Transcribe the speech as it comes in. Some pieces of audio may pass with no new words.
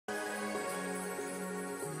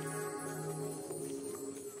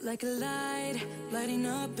Like a light, lighting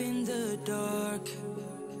up in the dark.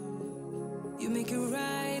 You make it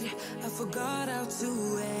right, I forgot how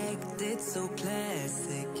to act. It's so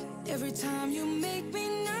classic. Every time you make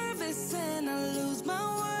me nervous and I lose my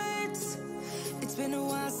words. It's been a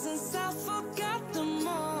while since I forgot the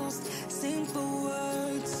most simple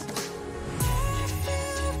words. I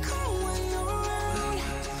feel cold when you're around,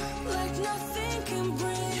 like nothing can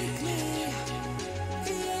break me.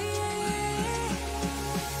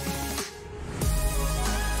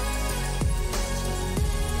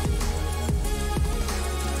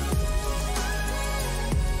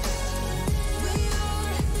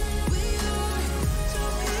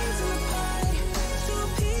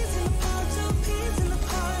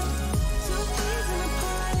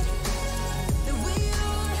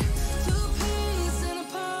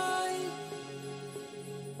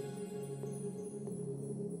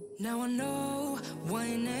 Now I know why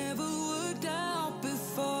it never worked out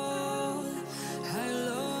before. High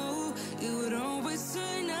low, it would always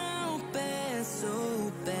turn out bad,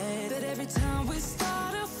 so bad. But every time we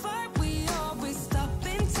start a fight, we always stop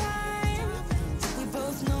in time. We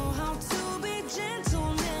both know how to be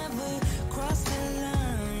gentle, never cross the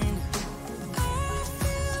line. I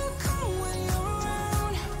feel calm when you're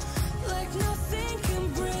around, like nothing can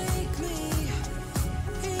break me.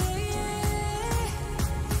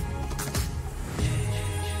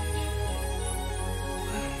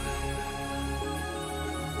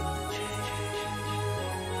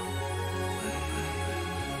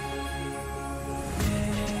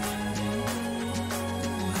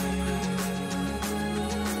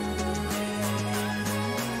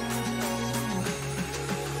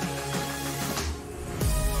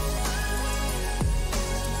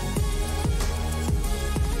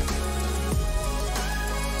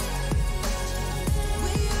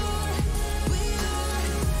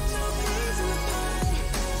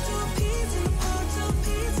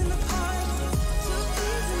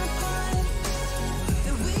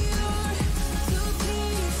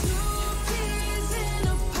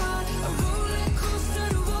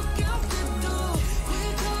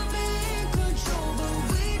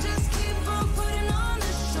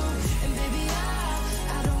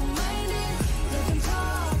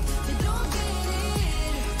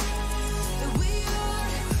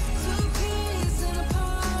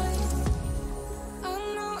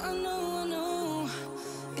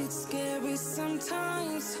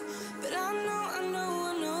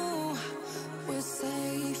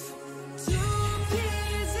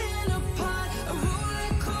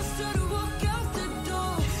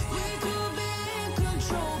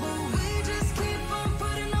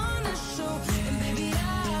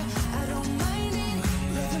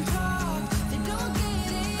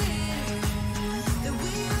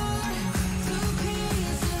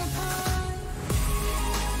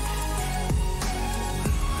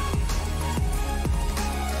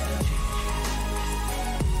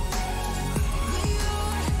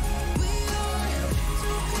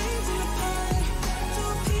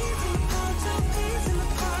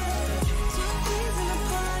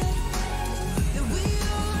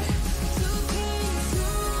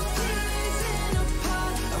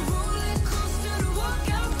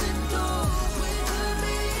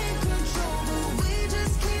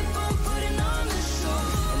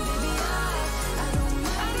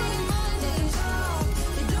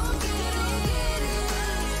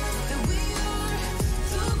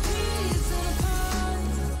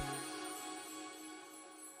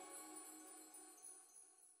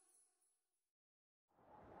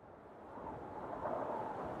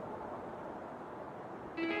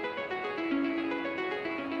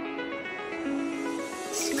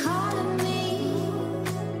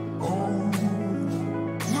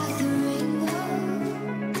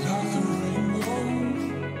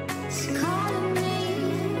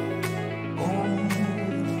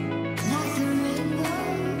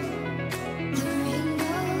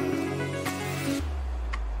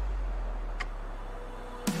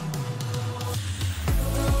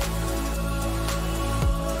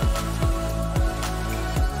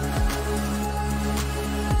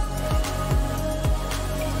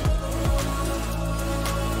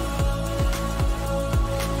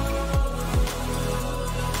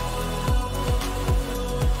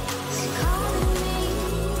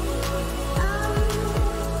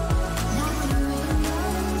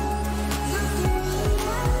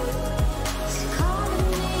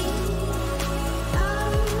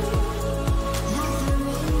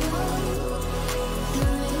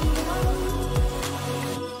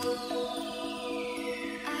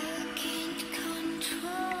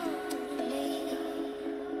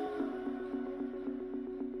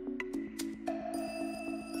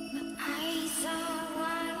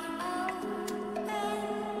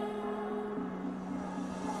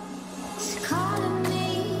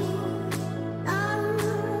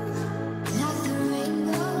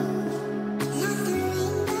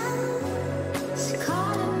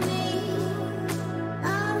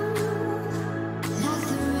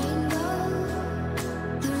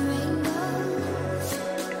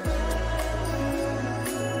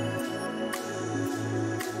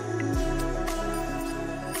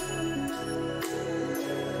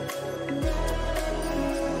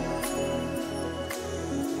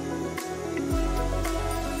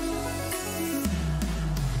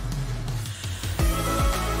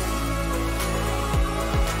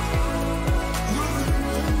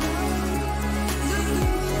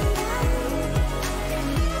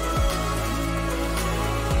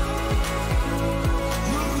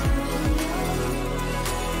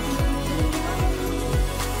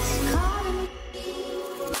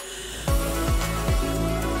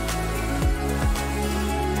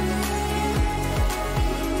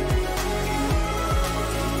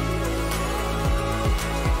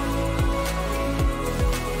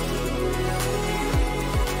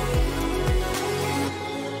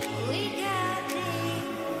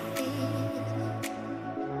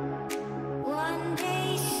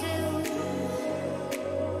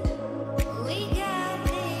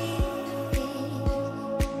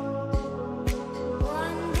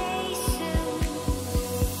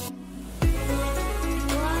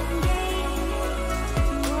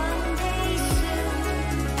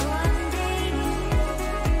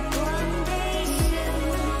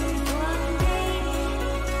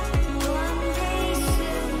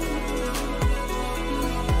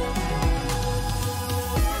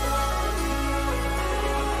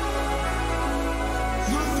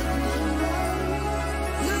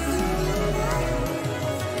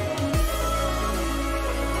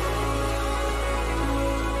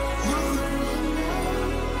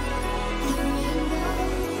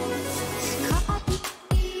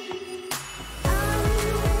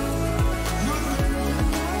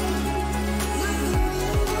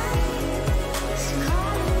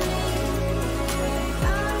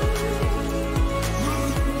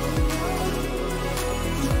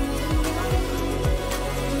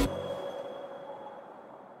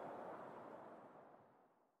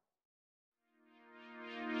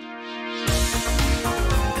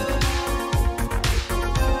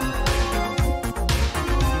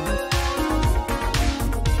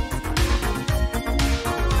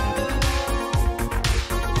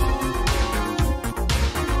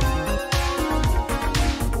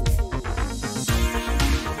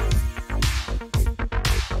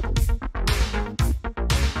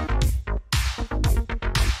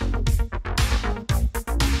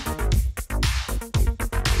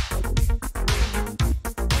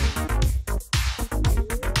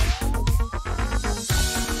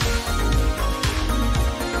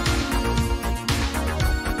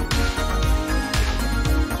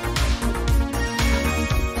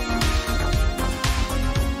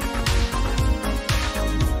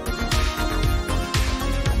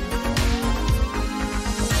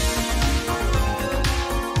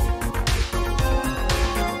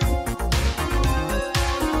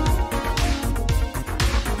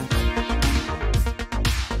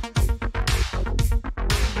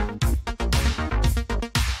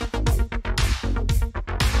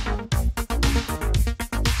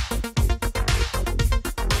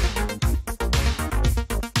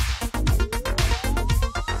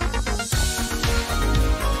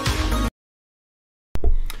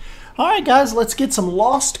 Alright guys, let's get some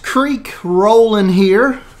Lost Creek rolling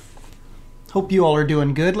here. Hope you all are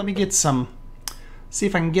doing good. Let me get some, see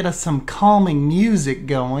if I can get us some calming music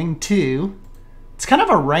going too. It's kind of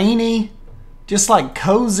a rainy, just like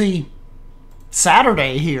cozy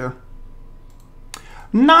Saturday here.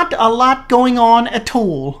 Not a lot going on at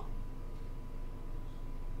all.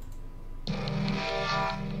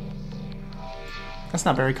 That's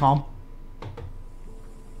not very calm.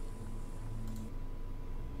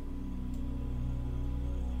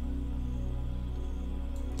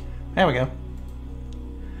 There we go.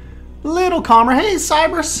 Little calmer. Hey,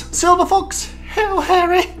 Cybers, Silverfox, hello,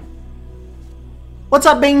 Harry. What's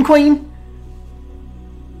up, Bean Queen?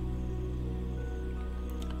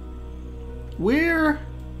 We're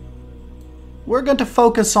going to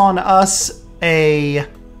focus on us I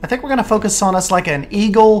think we're going to focus on us like an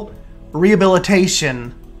Eagle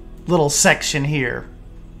rehabilitation little section here.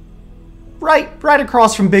 Right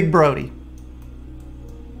across from Big Brody.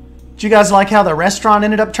 Did you guys like how the restaurant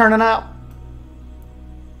ended up turning out?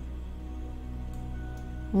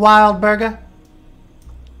 Wild Burger.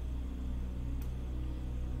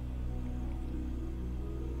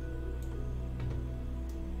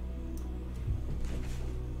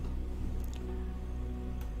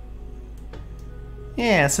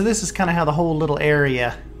 Yeah, so this is kind of how the whole little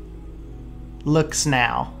area looks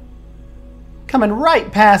now. Coming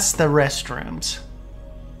right past the restrooms.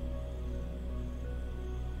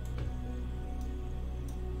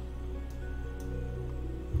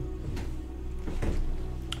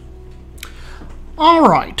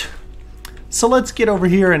 Alright, so let's get over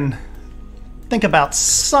here and think about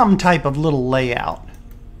some type of little layout.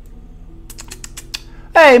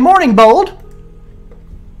 Hey, morning, Bold!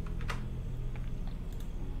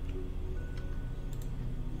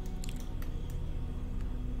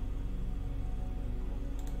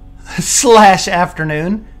 Slash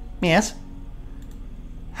afternoon, yes.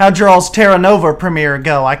 How'd your all's Terra Nova premiere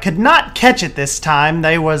go? I could not catch it this time.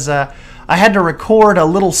 There was I had to record a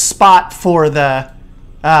little spot for the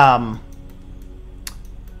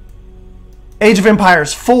Age of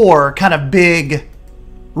Empires 4 kind of big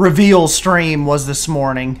reveal stream was this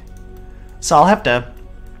morning. So I'll have to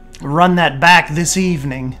run that back this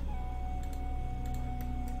evening.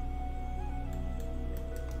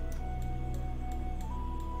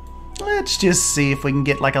 Let's just see if we can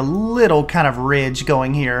get like a little kind of ridge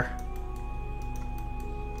going here.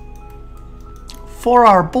 For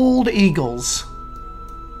our bold eagles.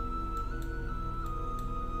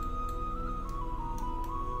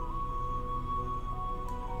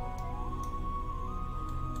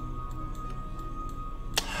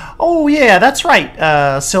 Oh yeah, that's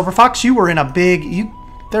right. Silver Fox, you were in a big...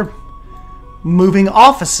 They're moving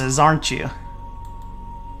offices, aren't you?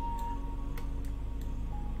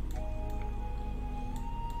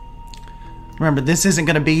 Remember, this isn't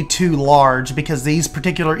going to be too large because these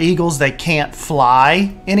particular eagles, they can't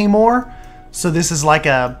fly anymore. So this is like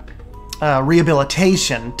a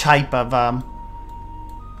rehabilitation type of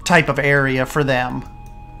area for them,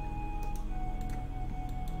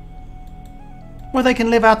 where they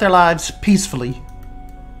can live out their lives peacefully.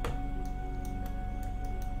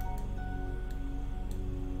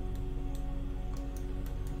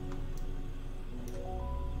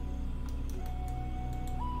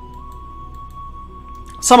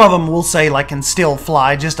 Some of them will say like can still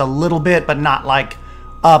fly just a little bit, but not like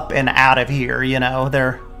up and out of here, you know.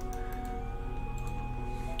 They're...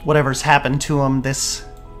 whatever's happened to them, this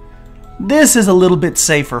is a little bit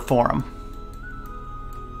safer for them.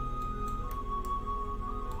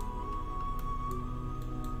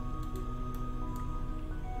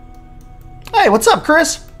 Hey, what's up,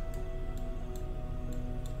 Chris?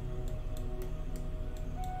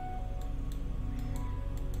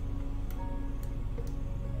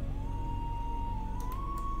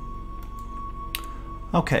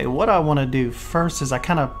 Okay, what I want to do first is I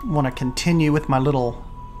kind of want to continue with my little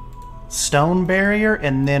stone barrier,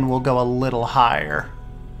 and then we'll go a little higher.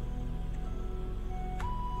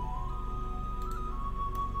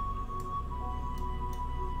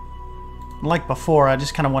 Like before, I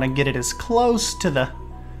just kind of want to get it as close to the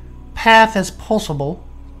path as possible.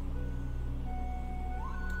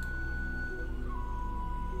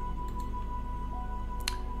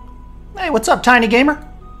 Hey, what's up, Tiny Gamer?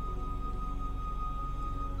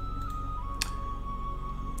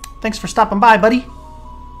 Thanks for stopping by, buddy.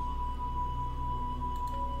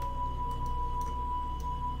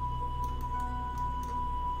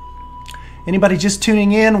 Anybody just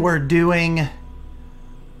tuning in, we're doing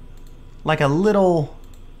like a little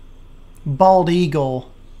bald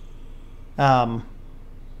eagle, like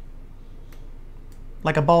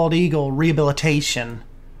a bald eagle rehabilitation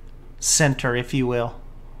center, if you will.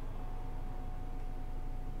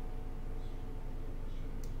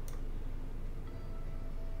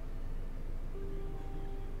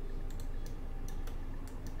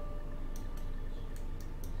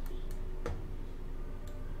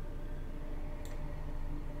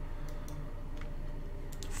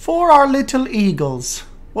 For our little eagles.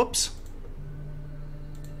 Whoops.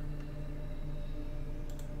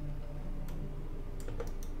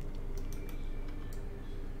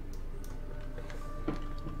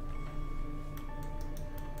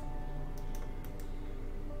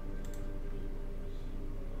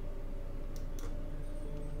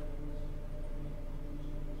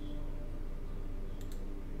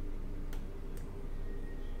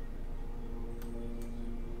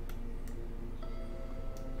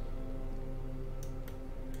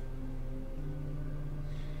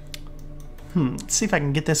 Let's see if I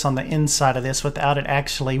can get this on the inside of this without it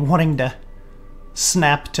actually wanting to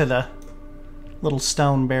snap to the little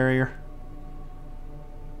stone barrier.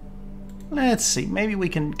 Let's see, maybe we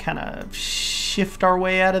can kind of shift our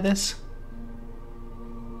way out of this.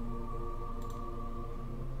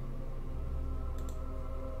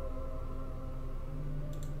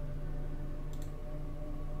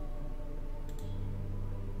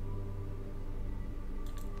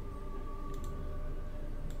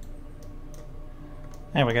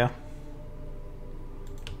 There we go.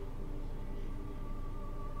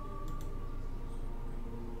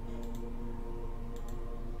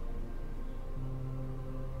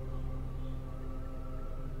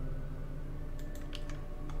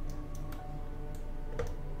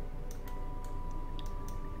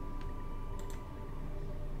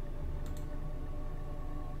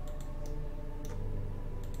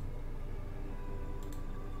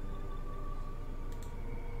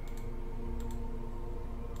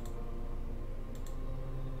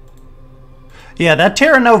 Yeah, that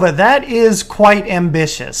Terra Nova, that is quite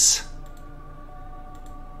ambitious.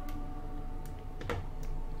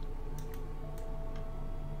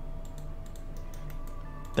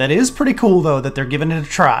 That is pretty cool, though, that they're giving it a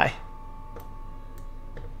try.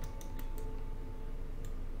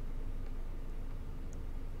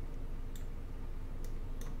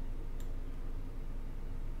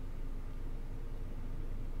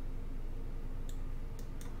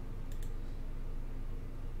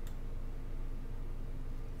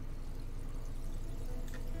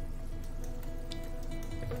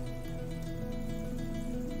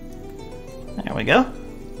 There we go.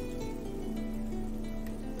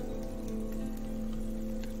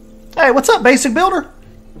 Hey, what's up, Basic Builder?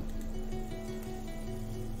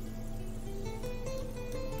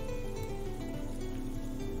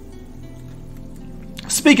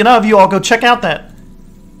 Speaking of, you all go check out that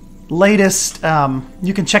latest,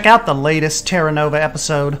 you can check out the latest Terra Nova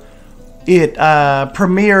episode. It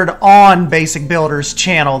premiered on Basic Builder's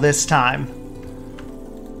channel this time.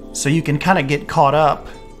 So you can kind of get caught up.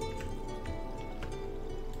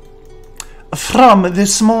 From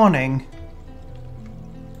this morning.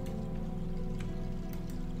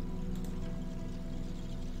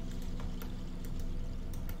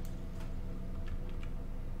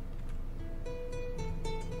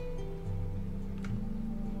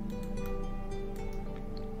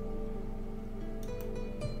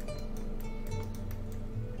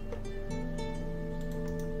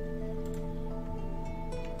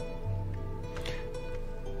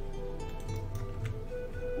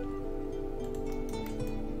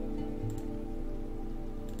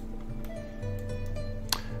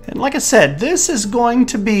 And like I said, this is going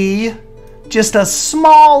to be just a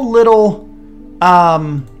small little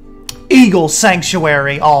eagle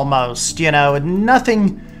sanctuary almost, you know,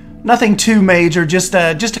 nothing too major, just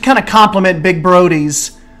to kind of complement Big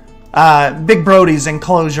Brody's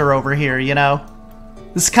enclosure over here, you know.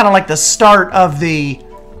 This is kind of like the start of the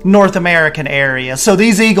North American area. So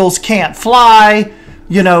these eagles can't fly,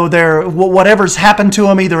 you know, they're whatever's happened to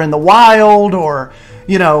them either in the wild or,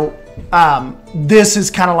 you know, this is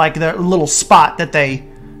kind of like the little spot that they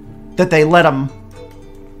let them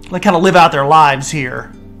kind of live out their lives here.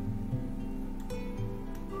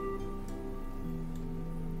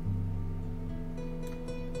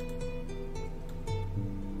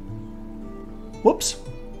 Whoops.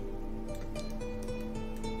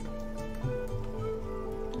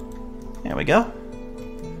 There we go.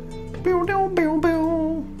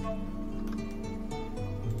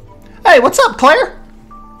 Hey, what's up, Claire?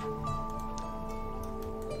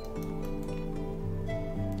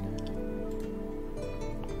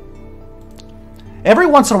 Every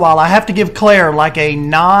once in a while, I have to give Claire like a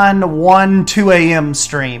non-1, 2 a.m.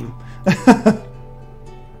 stream.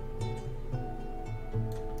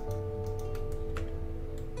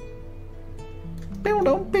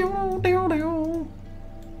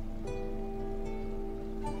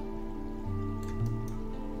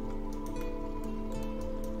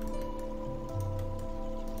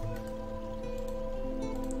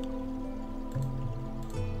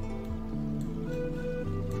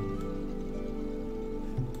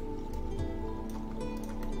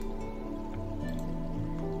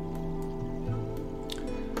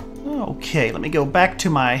 Okay, let me go back to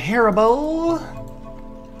my Haribo.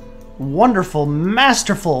 Wonderful,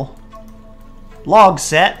 masterful log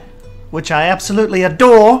set, which I absolutely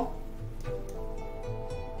adore.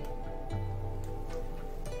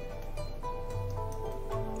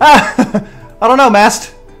 I don't know,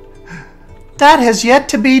 Mast. That has yet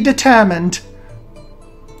to be determined.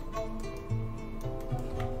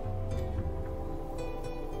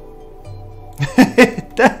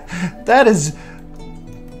 that is...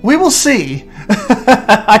 We will see.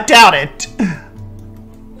 I doubt it.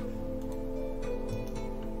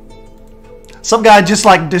 Some guy just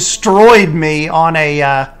like destroyed me on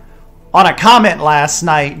a comment last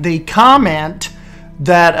night. The comment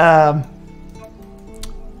that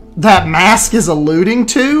that Mask is alluding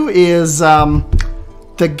to is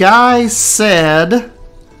the guy said.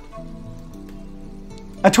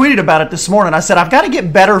 I tweeted about it this morning. I said I've got to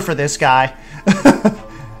get better for this guy.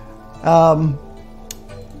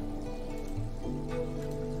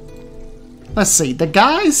 Let's see. The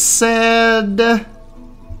guy said.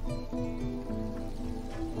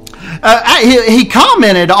 He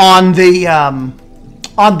commented on the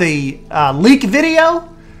leak video,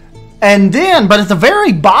 and then, but at the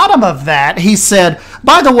very bottom of that, he said,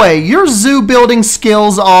 "By the way, your zoo building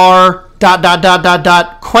skills are ...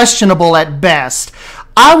 questionable at best.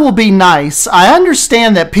 I will be nice. I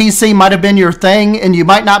understand that PC might have been your thing, and you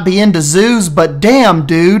might not be into zoos, but damn,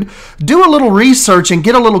 dude, do a little research and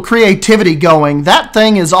get a little creativity going. That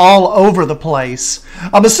thing is all over the place."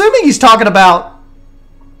 I'm assuming he's talking about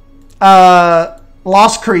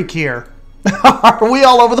Lost Creek here. Are we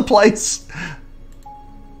all over the place?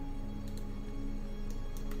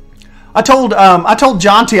 I told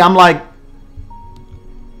Jonty, I'm like,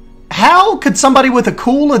 how could somebody with a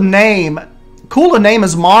cool name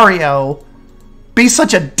as Mario be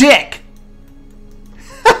such a dick?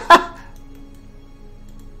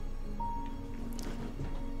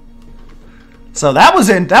 So that was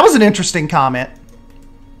an interesting comment.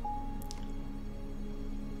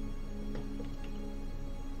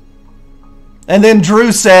 And then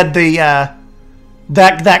Drew said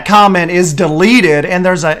that comment is deleted, and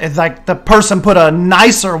there's it's like the person put a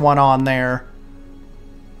nicer one on there,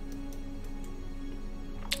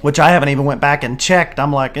 which I haven't even went back and checked.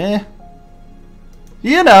 I'm like, you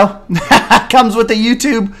know, comes with the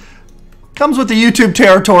YouTube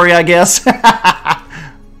territory, I guess.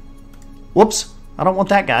 Whoops, I don't want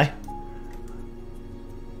that guy.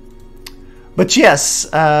 But yes,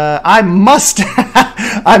 I must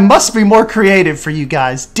I must be more creative for you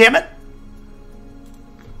guys. Damn it.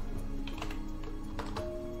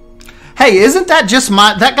 Hey, isn't that just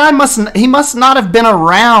that guy must not have been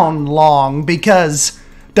around long, because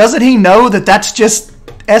doesn't he know that that's just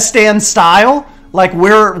Estan's style? Like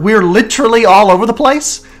we're literally all over the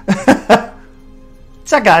place?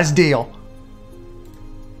 It's that guy's deal.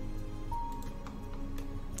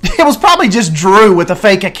 It was probably just Drew with a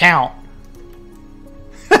fake account.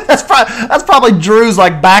 That's probably Drew's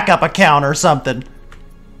like backup account or something.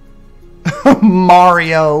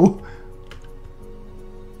 Mario.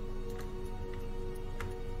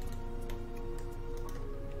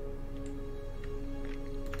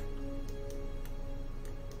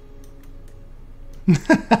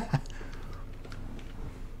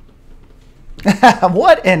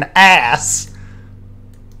 What an ass.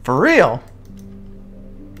 For real.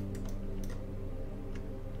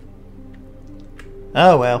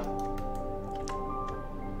 Oh well.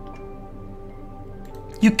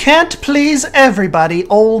 You can't please everybody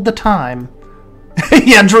all the time.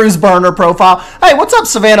 Yeah, Drew's burner profile. Hey, what's up,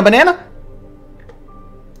 Savannah Banana?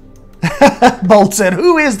 Bolt said,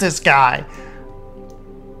 who is this guy?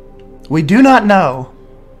 We do not know.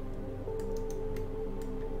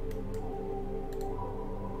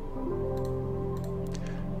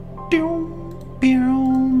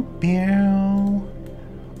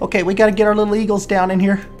 Okay, we gotta get our little eagles down in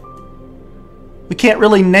here. We can't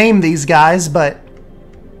really name these guys, but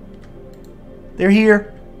they're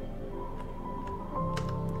here.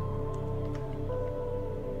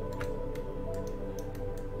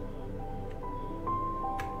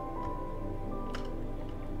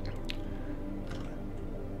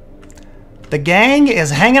 The gang is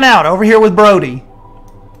hanging out over here with Brody.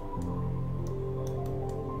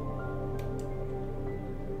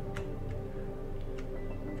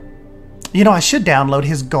 You know, I should download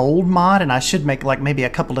his gold mod, and I should make like maybe a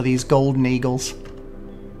couple of these golden eagles.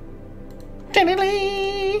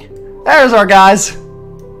 There's our guys.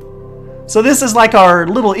 So this is like our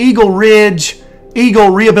little Eagle Ridge,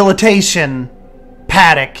 Eagle rehabilitation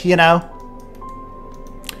paddock, you know?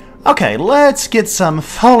 Okay, let's get some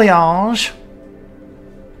foliage.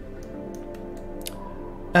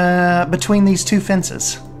 between these two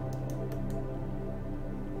fences.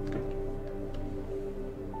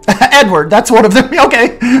 Edward, that's one of them.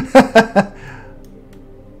 Okay.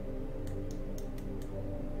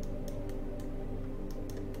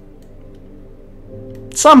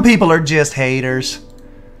 Some people are just haters.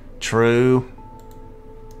 True.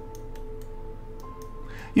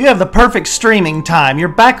 You have the perfect streaming time. Your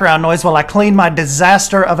background noise while I clean my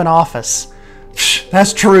disaster of an office.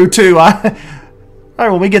 That's true too. Alright,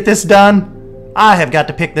 when we get this done, I have got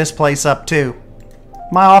to pick this place up too.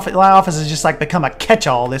 My office has just like become a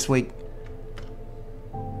catch-all this week.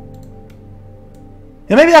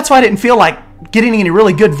 And maybe that's why I didn't feel like getting any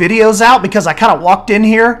really good videos out, because I kind of walked in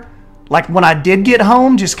here, like when I did get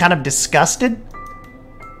home, just kind of disgusted.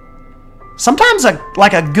 Sometimes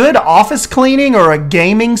like a good office cleaning or a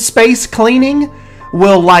gaming space cleaning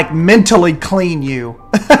will like mentally clean you.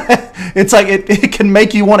 It's like it can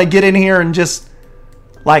make you want to get in here and just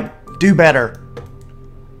like do better.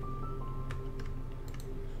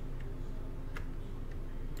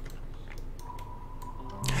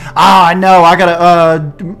 Ah, I know. I got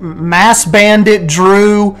a Mass Bandit,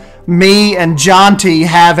 Drew, me, and Jonty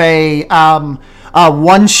have a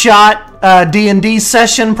one-shot D&D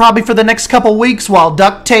session probably for the next couple weeks, while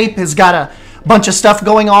Duct Tape has got a bunch of stuff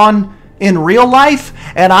going on in real life,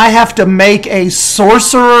 and I have to make a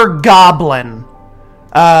sorcerer goblin,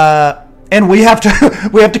 and we have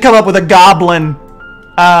to come up with a goblin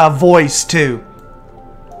voice too.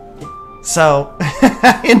 So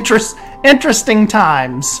interesting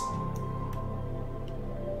times.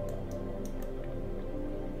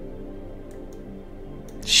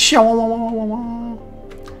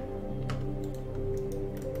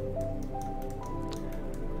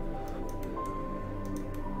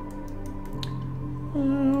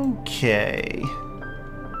 Okay.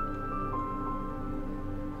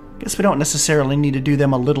 Guess we don't necessarily need to do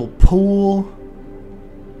them a little pool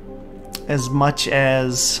as much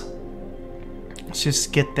as let's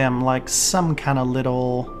just get them like some kind of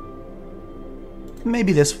little,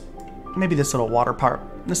 maybe this little water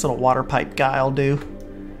pipe guy will do.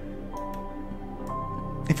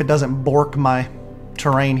 If it doesn't bork my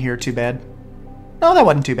terrain here too bad. No, that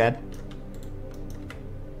wasn't too bad.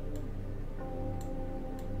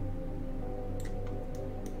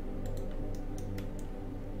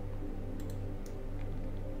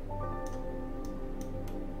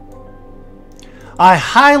 I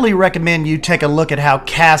highly recommend you take a look at how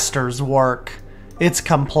casters work. It's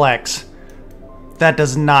complex. That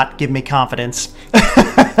does not give me confidence.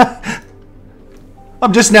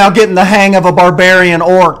 I'm just now getting the hang of a barbarian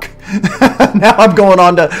orc. Now I'm going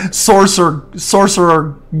on to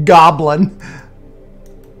sorcerer goblin.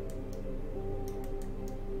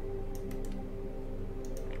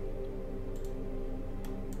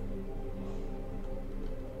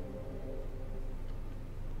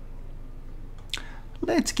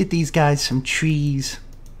 Let's get these guys some trees.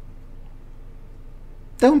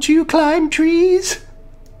 Don't you climb trees?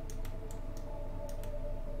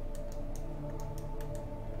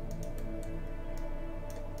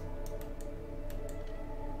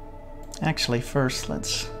 Actually, first,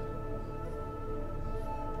 let's...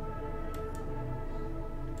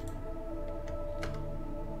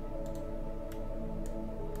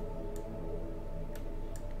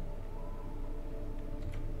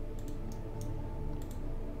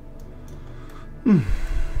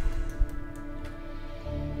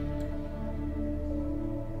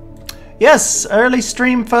 Yes, early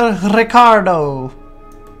stream for Ricardo.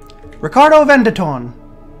 Ricardo Vendaton.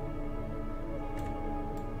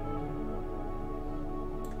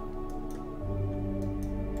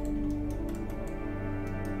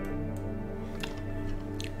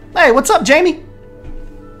 Hey, what's up, Jamie?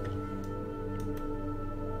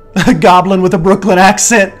 A goblin with a Brooklyn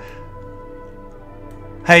accent.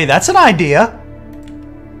 Hey, that's an idea.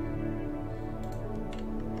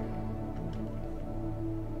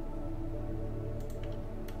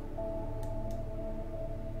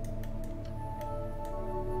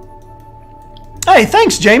 Hey,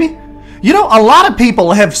 thanks, Jamie. You know, a lot of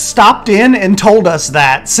people have stopped in and told us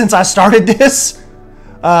that since I started this.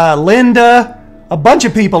 Linda, a bunch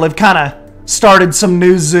of people have kind of started some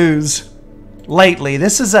new zoos lately.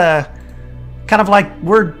 This is a kind of like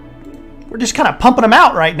we're just kind of pumping them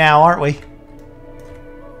out right now, aren't we?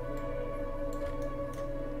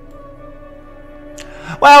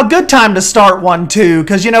 Well, good time to start one too,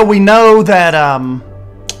 because you know we know that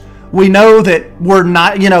we're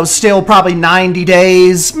not, you know, still probably 90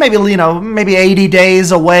 days, maybe, you know, maybe 80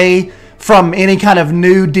 days away from any kind of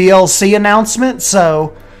new DLC announcement.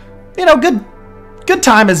 So, you know, good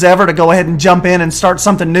time as ever to go ahead and jump in and start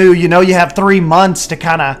something new. You know, you have 3 months to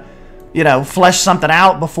kind of, you know, flesh something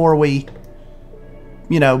out before we,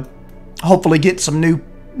 you know, hopefully get some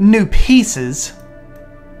new pieces.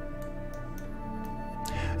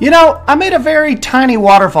 You know, I made a very tiny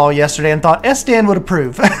waterfall yesterday and thought SDan would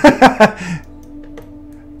approve.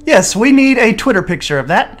 Yes, we need a Twitter picture of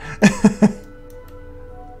that.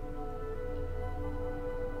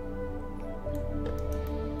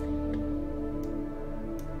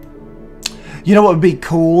 You know what would be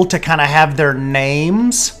cool to kind of have their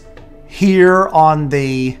names here on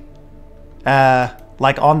the,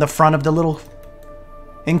 like on the front of the little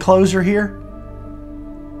enclosure here?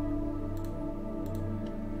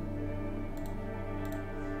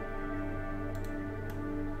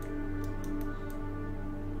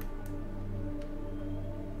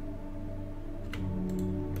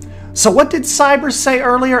 So what did Cyber say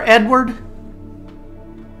earlier, Edward?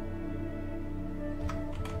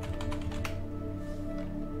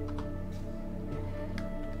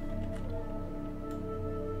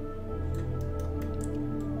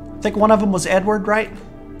 I think one of them was Edward, right?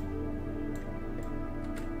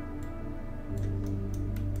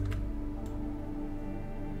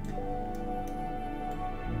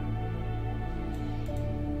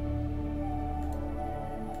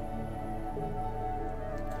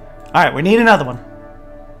 All right, we need another one.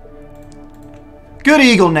 Good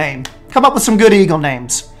eagle name. Come up with some good eagle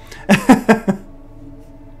names.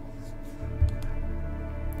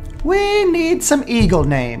 We need some eagle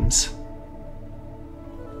names.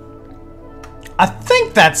 I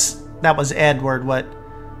think that was Edward, what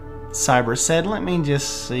Cyber said. Let me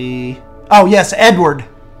just see. Oh, yes, Edward.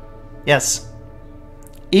 Yes.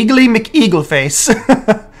 Eagly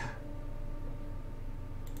McEagleface.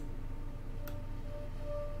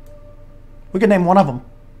 We could name one of them.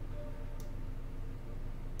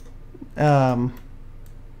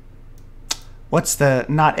 What's the,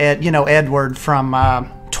 not Ed, you know, Edward from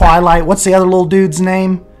Twilight. What's the other little dude's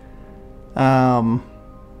name?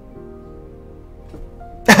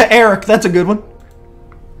 Eric, that's a good one.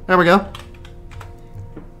 There we go.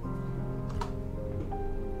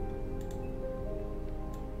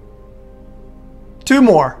 Two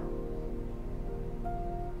more.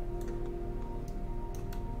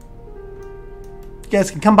 You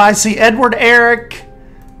guys can come by and see Edward, Eric,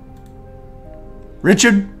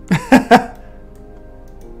 Richard.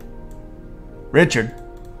 Richard.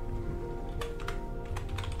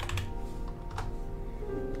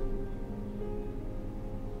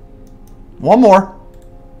 One more.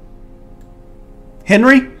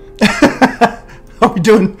 Henry? Are we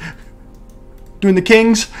doing the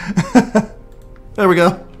Kings? There we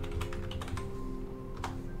go.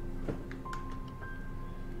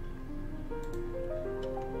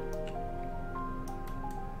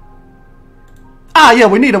 Ah, yeah,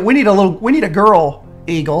 we need a girl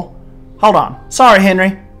eagle. Hold on. Sorry,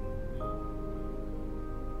 Henry.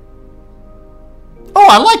 Oh,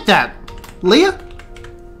 I like that. Leah?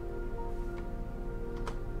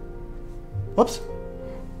 Whoops.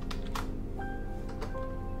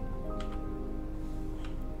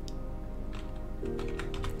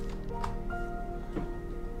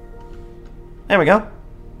 There we go.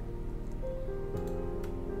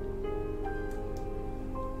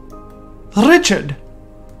 Richard.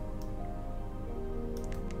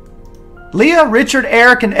 Leah, Richard,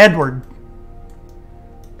 Eric, and Edward.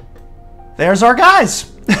 There's our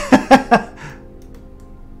guys.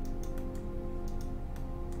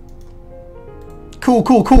 Cool,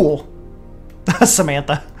 cool, cool.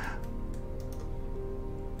 Samantha.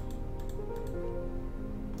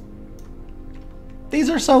 These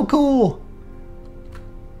are so cool.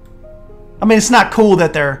 I mean, it's not cool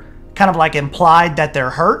that they're kind of like implied that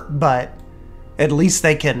they're hurt, but at least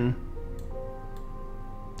they can,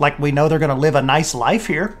 like, we know they're going to live a nice life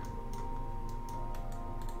here.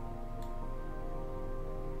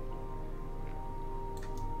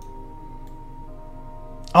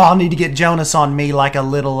 Oh, I'll need to get Jonas on me like a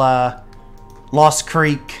little Lost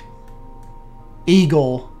Creek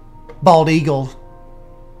eagle, bald eagle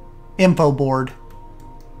info board.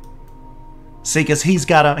 See, because he's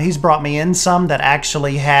brought me in some that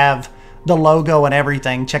actually have the logo and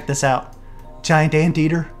everything. Check this out. Giant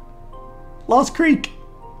anteater. Lost Creek.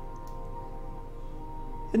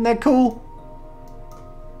 Isn't that cool?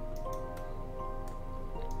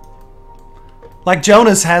 Like,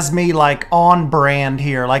 Jonas has me, like, on brand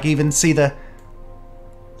here. Like, even see the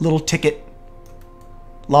little ticket.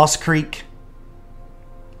 Lost Creek.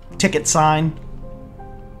 Ticket sign.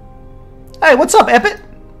 Hey, what's up, Epit?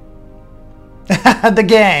 The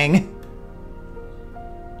gang.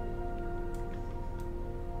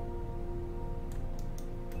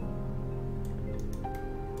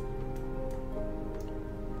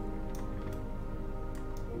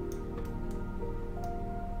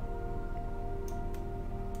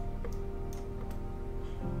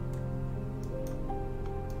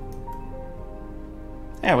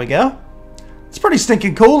 There we go. It's pretty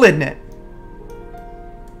stinking cool, isn't it?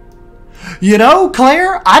 You know,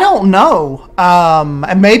 Claire, I don't know.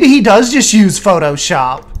 And maybe he does just use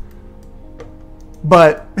Photoshop.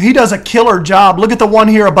 But he does a killer job. Look at the one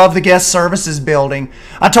here above the guest services building.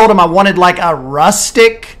 I told him I wanted like a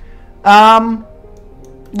rustic,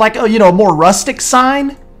 like a, you know, more rustic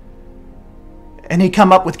sign. And he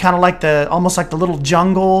come up with kind of like the, almost like the little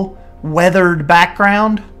jungle weathered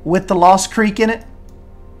background with the Lost Creek in it.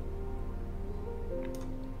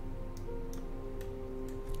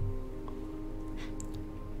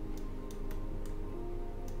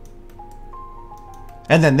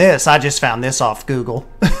 And then this, I just found this off Google.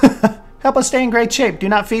 Help us stay in great shape. Do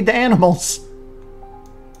not feed the animals.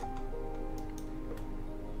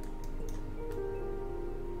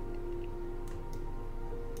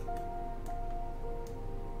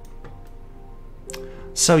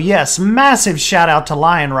 So yes, massive shout out to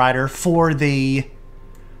Lion Rider for the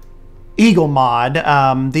Eagle mod.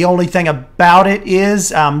 The only thing about it is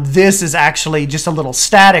this is actually just a little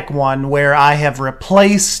static one where I have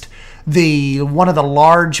replaced one of the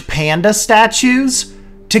large panda statues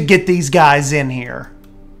to get these guys in here.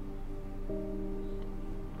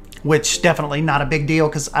 Which definitely not a big deal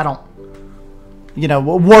because I don't, you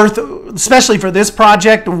know, especially for this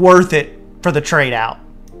project, worth it for the trade out.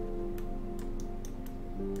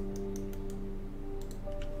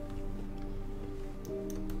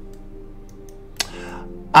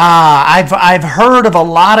 I've heard of a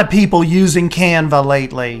lot of people using Canva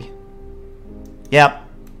lately. Yep.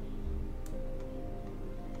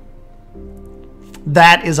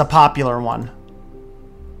 That is a popular one.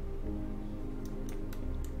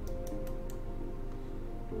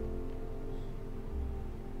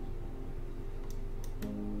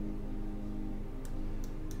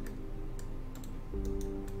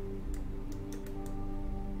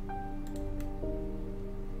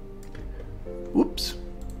 Whoops.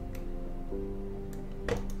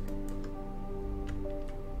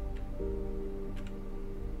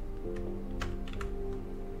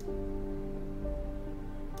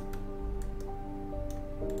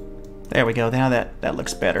 There we go. Now that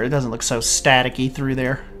looks better. It doesn't look so staticky through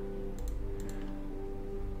there.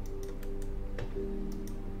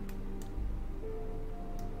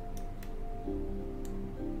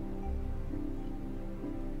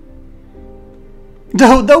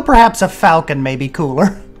 Though perhaps a falcon may be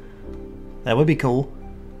cooler. That would be cool.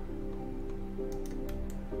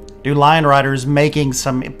 Dude, Lion Rider's making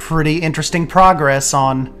some pretty interesting progress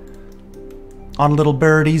on little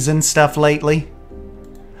birdies and stuff lately.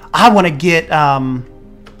 I want to get,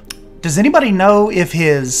 does anybody know if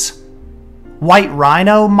his White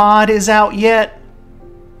Rhino mod is out yet?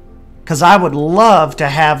 Because I would love to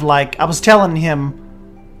have, like, I was telling him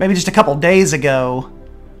maybe just a couple days ago,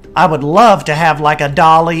 I would love to have like a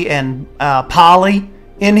Dolly and Polly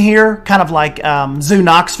in here, kind of like Zoo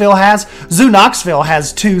Knoxville has. Zoo Knoxville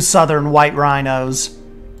has 2 southern white rhinos.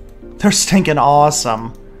 They're stinking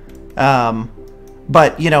awesome.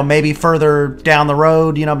 But, you know, maybe further down the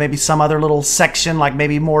road, you know, maybe some other little section, like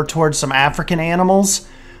maybe more towards some African animals,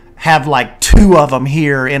 have like 2 of them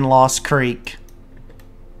here in Lost Creek.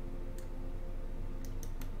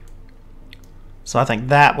 So I think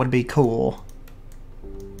that would be cool.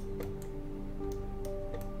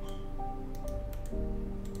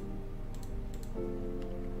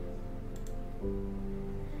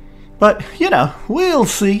 But, you know, we'll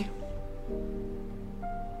see.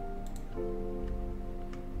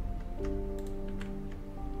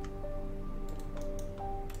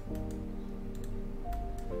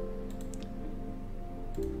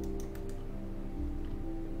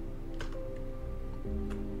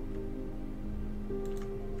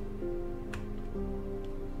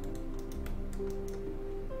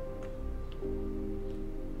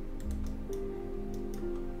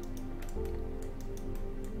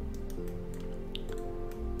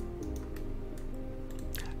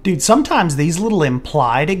 Dude, sometimes these little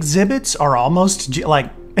implied exhibits are almost like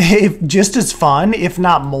just as fun, if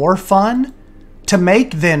not more fun, to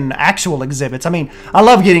make than actual exhibits. I mean, I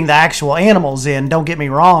love getting the actual animals in, don't get me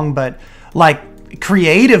wrong, but like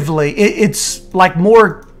creatively, it's like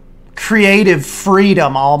more creative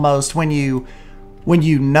freedom almost when you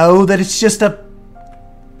know that it's just a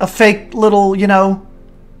fake little, you know,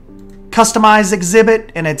 customized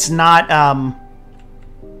exhibit and it's not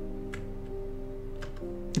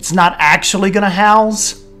actually going to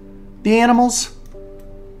house the animals.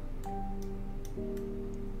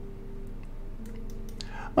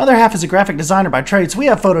 My other half is a graphic designer by trade, so we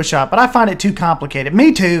have Photoshop, but I find it too complicated.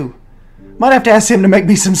 Me too. Might have to ask him to make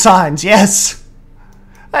me some signs. Yes.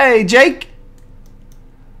 Hey, Jake.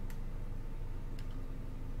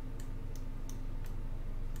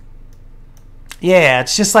 Yeah,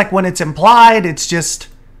 it's just like when it's implied, it's just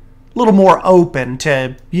a little more open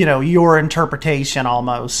to, you know, your interpretation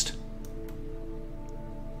almost.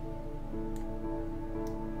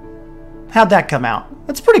 How'd that come out?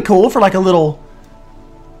 That's pretty cool for like a little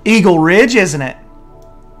Eagle Ridge, isn't it?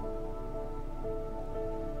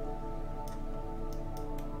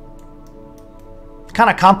 Kind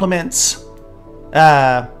of complements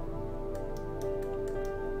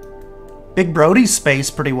Big Brody's space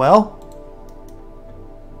pretty well.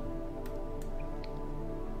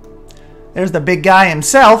 There's the big guy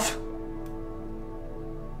himself.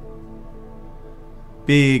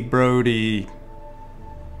 Big Brody.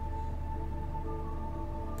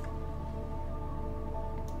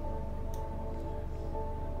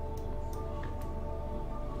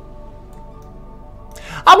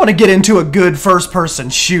 I want to get into a good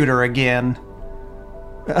first-person shooter again.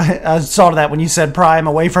 I saw that when you said Prime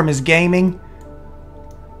away from his gaming.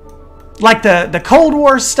 Like the Cold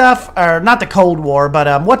War stuff, or not the Cold War,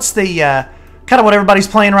 but what's the kind of what everybody's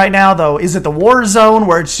playing right now though? Is it the Warzone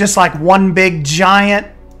where it's just like one big giant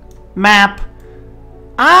map?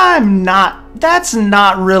 That's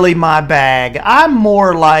not really my bag. I'm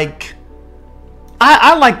more like,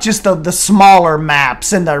 I like just the smaller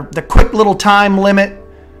maps and the quick little time limit.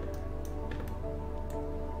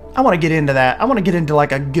 I want to get into that. I want to get into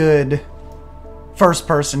like a good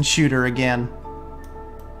first-person shooter again.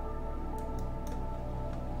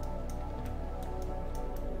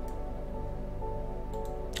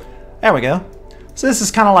 There we go. So this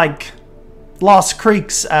is kind of like Lost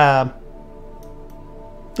Creek's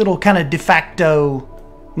little kind of de facto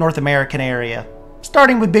North American area.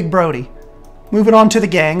 Starting with Big Brody. Moving on to the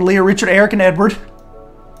gang. Leah, Richard, Eric, and Edward.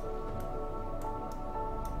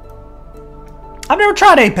 I've never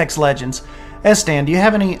tried Apex Legends. Stan, do you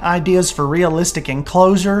have any ideas for realistic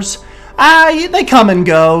enclosures? They come and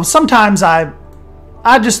go. Sometimes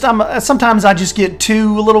sometimes I just get a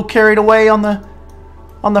little carried away on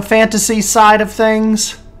the fantasy side of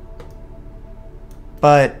things.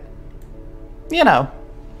 But you know,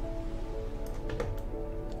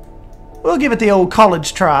 we'll give it the old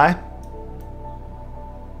college try.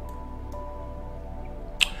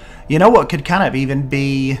 You know what could kind of even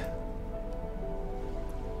be,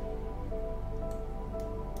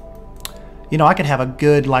 you know, I could have a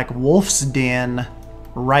good like wolf's den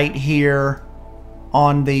right here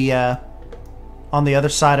on the other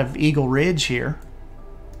side of Eagle Ridge here.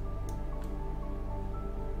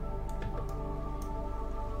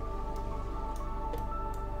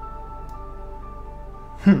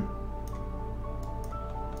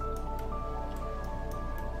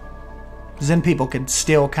 Because then people could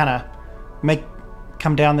still kind of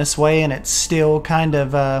come down this way and it's still kind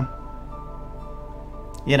of,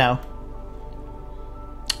 you know,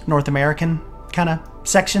 North American kind of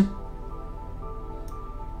section.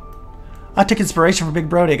 I took inspiration from Big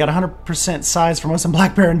Brody. I got 100% size for most of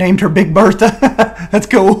Black Bear and named her Big Bertha. That's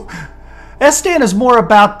cool. S-Stan is more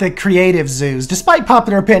about the creative zoos, despite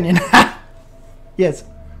popular opinion. Yes.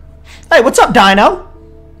 Hey, what's up, Dino?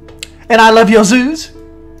 And I love your zoos.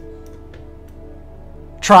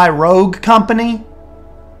 Try Rogue Company.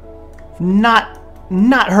 Not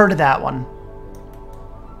heard of that one.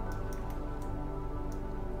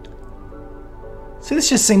 See, this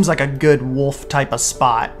just seems like a good wolf type of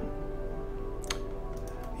spot.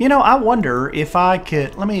 You know, I wonder if I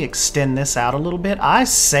could, let me extend this out a little bit. I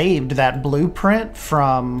saved that blueprint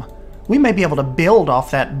from, we may be able to build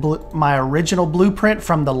off that, my original blueprint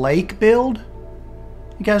from the lake build.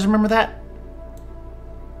 You guys remember that?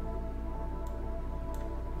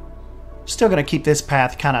 Still gonna keep this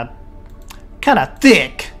path kind of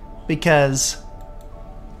thick because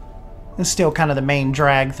it's still kind of the main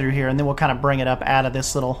drag through here, and then we'll kind of bring it up out of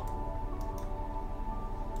this little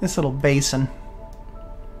basin.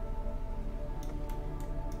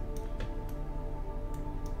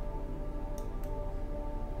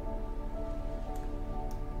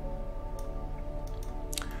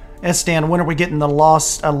 Stan, when are we getting the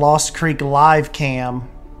Lost Creek live cam?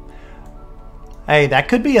 Hey, that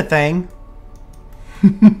could be a thing.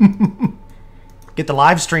 Get the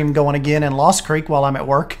live stream going again in Lost Creek while I'm at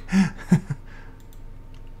work.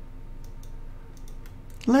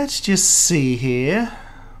 Let's just see here.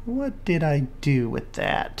 What did I do with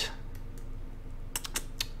that?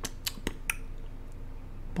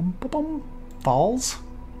 Bum, bum, bum. Falls?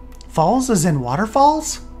 Falls as in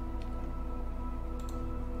waterfalls?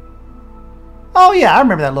 Oh yeah, I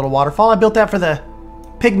remember that little waterfall. I built that for the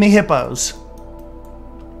pygmy hippos.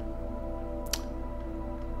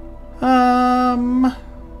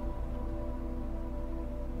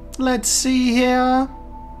 Let's see here.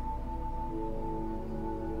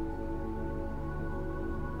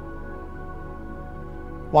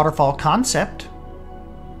 waterfall concept.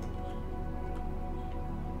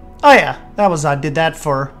 Oh yeah, I did that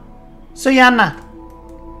for Suyana.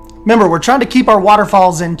 Remember, we're trying to keep our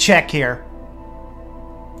waterfalls in check here.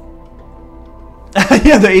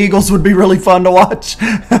 Yeah, the eagles would be really fun to watch.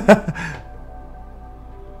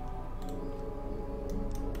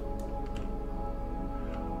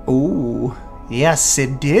 Ooh, yes,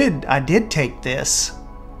 it did. I did take this.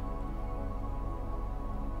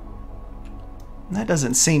 That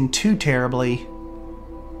doesn't seem too terribly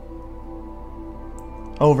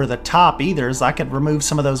over the top either, as I could remove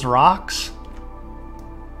some of those rocks.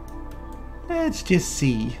 Let's just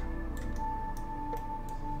see.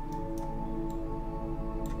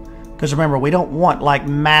 Because remember, we don't want like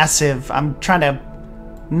massive, I'm trying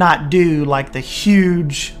to not do like the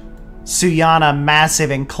huge Suyana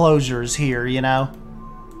massive enclosures here, you know?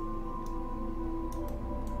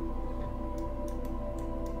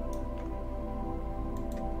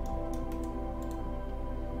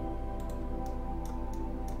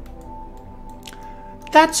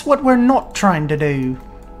 That's what we're not trying to do.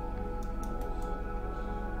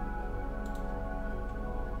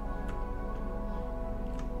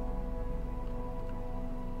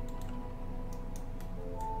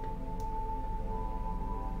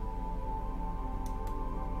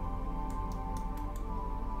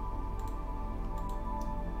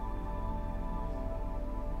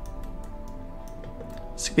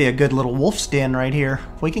 This could be a good little wolf's den right here.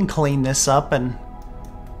 If we can clean this up and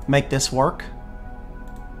make this work.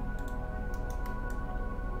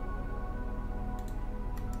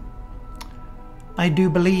 I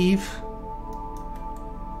do believe.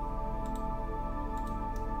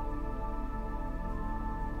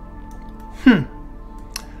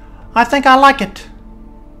 I think I like it.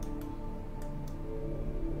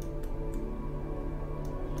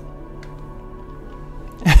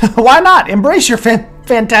 Why not? Embrace your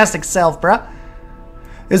fantastic self, bruh.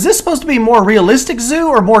 Is this supposed to be more realistic zoo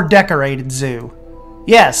or more decorated zoo?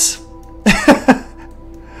 Yes.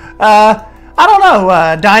 I don't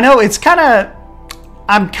know, Dino. It's kind of...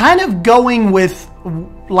 I'm kind of going with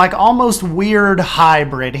like almost weird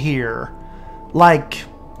hybrid here. Like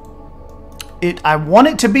I want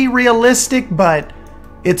it to be realistic, but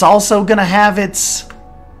it's also gonna have its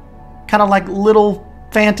kind of like little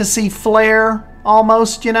fantasy flair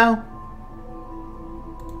almost, you know?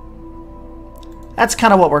 That's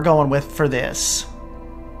kind of what we're going with for this.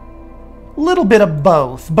 A little bit of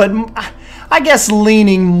both, but I guess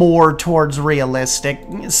leaning more towards realistic,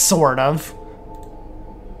 sort of.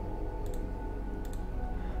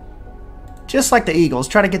 Just like the eagles,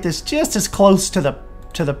 try to get this just as close to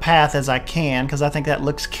the path as I can, because I think that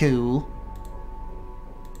looks cool.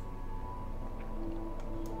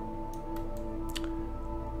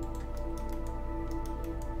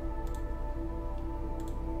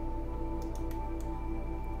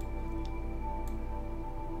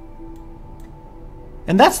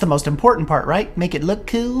 And that's the most important part, right? Make it look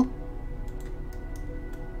cool.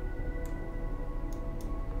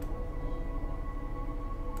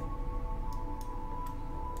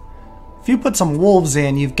 If you put some wolves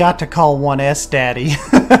in, you've got to call 1S Daddy.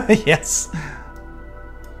 Yes.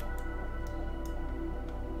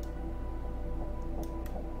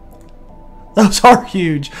 Those are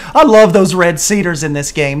huge. I love those red cedars in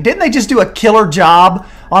this game. Didn't they just do a killer job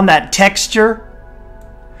on that texture?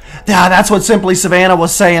 Yeah, that's what Simply Savannah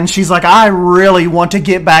was saying. She's like, I really want to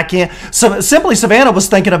get back in. So Simply Savannah was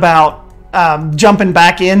thinking about jumping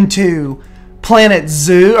back into Planet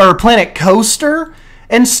Zoo or Planet Coaster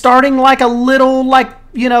and starting like a little, like,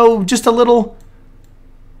 you know, just a little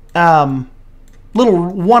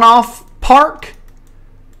one-off park.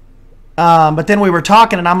 But then we were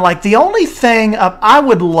talking and I'm like, the only thing, I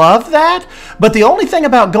would love that, but the only thing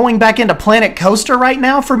about going back into Planet Coaster right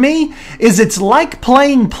now for me is it's like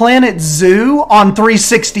playing Planet Zoo on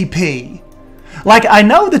 360p. Like, I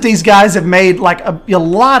know that these guys have made like a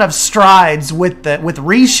lot of strides with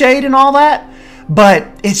reshade and all that, but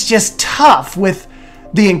it's just tough with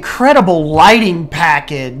the incredible lighting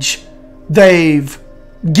package they've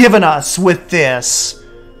given us with this.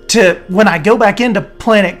 To when I go back into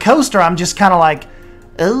Planet Coaster, I'm just kind of like,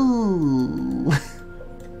 oh,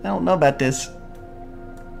 I don't know about this.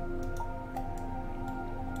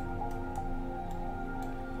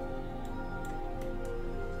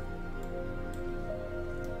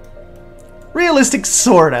 Realistic,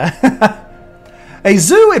 sorta. A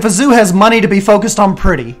zoo, if a zoo has money to be focused on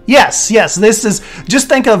pretty. Yes, yes, this is, just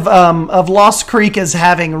think of Lost Creek as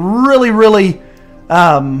having really, really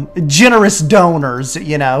generous donors,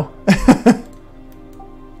 you know.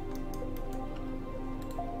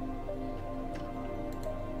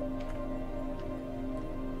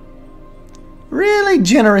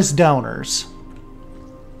 very generous donors.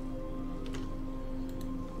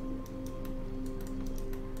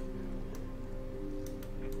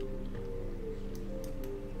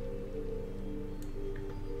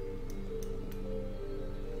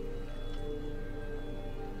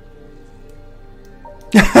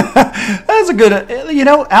 That's a good, you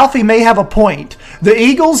know, Alfie may have a point. The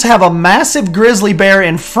Eagles have a massive grizzly bear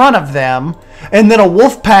in front of them and then a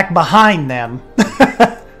wolf pack behind them.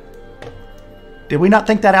 Did we not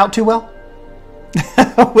think that out too well?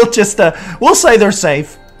 We'll say they're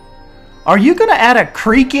safe. Are you going to add a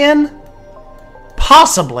creek in?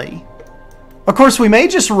 Possibly. Of course, we may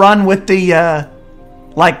just run with the,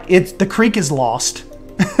 the creek is lost.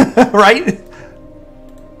 Right?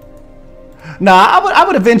 Nah, I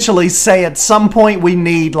would eventually say at some point we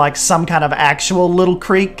need like some kind of actual little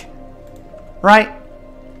creek, right?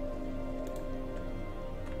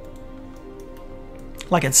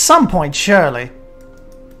 Like at some point, surely.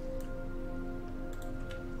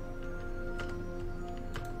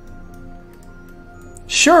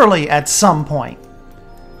 Surely at some point.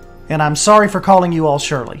 And I'm sorry for calling you all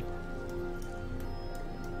Shirley.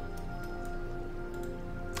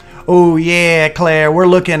 Oh yeah, Claire, we're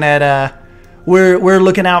looking at we're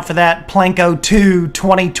looking out for that Planko 2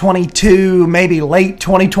 2022, maybe late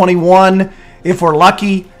 2021 if we're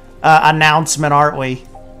lucky, announcement, aren't we?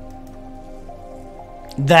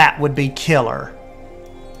 That would be killer.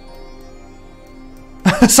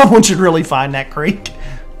 Someone should really find that creek.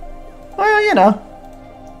 Well, you know.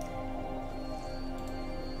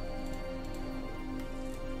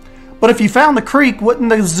 But if you found the creek, wouldn't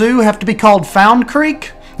the zoo have to be called Found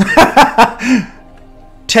Creek?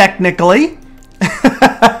 Technically.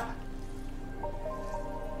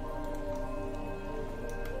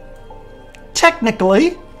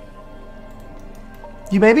 Technically.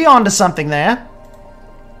 You may be onto something there.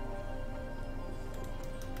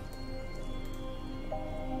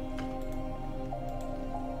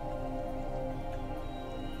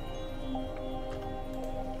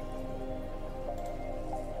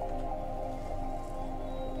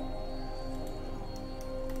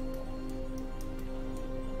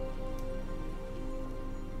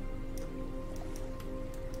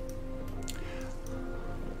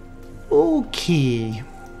 Okay.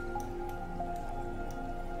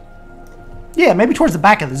 Yeah, maybe towards the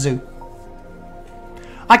back of the zoo.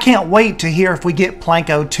 I can't wait to hear if we get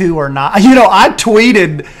Planko 2 or not. You know, I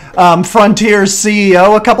tweeted Frontier's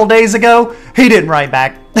CEO a couple days ago. He didn't write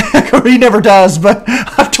back. He never does, but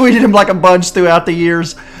I've tweeted him like a bunch throughout the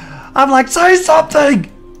years. I'm like, say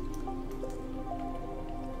something!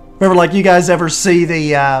 Remember, like, you guys ever see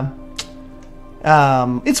the...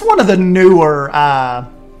 it's one of the newer...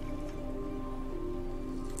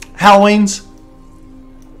 Halloweens.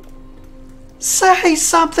 Say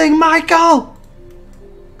something, Michael!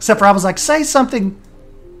 Except for I was like, say something.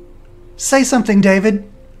 Say something, David.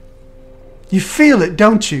 You feel it,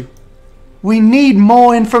 don't you? We need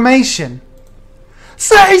more information.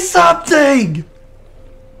 Say something!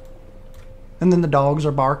 And then the dogs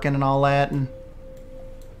are barking and all that, and...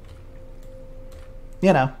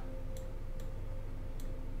 You know.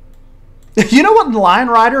 You know what Lion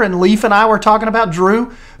Rider and Leaf and I were talking about,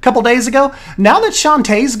 Drew, a couple days ago? Now that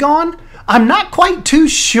Shantae's gone, I'm not quite too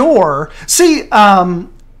sure. See,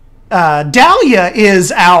 Dahlia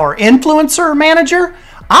is our influencer manager.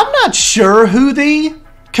 I'm not sure who the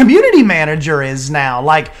community manager is now.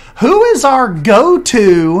 Like, who is our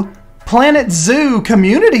go-to Planet Zoo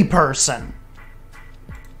community person?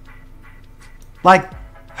 Like,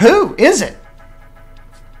 who is it?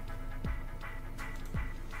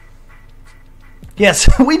 Yes,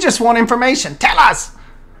 we just want information. Tell us!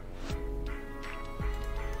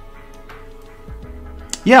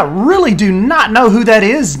 Yeah, really do not know who that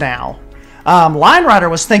is now. Line Rider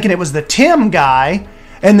was thinking it was the Tim guy.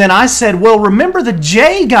 And then I said, well, remember the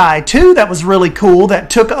Jay guy, too, that was really cool,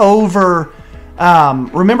 that took over...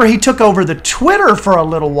 remember he took over the Twitter for a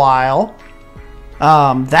little while.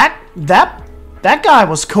 That guy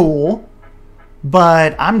was cool.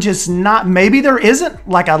 But I'm just not... Maybe there isn't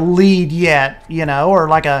like a lead yet, you know, or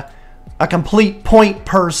like a complete point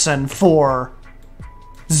person for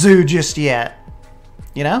Zoo just yet,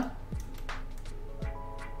 you know?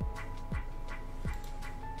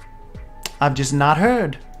 I've just not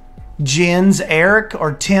heard. Jens Eric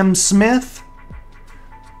or Tim Smith?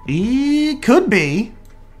 He could be.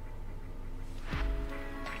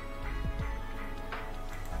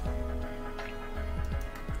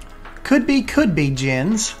 Could be,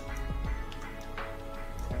 Jens.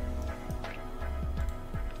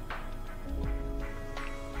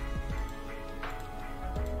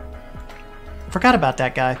 Forgot about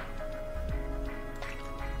that guy.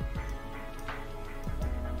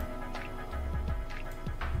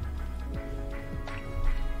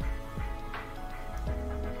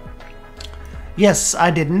 Yes, I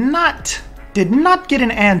did not get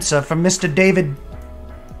an answer from Mr. David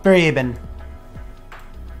Braben.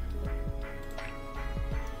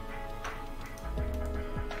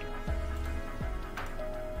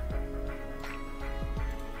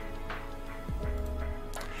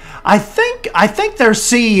 I think their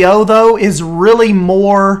CEO though is really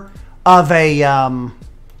more of a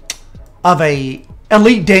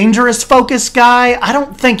Elite Dangerous focused guy. I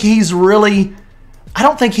don't think he's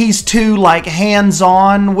too like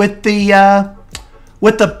hands-on with the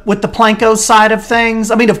Planko side of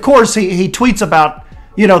things. I mean, of course he tweets about,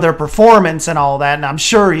 you know, their performance and all that, and I'm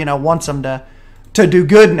sure, you know, wants them to do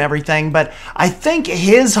good and everything, but I think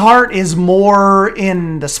his heart is more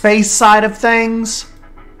in the space side of things.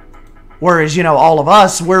 Whereas, you know, all of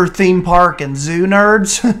us, we're theme park and zoo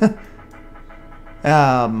nerds.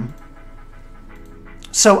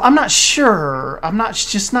 So I'm not sure.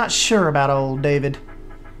 Just not sure about old David.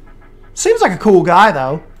 Seems like a cool guy,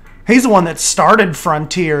 though. He's the one that started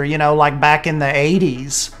Frontier, you know, like back in the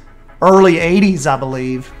 80s. Early 80s, I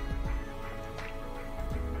believe.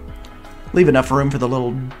 Leave enough room for the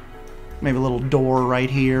little, maybe a little door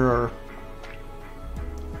right here, or,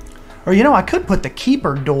 you know, I could put the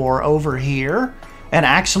keeper door over here and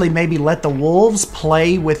actually maybe let the wolves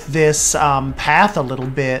play with this path a little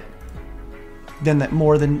bit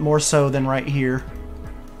more so than right here.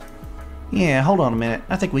 Yeah, hold on a minute.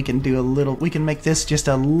 I think we can do we can make this just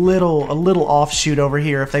a little offshoot over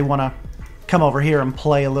here if they want to come over here and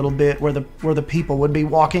play a little bit where the people would be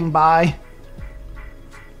walking by.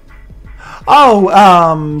 Oh,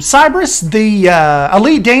 Cybris, the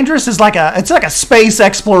Elite Dangerous is it's like a space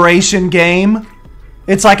exploration game.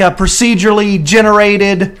 It's like a procedurally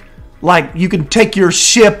generated, like you can take your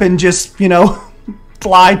ship and just, you know,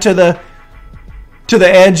 fly to the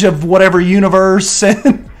edge of whatever universe.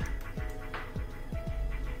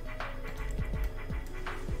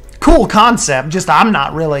 Cool concept, just I'm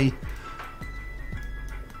not really.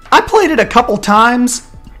 I played it a couple times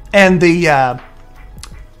and the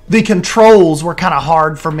controls were kind of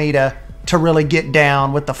hard for me to really get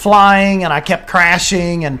down with the flying, and I kept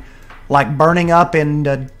crashing and like burning up in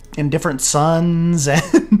different suns, and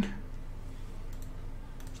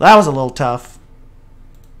so that was a little tough.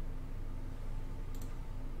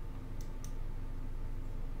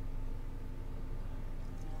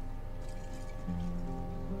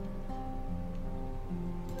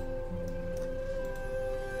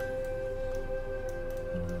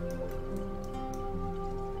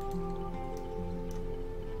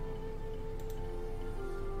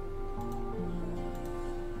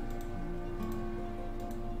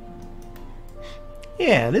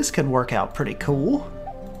 Yeah, this could work out pretty cool.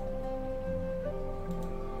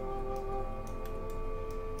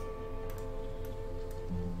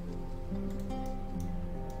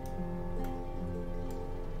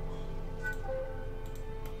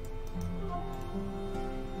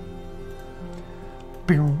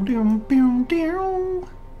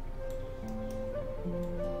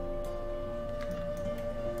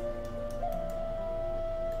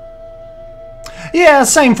 Yeah,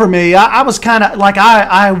 same for me. I was kind of like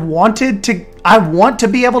I want to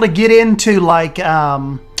be able to get into like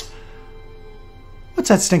what's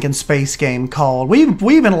that stinking space game called? We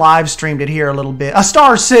even live streamed it here a little bit. A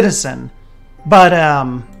Star Citizen. But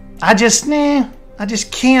I just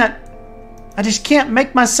can't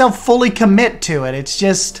make myself fully commit to it. It's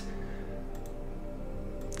just,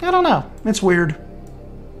 I don't know. It's weird.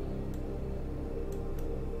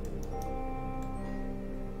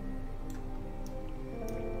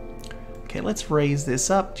 Okay, let's raise this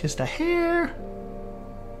up just a hair.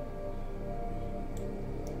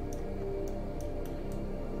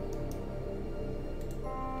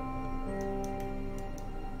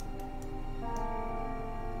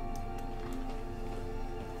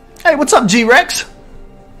 Hey, what's up, G-Rex?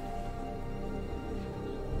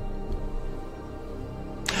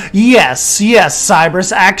 Yes,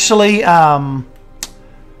 Cybris. Actually,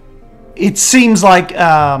 it seems like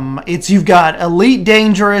you've got Elite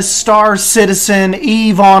Dangerous, Star Citizen,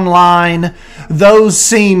 EVE Online. Those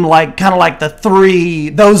seem like kind of like the three.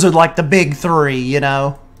 Those are like the big three, you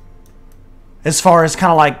know, as far as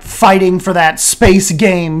kind of like fighting for that space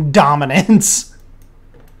game dominance.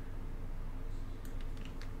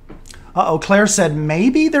 Uh-oh, Claire said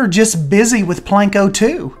maybe they're just busy with Planko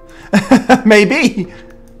 2. Maybe.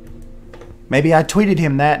 Maybe I tweeted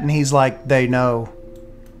him that and he's like, they know.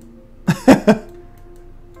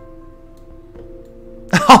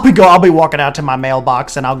 I'll be walking out to my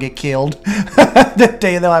mailbox and I'll get killed. That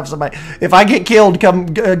day they'll have somebody. If I get killed, come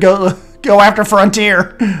go after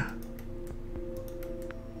Frontier.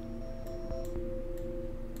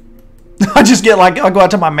 I just get like, I'll go out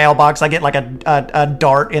to my mailbox, I get like a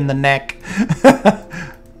dart in the neck.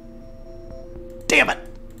 Damn it.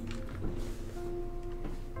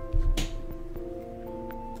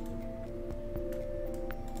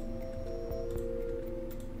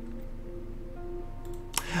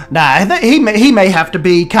 Nah, he may have to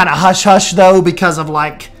be kind of hush-hush, though, because of,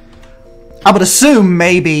 like, I would assume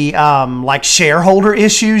maybe, like, shareholder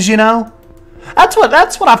issues, you know? That's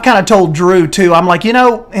what I've kind of told Drew, too. I'm like, you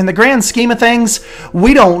know, in the grand scheme of things,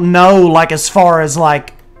 we don't know, like, as far as,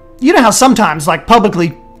 like, you know how sometimes, like,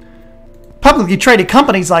 publicly traded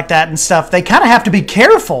companies like that and stuff, they kind of have to be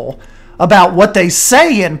careful about what they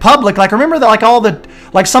say in public. Like, remember that, like, all the,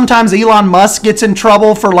 like, sometimes Elon Musk gets in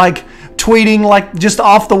trouble for, like, tweeting like just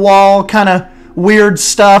off the wall kind of weird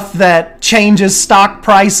stuff that changes stock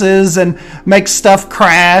prices and makes stuff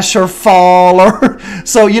crash or fall, or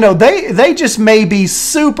so, you know, they just may be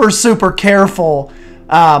super careful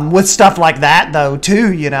with stuff like that, though,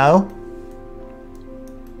 too, you know.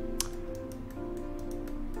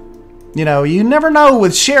 You know, you never know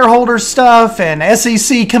with shareholder stuff and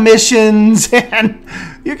SEC commissions, and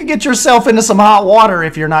you can get yourself into some hot water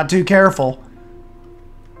if you're not too careful.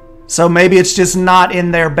 So maybe it's just not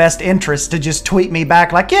in their best interest to just tweet me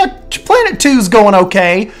back like, yeah, Planet 2's going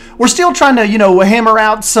okay. We're still trying to, you know, hammer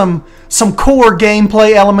out some core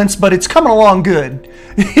gameplay elements, but it's coming along good.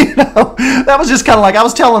 You know, that was just kind of like, I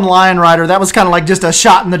was telling Lion Rider, that was kind of like just a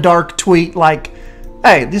shot in the dark tweet, like,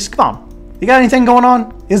 hey, just come on. You got anything going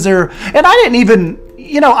on? Is there, and I didn't even,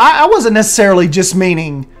 you know, I wasn't necessarily just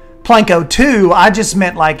meaning Planko 2. I just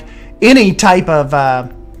meant like any type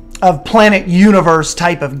of Planet Universe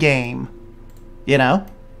type of game, you know?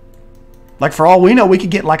 Like, for all we know, we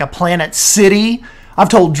could get like a Planet City. I've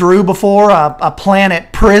told Drew before, a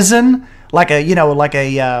Planet Prison, like a, you know, like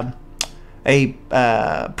a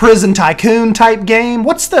Prison Tycoon type game.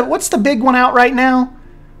 What's the big one out right now?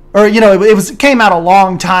 Or, you know, it came out a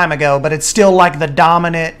long time ago, but it's still like the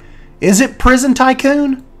dominant. Is it Prison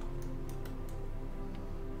Tycoon?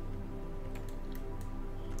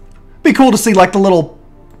 Be cool to see like the little.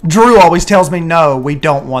 Drew always tells me, no, we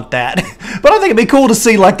don't want that. But I think it'd be cool to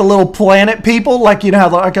see like the little planet people, like, you know, how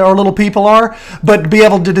like our little people are, but be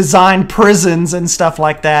able to design prisons and stuff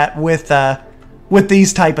like that with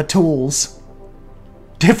these type of tools.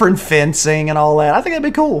 Different fencing and all that. I think that'd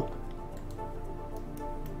be cool.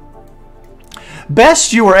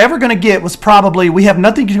 Best you were ever going to get was probably, we have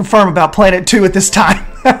nothing to confirm about Planet 2 at this time.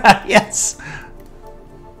 Yes.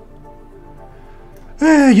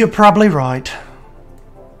 You're probably right.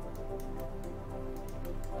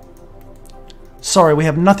 Sorry, we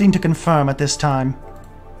have nothing to confirm at this time.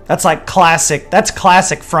 That's like classic. That's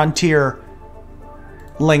classic Frontier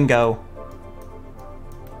lingo.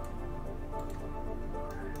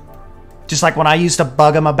 Just like when I used to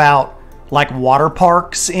bug them about like water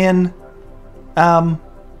parks in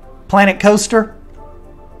Planet Coaster.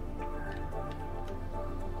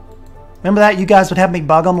 Remember that? You guys would have me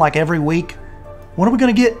bug them like every week. When are we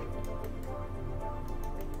going to get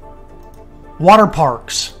water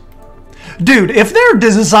parks? Dude, if they're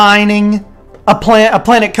designing a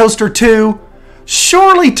Planet Coaster 2,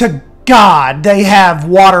 surely to God they have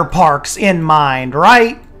water parks in mind,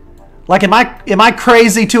 right? Like, am I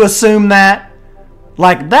crazy to assume that?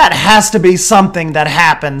 Like, that has to be something that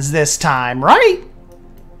happens this time, right?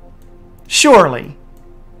 Surely.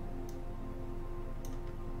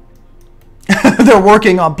 They're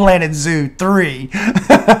working on Planet Zoo 3.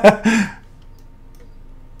 I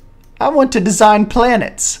want to design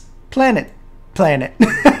planets. Planet.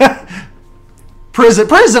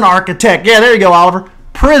 Prison architect. Yeah, there you go, Oliver.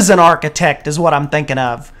 Prison architect is what I'm thinking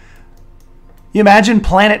of. You imagine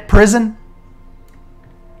Planet Prison?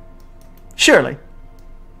 Surely.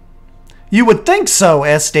 You would think so,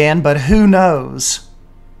 S-Dan, but who knows?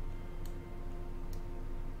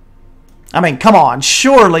 I mean, come on.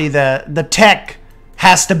 Surely the tech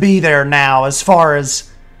has to be there now as far as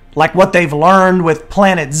like what they've learned with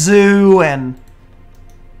Planet Zoo, and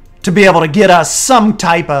to be able to get us some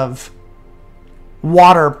type of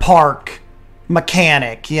water park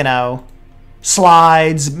mechanic, you know.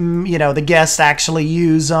 Slides, you know, the guests actually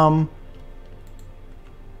use them.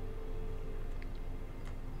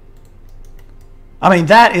 I mean,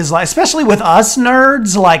 that is like, especially with us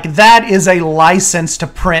nerds, like that is a license to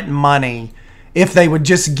print money if they would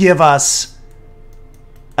just give us,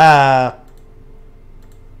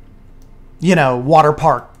 you know, water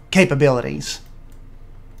park capabilities.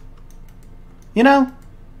 You know?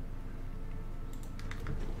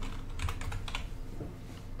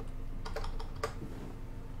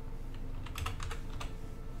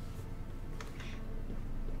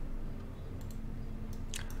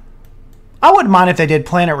 I wouldn't mind if they did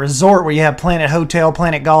Planet Resort, where you have Planet Hotel,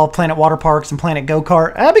 Planet Golf, Planet Water Parks, and Planet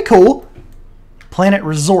Go-Kart. That'd be cool. Planet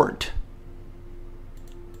Resort.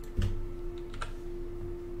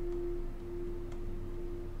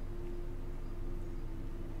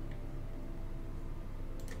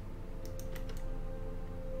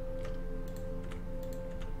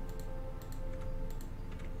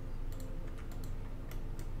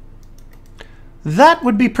 That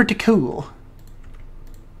would be pretty cool.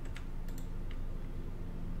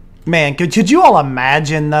 Man, could you all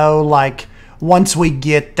imagine, though, like, once we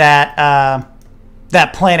get that,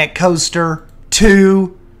 that Planet Coaster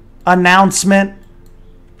 2 announcement?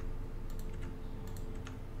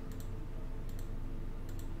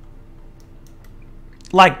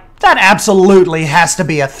 Like, that absolutely has to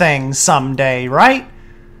be a thing someday, right?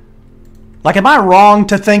 Like, am I wrong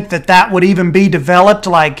to think that that would even be developed?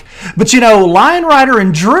 Like, but you know, Lion Rider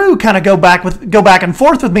and Drew kind of go back and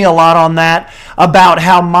forth with me a lot on that, about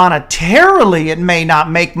how monetarily it may not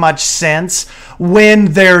make much sense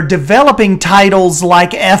when they're developing titles like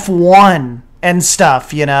F1 and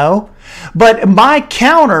stuff, you know. But my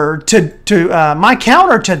counter to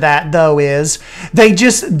that, though, is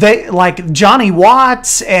they like Johnny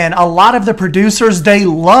Watts and a lot of the producers, they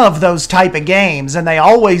love those type of games, and they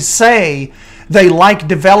always say they like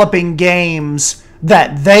developing games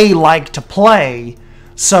that they like to play.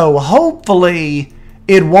 So hopefully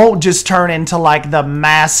it won't just turn into like the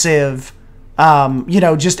massive you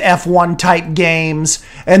know, just F1 type games,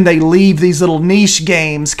 and they leave these little niche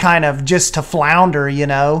games kind of just to flounder, you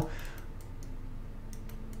know.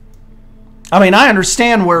 I mean, I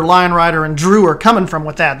understand where Lion Rider and Drew are coming from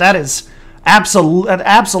with that. That is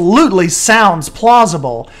absolutely sounds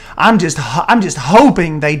plausible. I'm just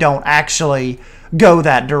hoping they don't actually go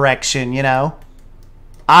that direction, you know.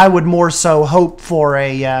 I would more so hope for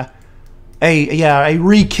a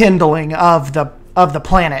rekindling of the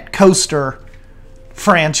Planet Coaster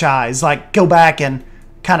franchise. Like, go back and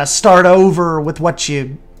kind of start over with what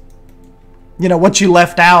you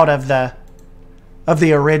left out of the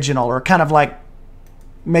original, or kind of like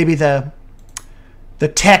maybe the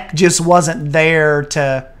tech just wasn't there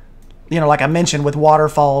to, you know, like I mentioned with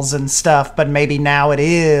waterfalls and stuff, but maybe now it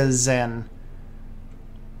is. And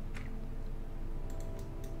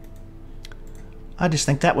I just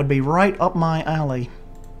think that would be right up my alley.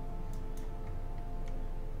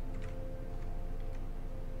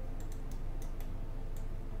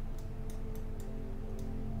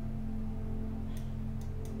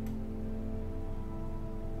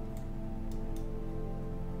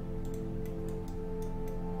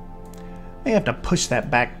 May have to push that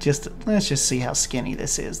back just. Let's just see how skinny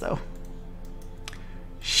this is, though.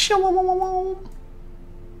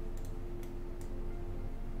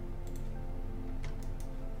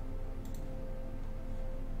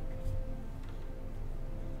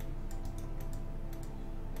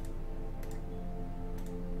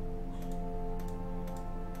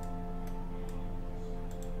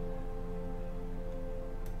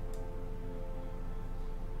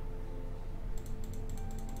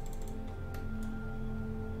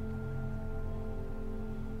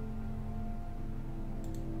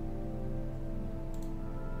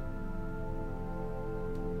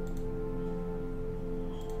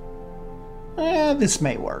 This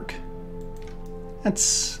may work.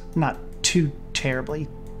 That's not too terribly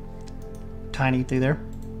tiny through there.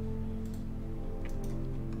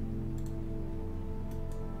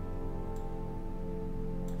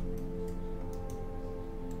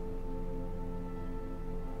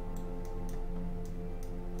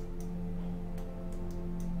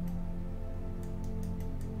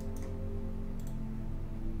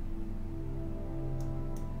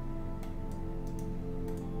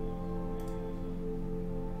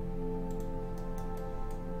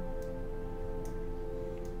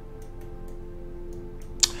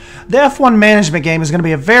 The F1 management game is going to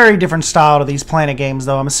be a very different style to these Planet games,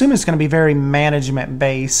 though. I'm assuming it's going to be very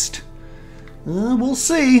management-based. We'll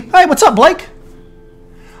see. Hey, what's up, Blake?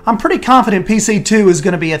 I'm pretty confident PC2 is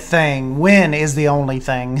going to be a thing. When is the only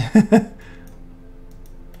thing.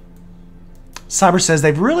 Cyber says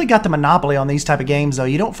they've really got the monopoly on these type of games, though.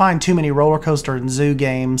 You don't find too many roller coaster and zoo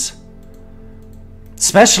games.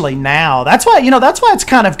 Especially now. That's why, you know, that's why it's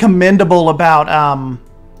kind of commendable about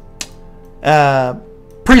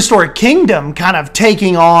Prehistoric Kingdom kind of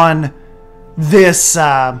taking on this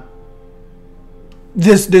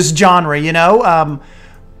this genre, you know,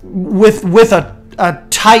 with a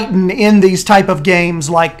titan in these type of games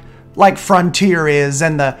like Frontier is,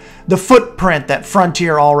 and the footprint that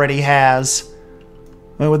Frontier already has.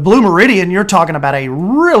 I mean, with Blue Meridian, you're talking about a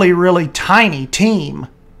really, really tiny team,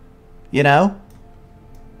 you know.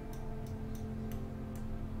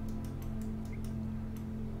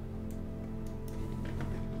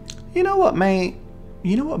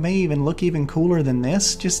 what may even look even cooler than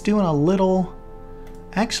this? Just doing a little,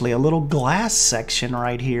 actually a little glass section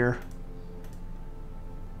right here.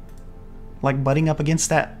 Like butting up against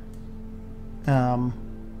that, coming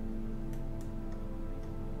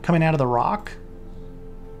out of the rock.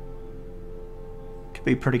 Could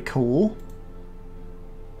be pretty cool.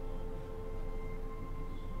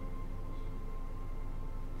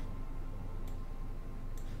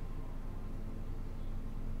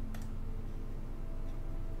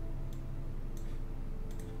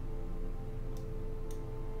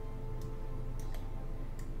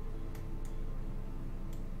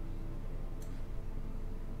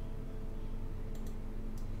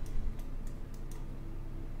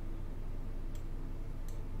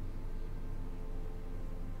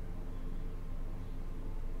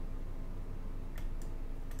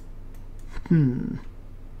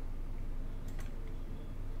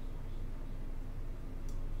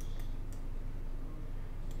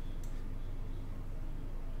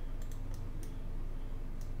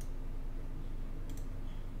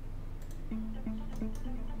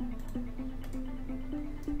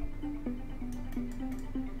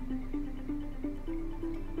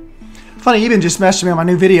 Funny, even just messaged me on my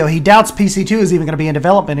new video. He doubts PC2 is even going to be in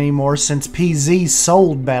development anymore since PZ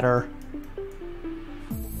sold better.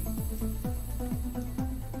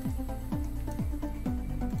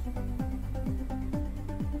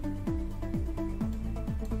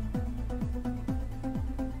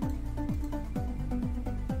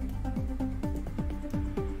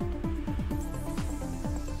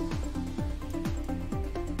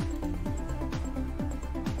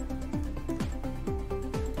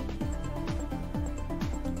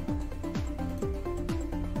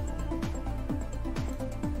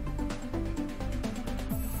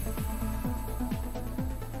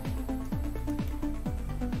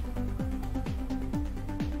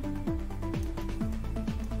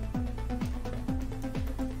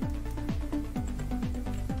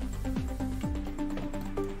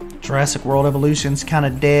 Jurassic World Evolution's kind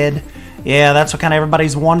of dead. Yeah, that's what kind of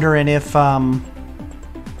everybody's wondering if what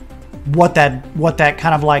that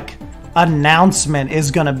kind of like announcement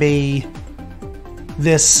is going to be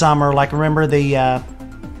this summer. Like remember that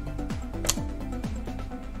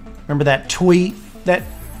tweet that,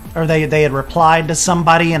 or they had replied to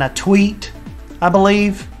somebody in a tweet, I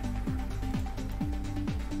believe,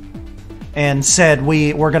 and said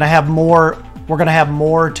we're going to have more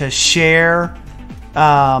to share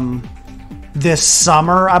this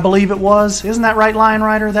summer, I believe it was. Isn't that right, Lion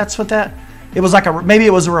Rider? That's what that... It was like maybe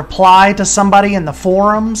it was a reply to somebody in the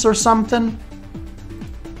forums or something.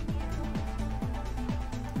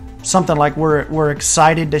 Something like we're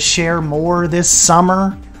excited to share more this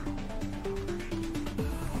summer.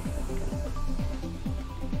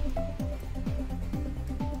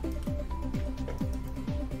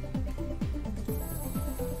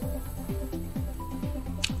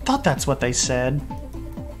 Thought that's what they said.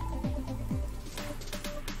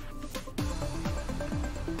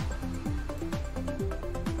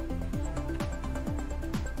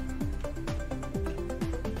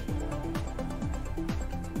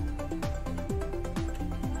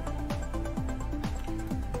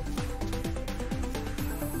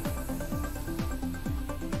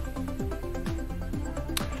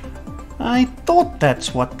 I thought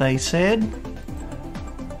that's what they said.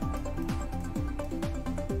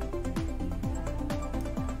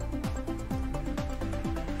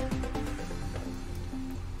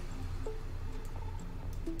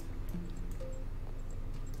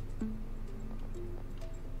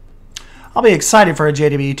 I'll be excited for a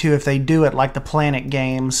JW2 if they do it like the Planet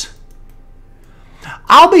games.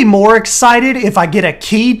 I'll be more excited if I get a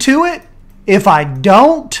key to it. If I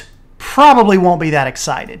don't, probably won't be that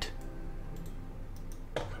excited.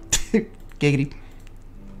 Giggity.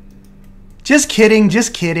 Just kidding,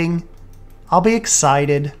 just kidding. I'll be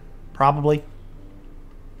excited, probably.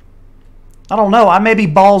 I don't know, I may be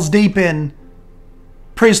balls deep in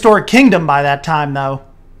Prehistoric Kingdom by that time, though.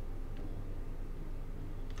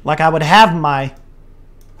 Like I would have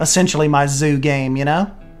essentially my zoo game, you know?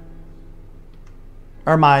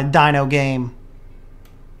 Or my dino game.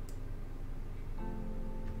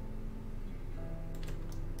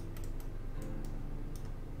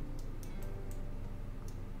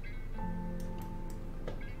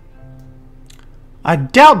 I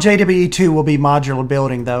doubt JWE2 will be modular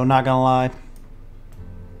building, though, not gonna lie.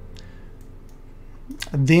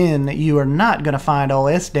 Then you are not gonna find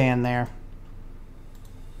old S-Dan there.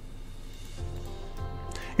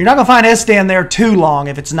 You're not gonna find S-Dan there too long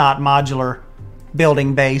if it's not modular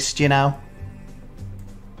building based, you know?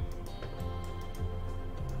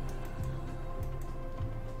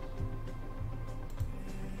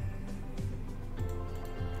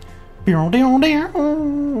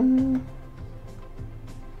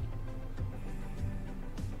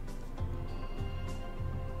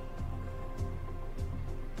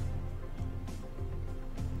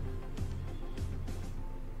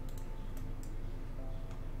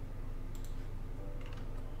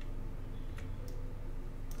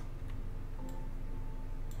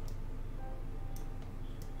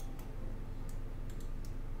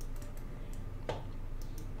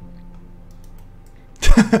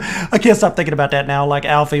 I can't stop thinking about that now. Like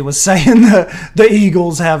Alfie was saying, the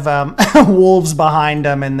Eagles have wolves behind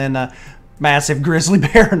them and then a massive grizzly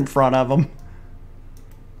bear in front of them.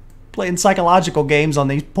 Playing psychological games on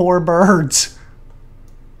these poor birds.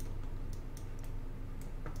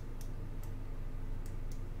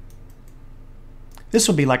 This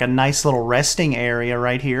would be like a nice little resting area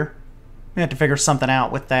right here. We have to figure something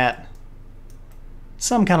out with that.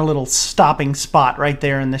 Some kind of little stopping spot right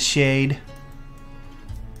there in the shade.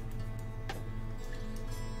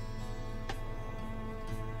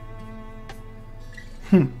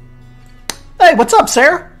 Hey, what's up,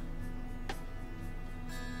 Sarah?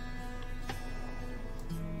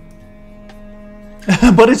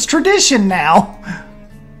 But it's tradition now.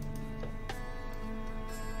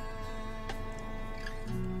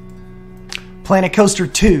 Planet Coaster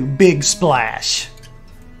 2, Big Splash.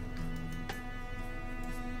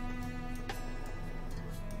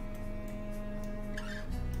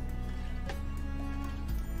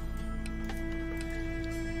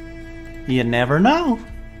 You never know.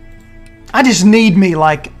 I just need me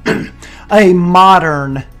like a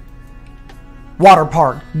modern water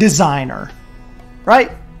park designer,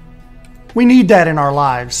 right? We need that in our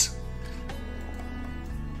lives.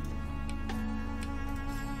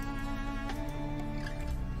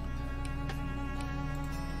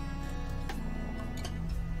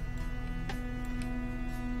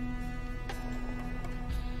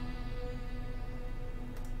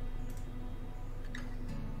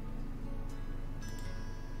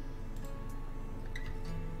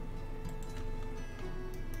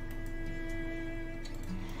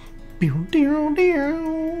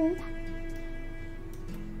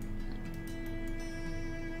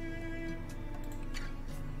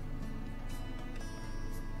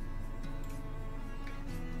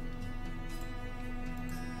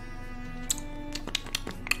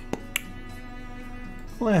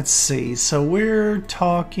 Let's see, so we're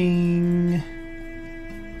talking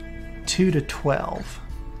 2 to 12.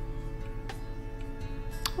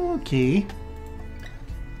 Okay.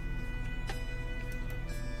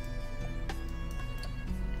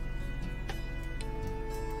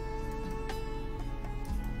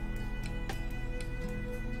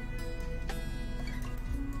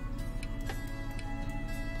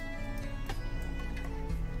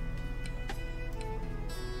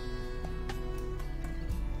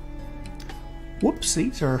 Whoops,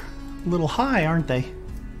 these are a little high, aren't they?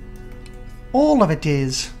 All of it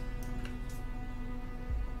is.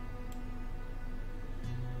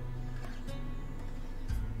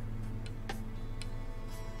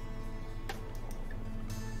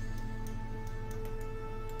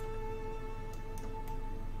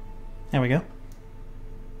 There we go.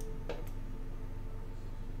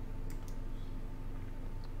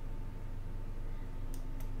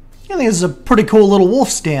 I think this is a pretty cool little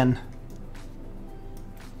wolf's den.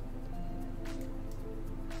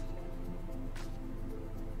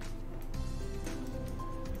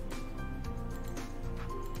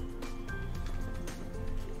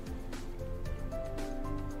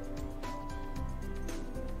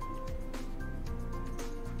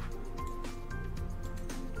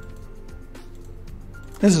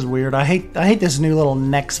 This is weird. I hate this new little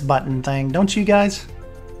next button thing. Don't you guys?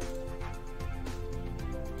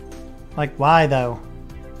 Like, why though?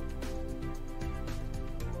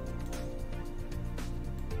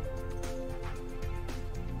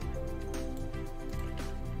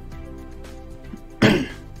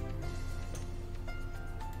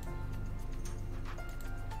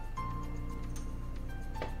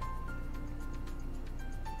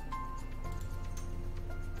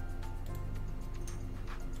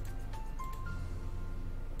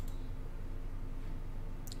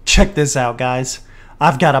 Check this out, guys.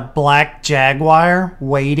 I've got a black Jaguar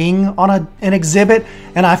waiting on an exhibit,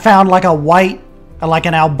 and I found like a white, like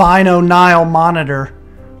an albino Nile monitor.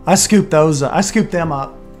 I scooped them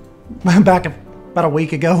up back about a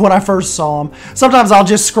week ago when I first saw them. Sometimes I'll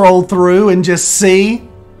just scroll through and just see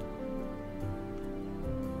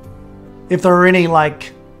if there are any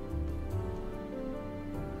like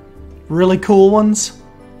really cool ones,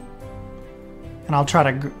 and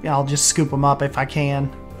I'll just scoop them up if I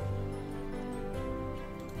can.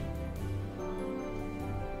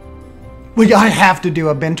 I have to do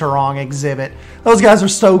a Binturong exhibit. Those guys are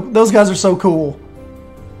so cool.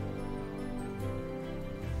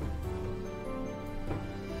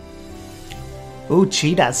 Ooh,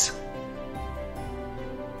 cheetahs.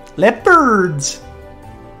 Leopards.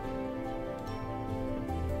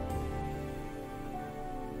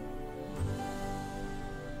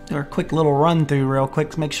 Do a quick little run through real quick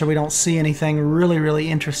to make sure we don't see anything really, really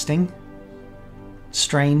interesting.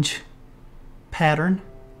 Strange pattern.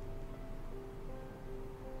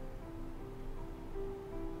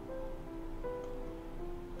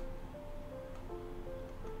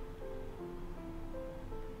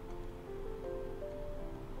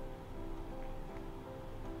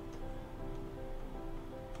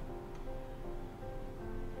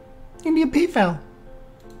 Indian peafowl.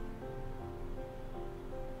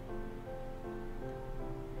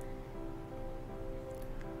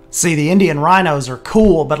 See, the Indian rhinos are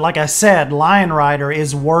cool, but like I said, Lion Rider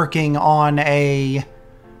is working on a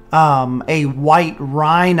white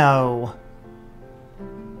rhino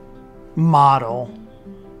model.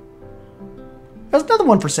 There's another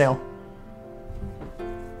one for sale.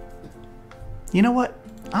 You know what?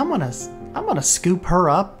 I'm gonna scoop her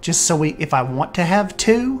up just so if I want to have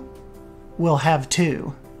two, we'll have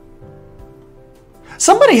two.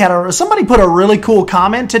 Somebody put a really cool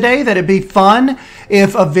comment today that it'd be fun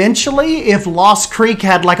if eventually, if Lost Creek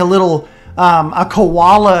had like a little a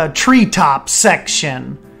koala treetop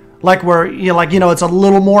section, like where it's a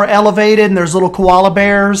little more elevated and there's little koala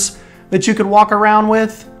bears that you could walk around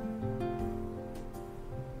with.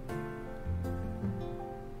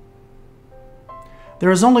 There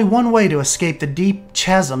is only one way to escape the deep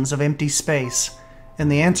chasms of empty space,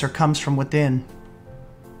 and the answer comes from within.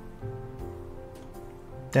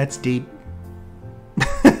 That's deep.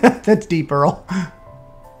 That's deep, Earl.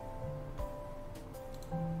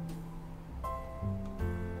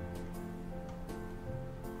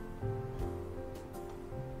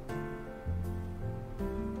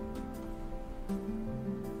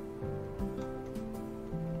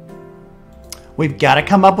 We've got to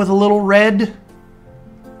come up with a little red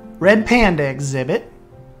panda exhibit.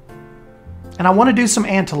 And I want to do some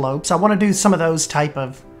antelopes. I want to do some of those type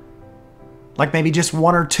of, like maybe just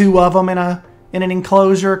one or two of them in an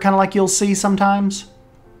enclosure, kind of like you'll see sometimes.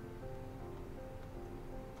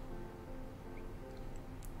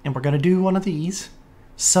 And we're going to do one of these.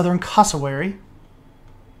 Southern cassowary.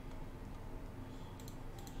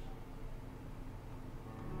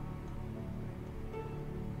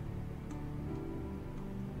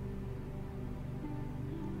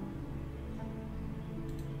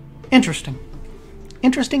 Interesting.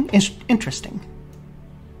 Interesting. Interesting.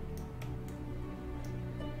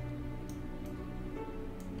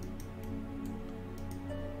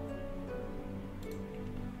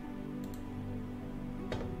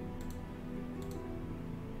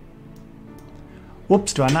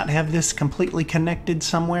 Whoops, do I not have this completely connected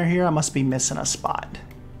somewhere here? I must be missing a spot.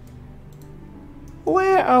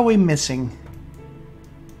 Where are we missing?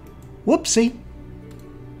 Whoopsie.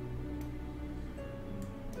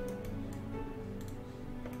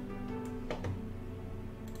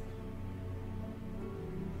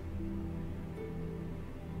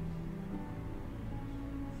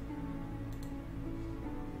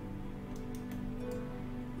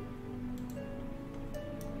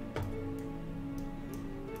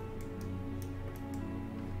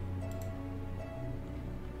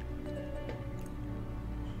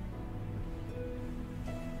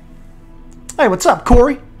 Hey, what's up,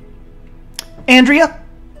 Corey? Andrea?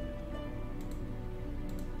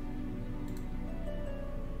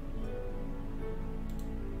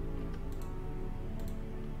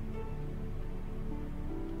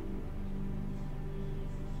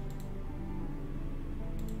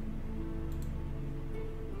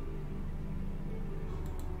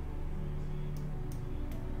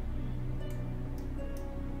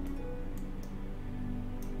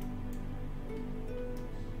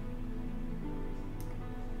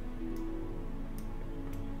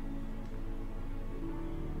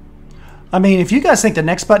 I mean, if you guys think the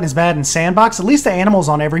next button is bad in Sandbox, at least the animals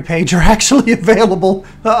on every page are actually available.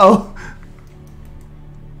 Uh-oh.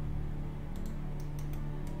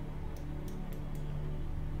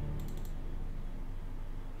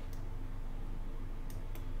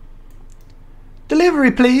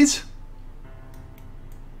 Delivery, please.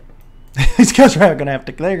 These guys are gonna have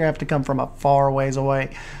to come from a far ways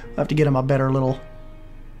away. I'll have to get them a better little.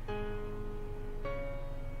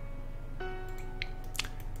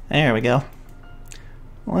 There we go.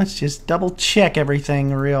 Let's just double check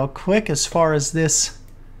everything real quick as far as this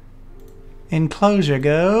enclosure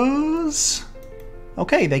goes.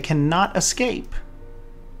 Okay, they cannot escape.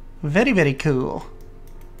 Very, very cool.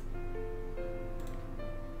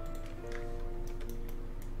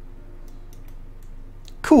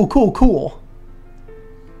 Cool, cool, cool.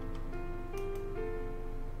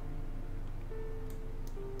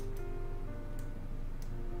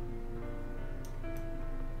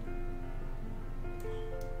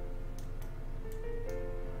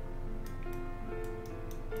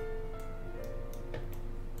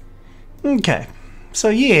 Okay, so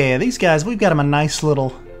yeah, these guys, we've got them a nice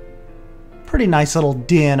little, pretty nice little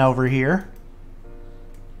den over here.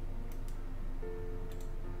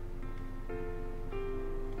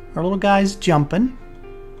 Our little guy's jumping.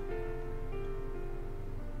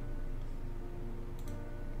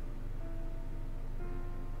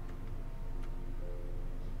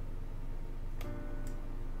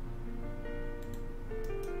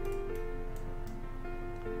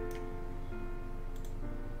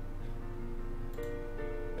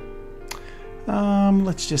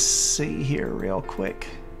 Let's just see here real quick.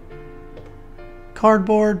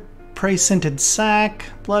 Cardboard, prey-scented sack,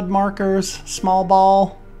 blood markers, small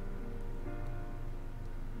ball.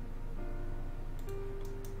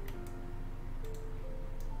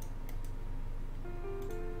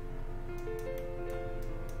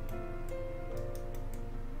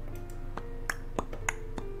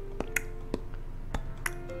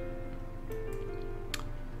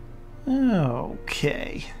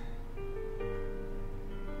 Okay.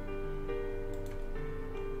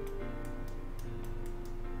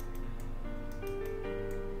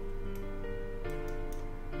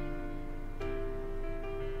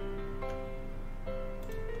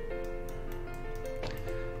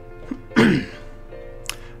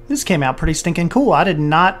 This came out pretty stinking cool. I did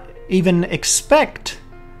not even expect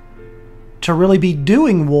to really be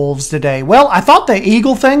doing wolves today. Well, I thought the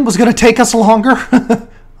eagle thing was going to take us longer,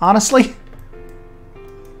 honestly.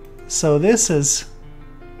 So this has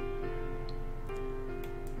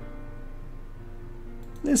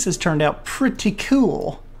turned out pretty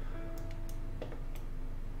cool.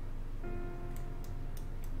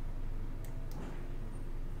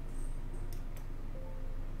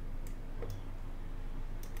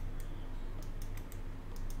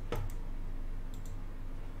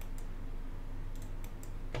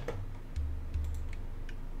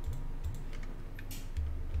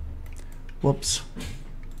 Whoops.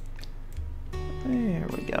 There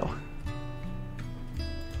we go.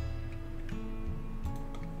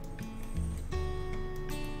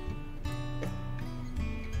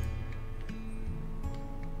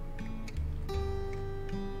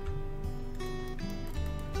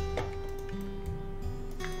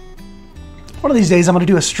 One of these days I'm going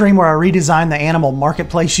to do a stream where I redesign the animal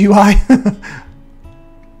marketplace UI.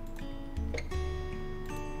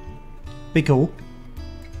 Be cool.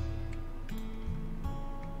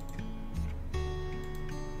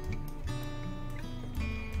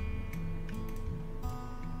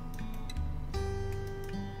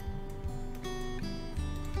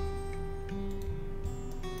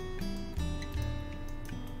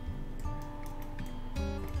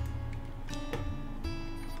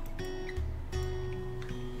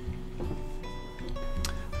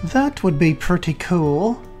 That would be pretty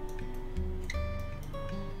cool.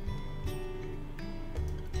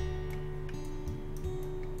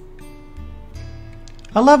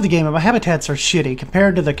 I love the game, but my habitats are shitty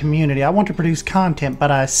compared to the community. I want to produce content,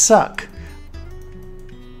 but I suck.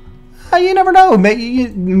 You never know.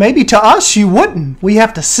 Maybe to us you wouldn't. We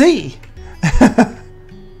have to see.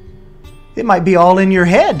 It might be all in your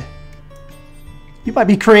head. You might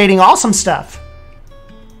be creating awesome stuff.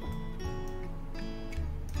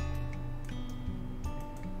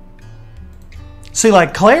 See,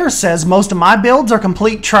 like Claire says, most of my builds are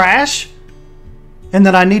complete trash and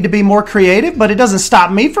that I need to be more creative, but it doesn't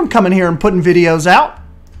stop me from coming here and putting videos out.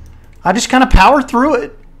 I just kind of power through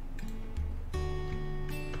it.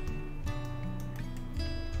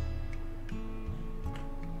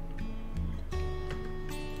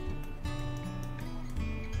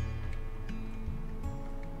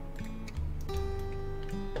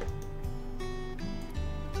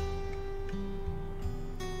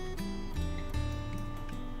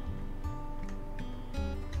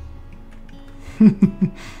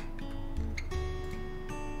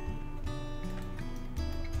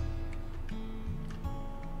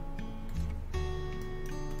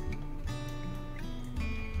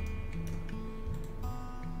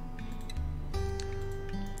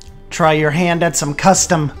 Try your hand at some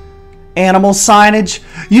custom animal signage.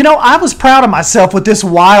 You know, I was proud of myself with this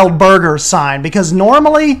wild burger sign because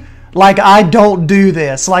normally, like, I don't do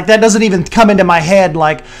this. Like, that doesn't even come into my head.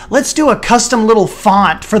 Like, let's do a custom little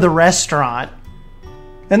font for the restaurant.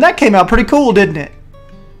 And that came out pretty cool, didn't it?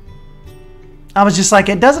 I was just like,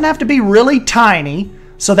 it doesn't have to be really tiny,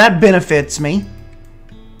 so that benefits me.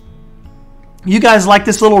 You guys like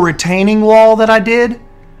this little retaining wall that I did?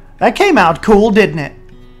 That came out cool, didn't it?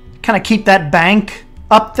 Kind of keep that bank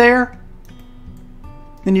up there.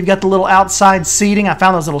 Then you've got the little outside seating. I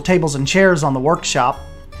found those little tables and chairs on the workshop.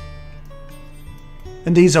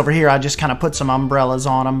 And these over here, I just kind of put some umbrellas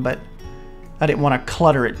on them, but I didn't want to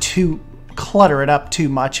clutter it up too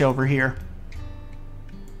much over here.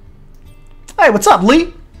 Hey, what's up,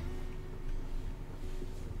 Lee?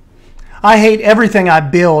 I hate everything I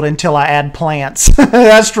build until I add plants.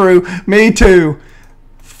 That's true. Me too.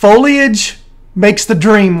 Foliage makes the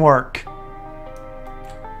dream work.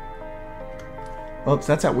 Oops,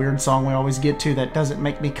 that's that weird song we always get to that doesn't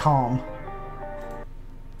make me calm.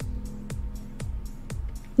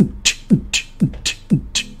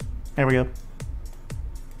 There we go.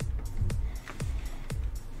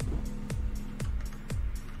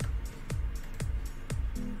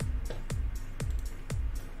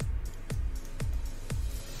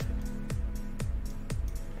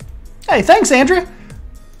 Hey, thanks, Andrea.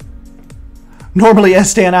 Normally,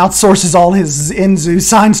 Estan outsources all his Enzu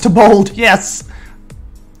signs to Bold. Yes.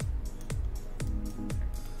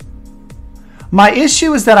 My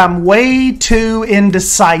issue is that I'm way too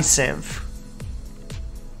indecisive.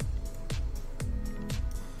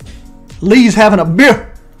 Lee's having a beer.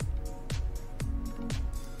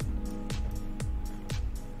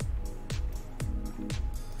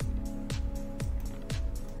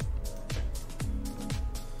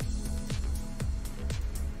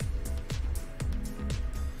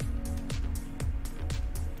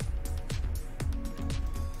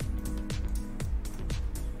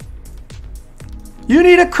 You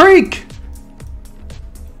need a creek.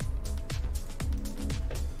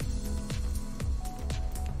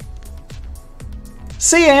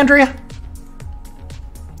 See, Andrea?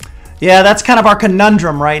 Yeah, that's kind of our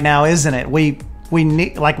conundrum right now, isn't it? We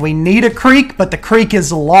need a creek, but the creek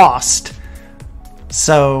is lost.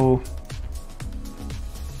 So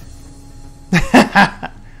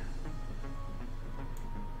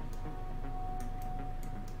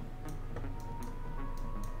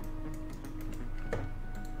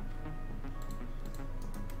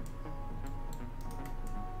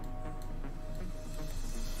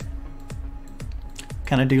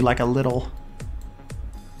kind of do like a little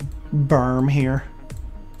berm here.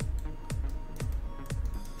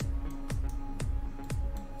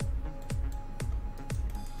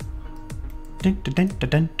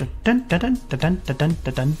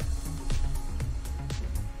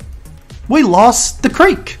 We lost the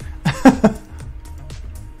creek.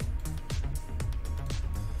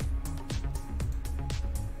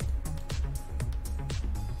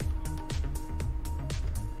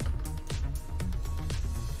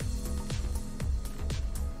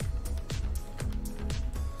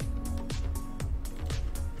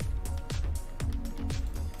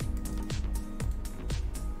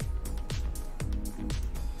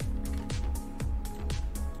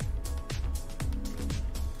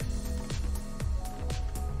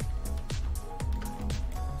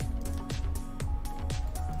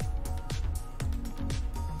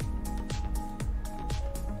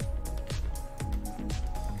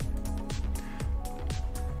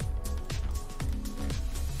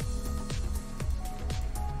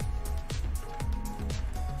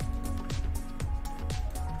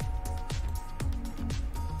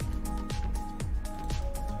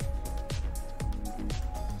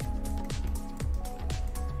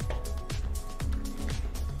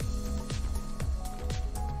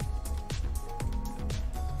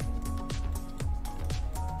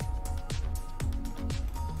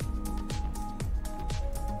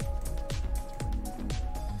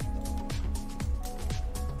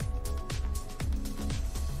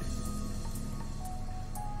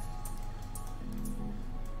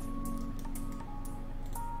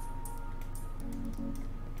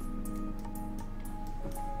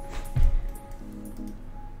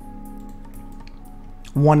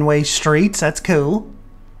 One-way streets, that's cool.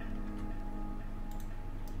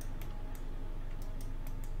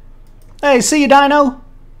 Hey, see you, Dino?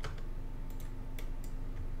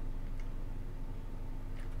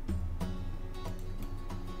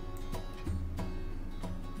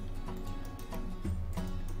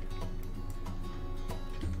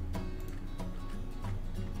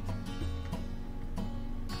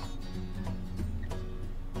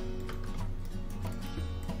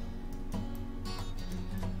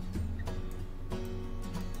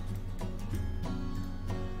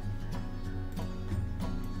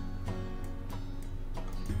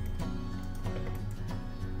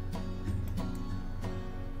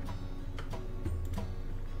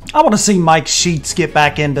 I want to see Mike Sheets get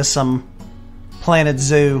back into some Planet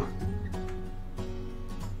Zoo.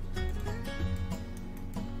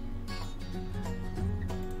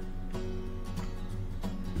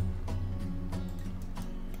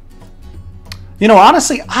 You know,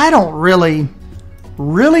 honestly, I don't really,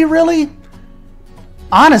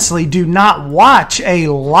 honestly do not watch a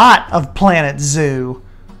lot of Planet Zoo.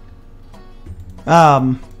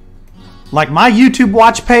 Like my YouTube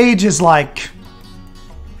watch page is like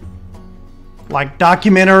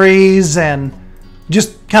documentaries and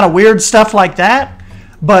just kind of weird stuff like that.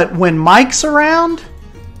 But when Mike's around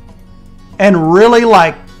and really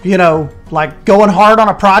like, you know, like going hard on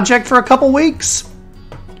a project for a couple weeks,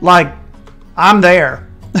 like I'm there.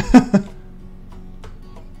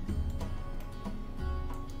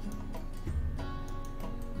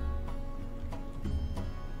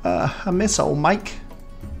 I miss old Mike.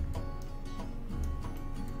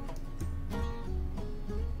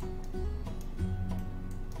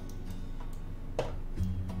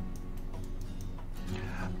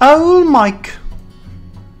 Old Mike.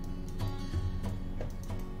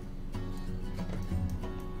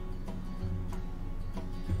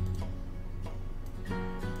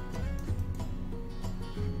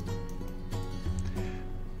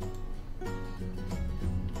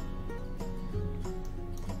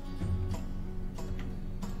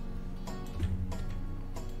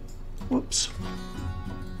 Whoops.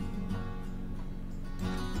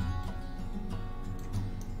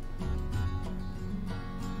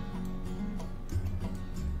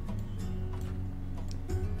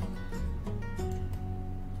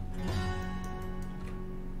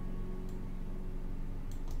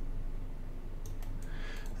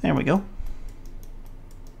 There we go.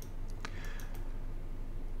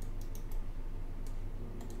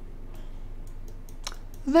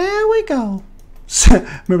 There we go.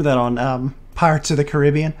 Remember that on Pirates of the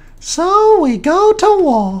Caribbean? So we go to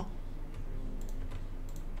war.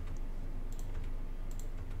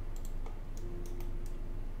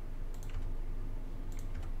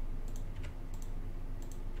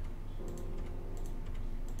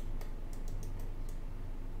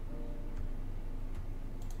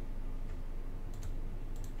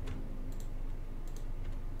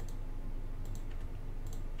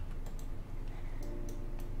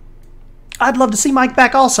 I'd love to see Mike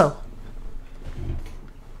back also.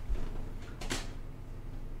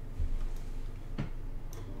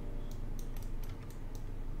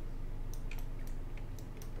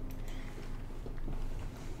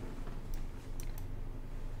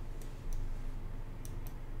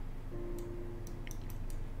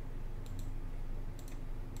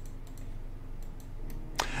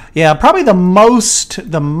 Yeah, probably the most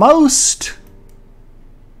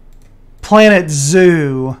Planet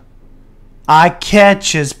Zoo I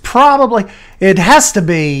catch is probably, it has to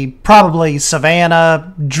be probably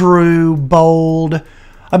Savannah, Drew, Bold.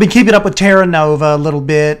 I've been keeping up with Terra Nova a little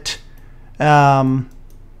bit. Basic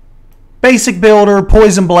Builder,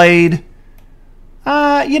 Poison Blade.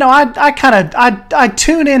 You know, I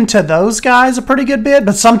tune into those guys a pretty good bit,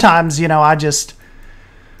 but sometimes, you know,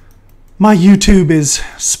 my YouTube is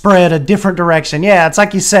spread a different direction. Yeah, it's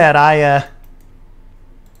like you said, I'm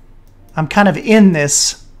kind of in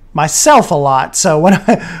this myself a lot, so when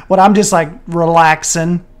I'm just like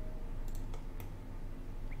relaxing,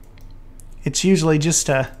 it's usually just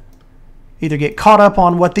to either get caught up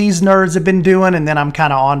on what these nerds have been doing, and then I'm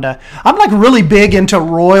kind of on to, I'm like really big into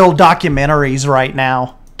royal documentaries right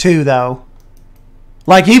now too, though.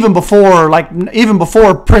 Like even before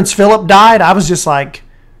Prince Philip died, I was just like,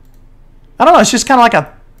 I don't know, it's just kind of like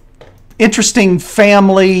a interesting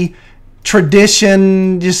family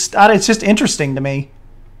tradition, it's just interesting to me.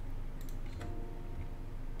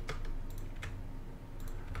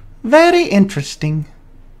 Very interesting.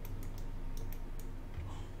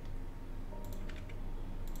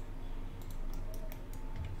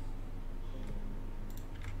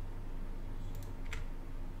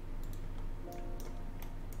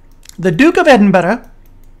 The Duke of Edinburgh.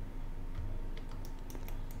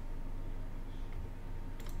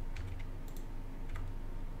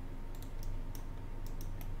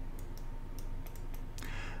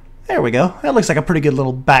 There we go. That looks like a pretty good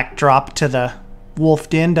little backdrop to the wolf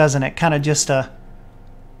den, doesn't it? Kind of just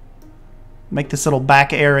make this little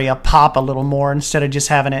back area pop a little more instead of just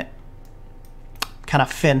having it kind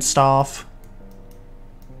of fenced off.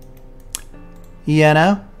 You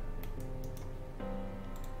know?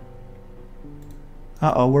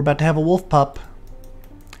 Uh-oh, we're about to have a wolf pup.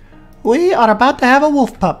 We are about to have a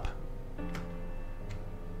wolf pup.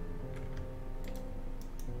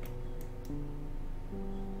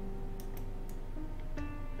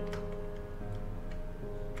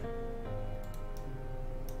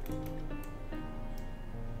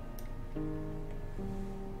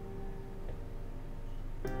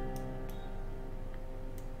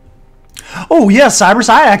 Oh, yes, Cybers,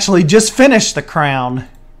 I actually just finished The Crown.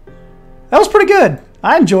 That was pretty good.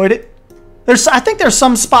 I enjoyed it. I think there's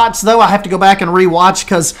some spots, though, I have to go back and rewatch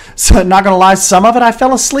because, not going to lie, some of it I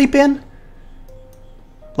fell asleep in.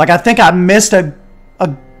 Like, I think I missed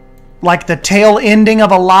like the tail ending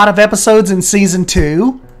of a lot of episodes in season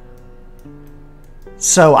 2.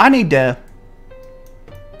 So I need to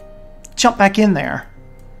jump back in there.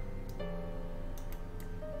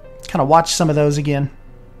 Kind of watch some of those again.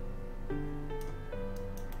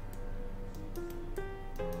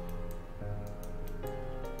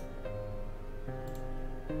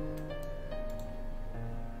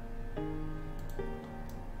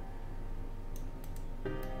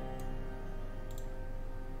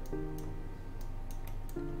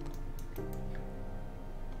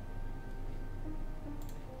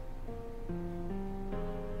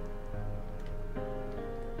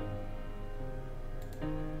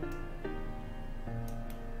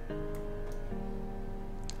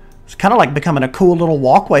 It's kind of like becoming a cool little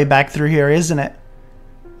walkway back through here, isn't it?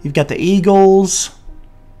 You've got the Eagles,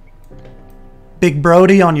 Big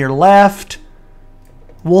Brody on your left,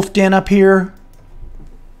 Wolf Den up here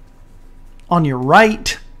on your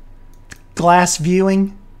right, glass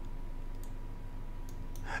viewing.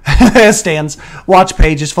 Stan's watch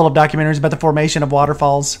page is full of documentaries about the formation of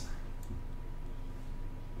waterfalls.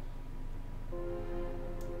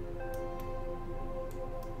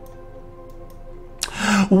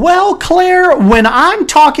 Well, Claire, when I'm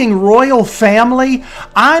talking royal family,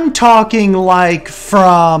 I'm talking like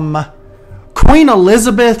from Queen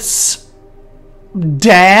Elizabeth's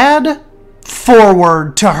dad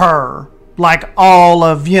forward to her. Like all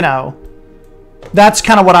of, you know, that's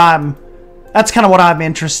kind of what I'm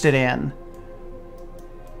interested in.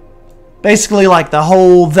 Basically like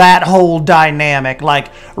that whole dynamic, like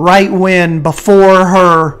right when before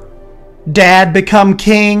her dad become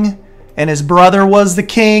king and his brother was the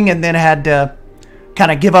king and then had to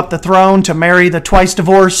kind of give up the throne to marry the twice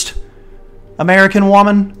divorced American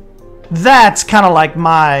woman. That's kind of like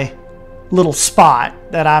my little spot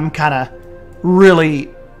that I'm kind of really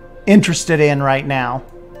interested in right now.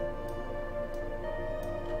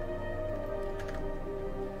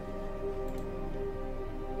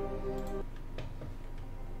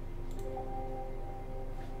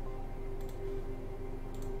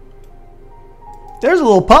 There's a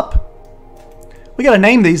little pup. We gotta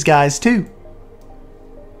name these guys too.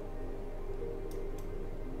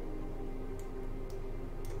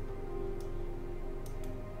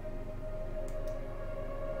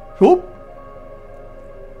 Whoop.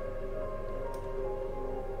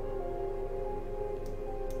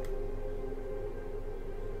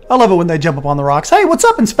 I love it when they jump up on the rocks. Hey, what's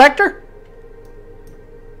up, Inspector?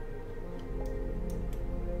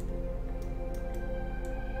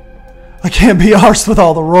 I can't be arsed with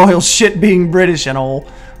all the royal shit being British and all.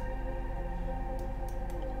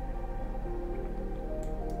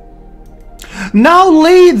 No,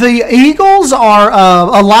 Lee, the Eagles are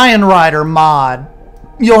a Lion Rider mod.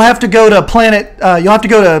 You'll have to go to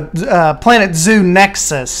Planet Zoo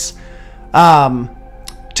Nexus to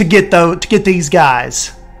get these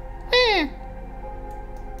guys.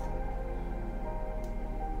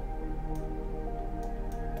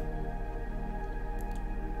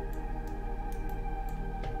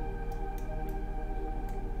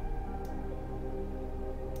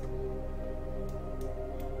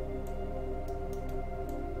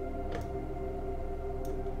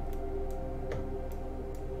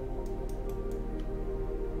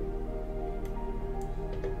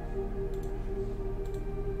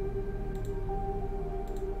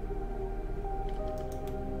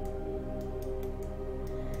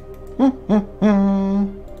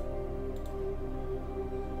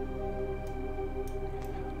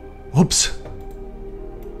 Whoops.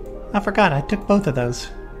 I forgot I took both of those.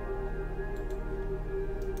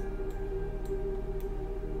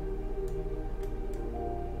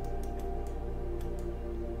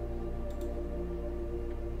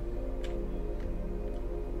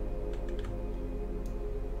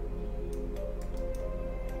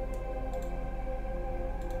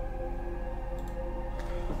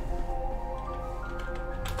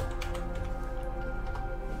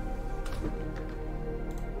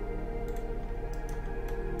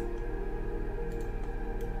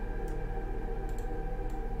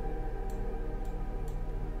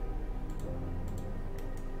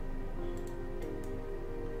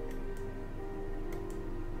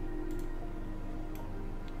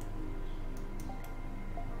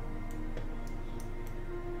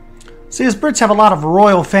 See, us Brits have a lot of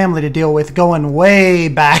royal family to deal with going way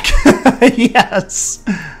back. Yes.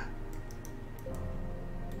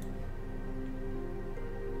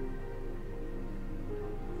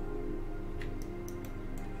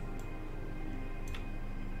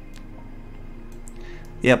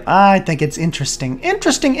 Yep, I think it's interesting.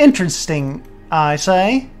 Interesting, I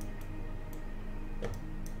say.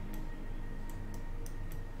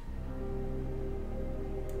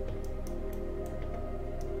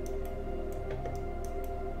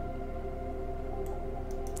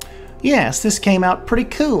 Yes, this came out pretty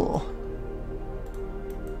cool.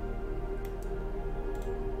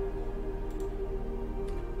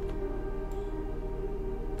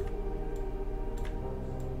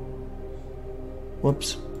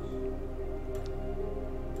 Whoops.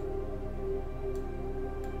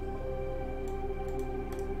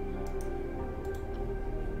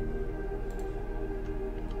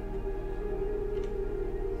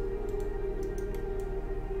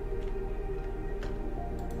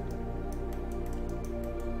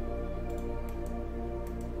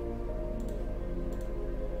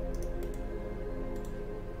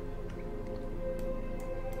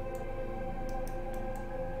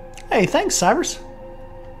 Hey, thanks, Cyrus.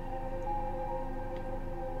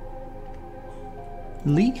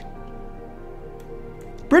 Lee?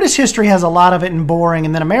 British history has a lot of it and boring,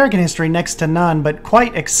 and then American history next to none, but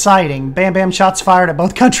quite exciting. Bam bam, shots fired at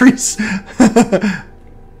both countries.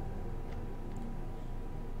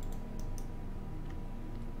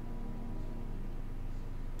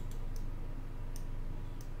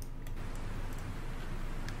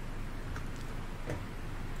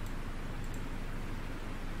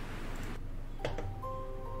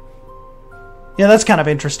 Yeah, that's kind of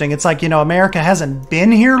interesting. It's like, you know, America hasn't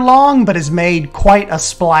been here long, but has made quite a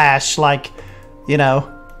splash, like, you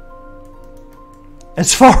know,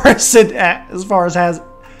 as far as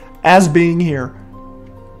being here.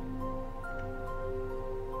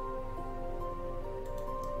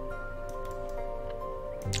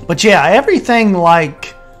 But yeah, everything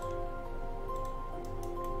like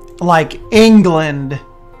England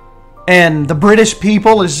and the British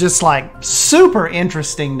people is just like super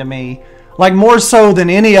interesting to me. Like more so than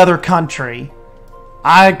any other country.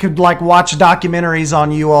 I could like watch documentaries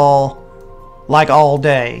on you all like all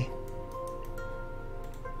day.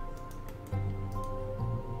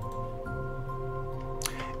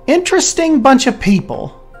 Interesting bunch of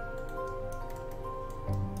people.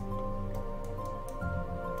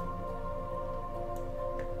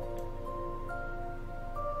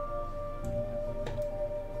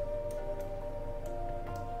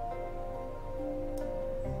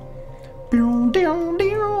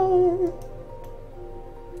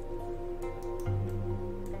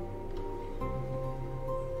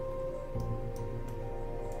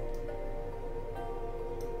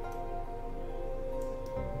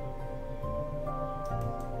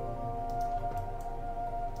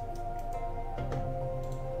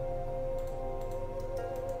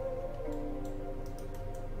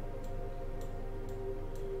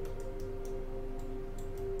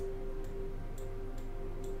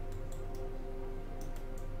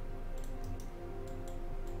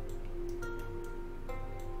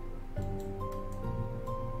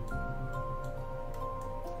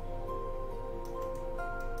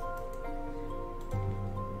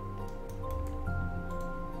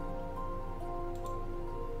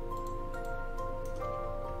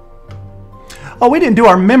 Oh, we didn't do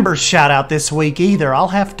our members shout out this week either. I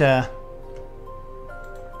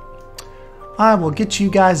will get you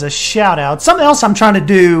guys a shout out. Something else I'm trying to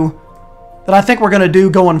do that I think we're going to do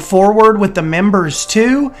going forward with the members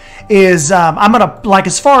too is I'm going to, like,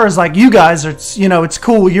 as far as like you guys, it's, you know, it's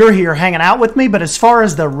cool you're here hanging out with me, but as far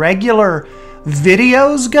as the regular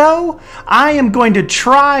videos go, I am going to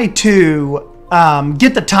try to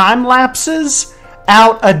get the time lapses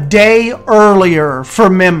out a day earlier for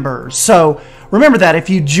members. So remember that if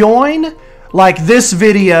you join like this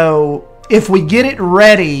video, if we get it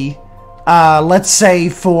ready, let's say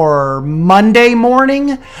for Monday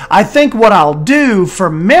morning, I think what I'll do for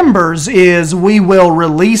members is we will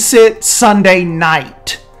release it Sunday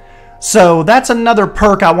night. So that's another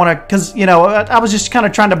perk I want to, because, you know, I was just kind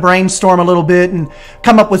of trying to brainstorm a little bit and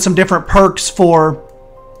come up with some different perks for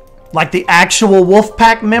like the actual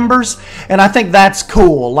Wolfpack members. And I think that's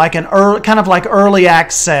cool, like an early, kind of like early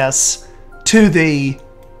access to the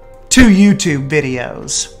YouTube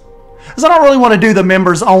videos. Because I don't really want to do the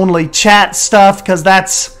members only chat stuff, because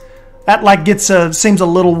that like seems a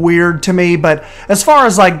little weird to me. But as far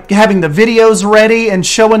as like having the videos ready and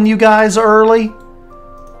showing you guys early,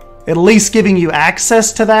 at least giving you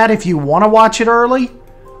access to that if you want to watch it early,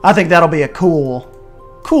 I think that'll be a cool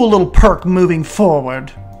little perk moving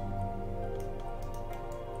forward.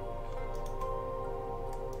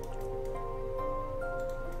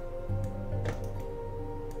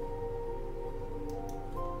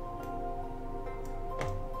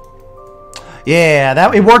 Yeah,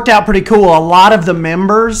 that it worked out pretty cool. A lot of the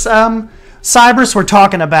members, Cybers, were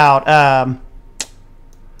talking about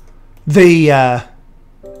the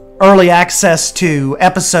early access to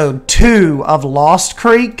episode 2 of Lost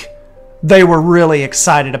Creek. They were really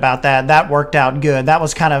excited about that. That worked out good. That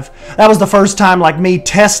was the first time like me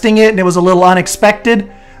testing it, and it was a little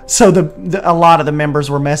unexpected. So a lot of the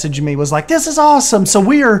members were messaging me, was like, this is awesome. So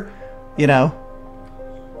we're, you know,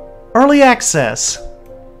 early access.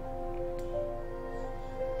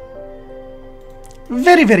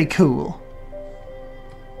 Very, very cool.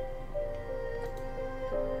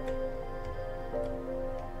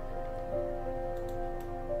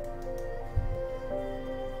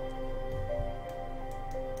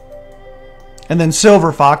 And then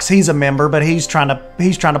Silver Fox, he's a member, but he's trying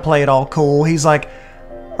to play it all cool. He's like,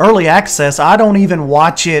 early access, I don't even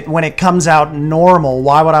watch it when it comes out normal.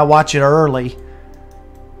 Why would I watch it early?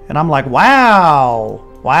 And I'm like, wow.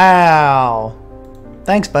 Wow.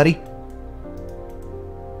 Thanks, buddy.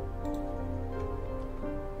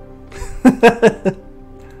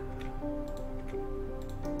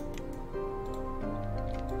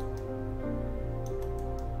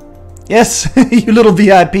 Yes, you little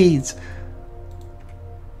VIPs.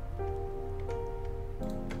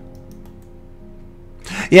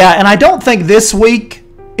 Yeah, and I don't think this week,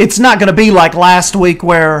 it's not going to be like last week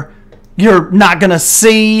where you're not going to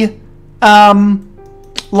see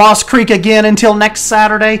Lost Creek again until next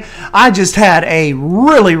Saturday. I just had a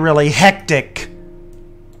really, really hectic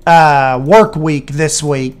work week this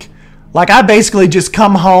week. Like, I basically just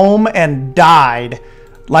come home and died.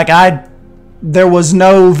 Like, there was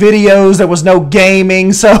no videos, there was no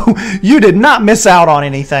gaming, so you did not miss out on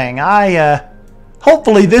anything.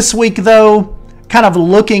 Hopefully this week, though, kind of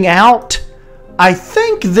looking out, I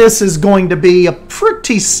think this is going to be a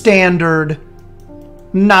pretty standard,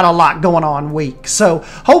 not a lot going on week. So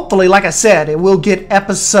hopefully, like I said, it will get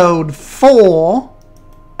episode 4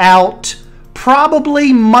 out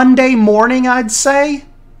probably Monday morning, I'd say.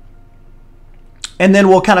 And then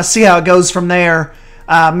we'll kind of see how it goes from there.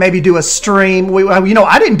 Maybe do a stream. You know,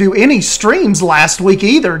 I didn't do any streams last week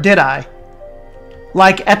either, did I?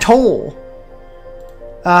 Like, at all.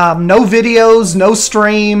 No videos, no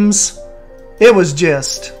streams. It was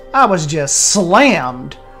just, I was just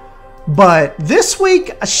slammed. But this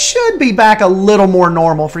week, I should be back a little more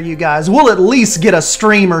normal for you guys. We'll at least get a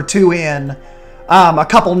stream or two in a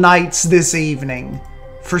couple nights this evening.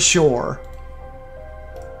 For sure.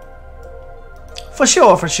 For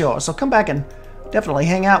sure, for sure. So come back and definitely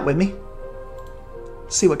hang out with me.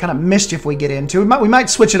 See what kind of mischief we get into. We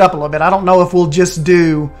might switch it up a little bit. I don't know if we'll just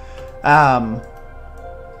do...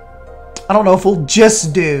 I don't know if we'll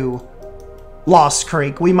just do Lost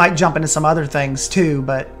Creek. We might jump into some other things too,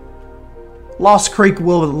 but Lost Creek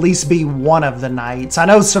will at least be one of the nights. I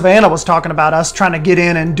know Savannah was talking about us trying to get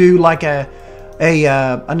in and do like a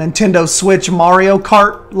Nintendo Switch Mario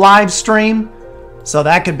Kart live stream, so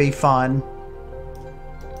that could be fun.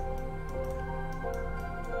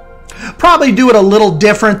 Probably do it a little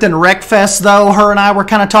different than Wreckfest, though. Her and I were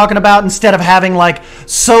kind of talking about, instead of having like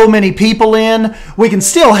so many people in, we can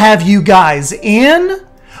still have you guys in,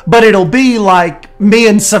 but it'll be like me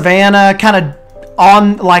and Savannah kind of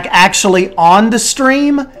on, like actually on the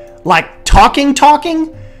stream, like talking,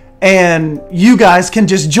 and you guys can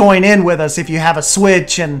just join in with us if you have a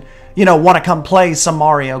Switch and, you know, want to come play some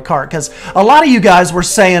Mario Kart. Because a lot of you guys were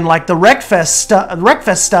saying like the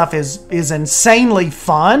Wreckfest stuff is insanely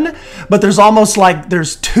fun, but there's almost like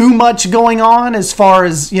there's too much going on as far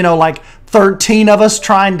as, you know, like 13 of us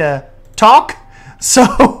trying to talk.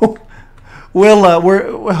 So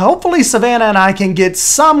we're hopefully Savannah and I can get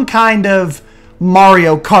some kind of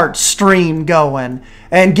Mario Kart stream going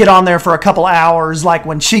and get on there for a couple hours, like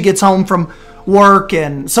when she gets home from work.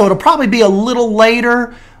 And so it'll probably be a little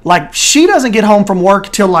later. Like, she doesn't get home from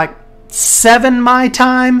work till like 7 my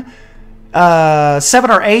time,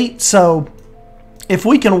 7 or 8. So if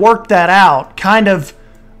we can work that out, kind of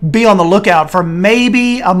be on the lookout for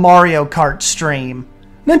maybe a Mario Kart stream.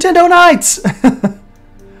 Nintendo Nights!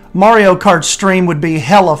 Mario Kart stream would be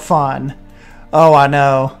hella fun. Oh, I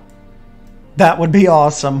know. That would be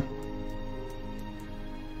awesome.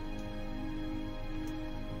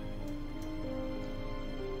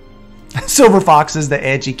 Silver Fox is the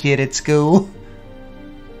edgy kid at school.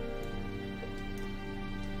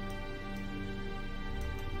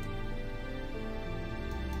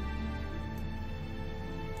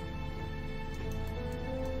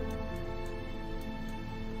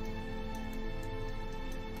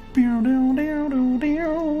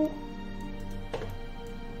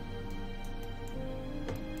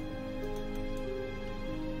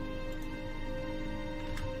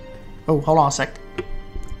 Oh, hold on a sec.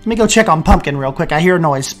 Let me go check on Pumpkin real quick. I hear a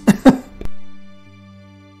noise.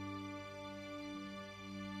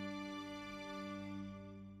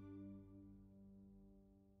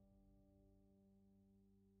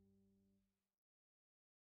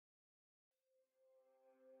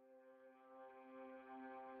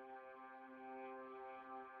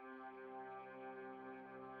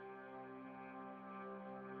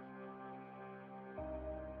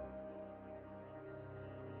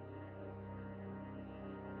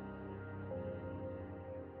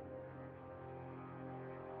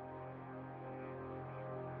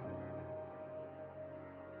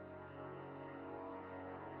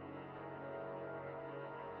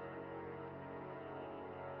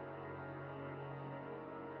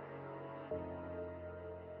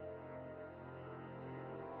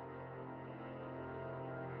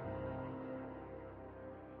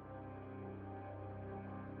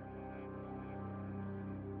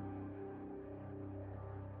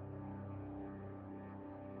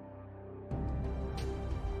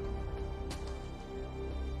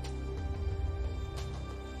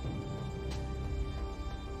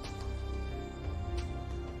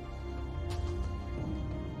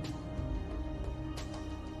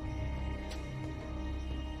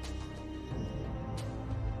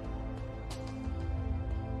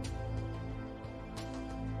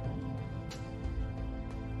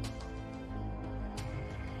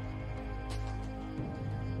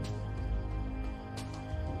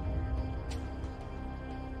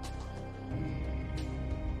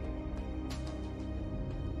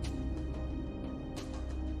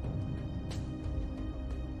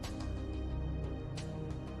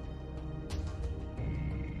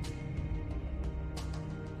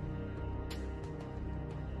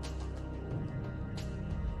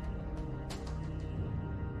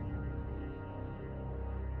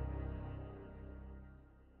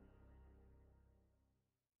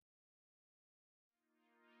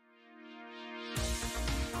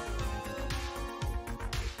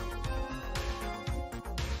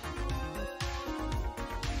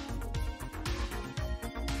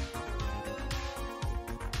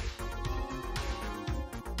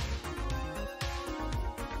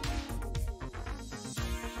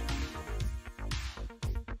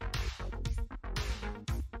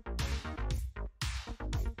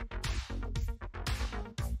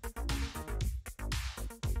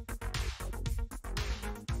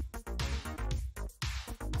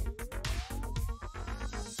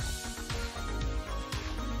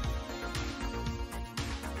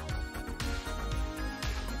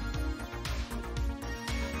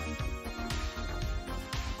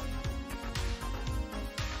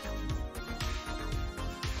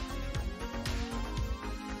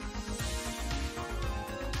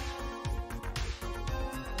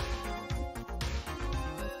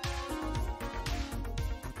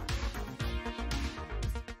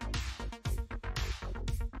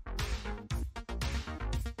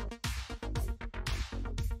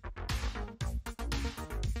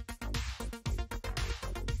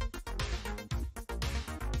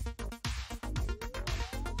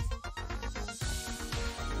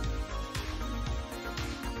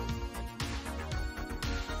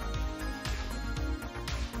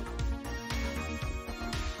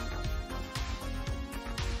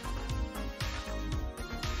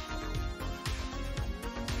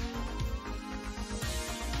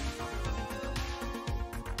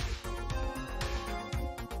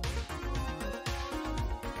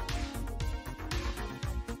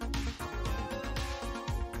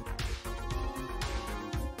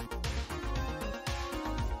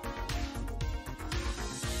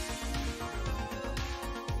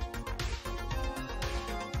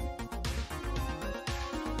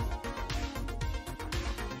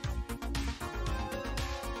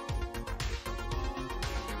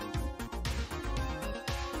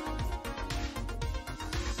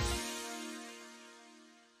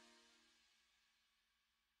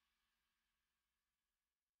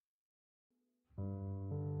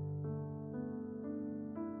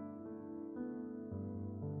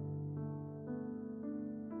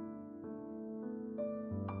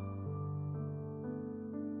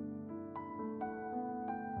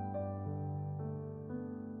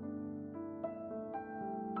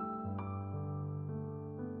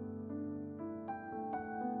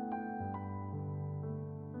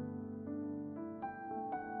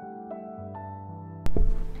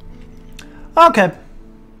 Okay.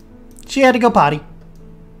 She had to go potty.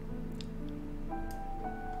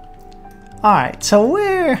 Alright, so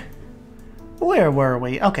where were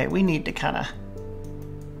we? Okay, we need to kind of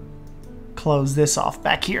close this off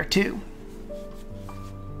back here too.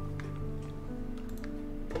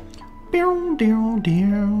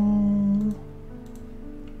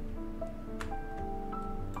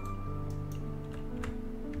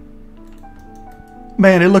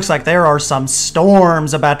 Man, it looks like there are some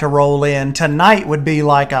storms about to roll in. Tonight would be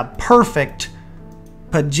like a perfect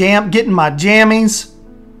getting my jammies,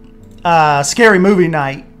 scary movie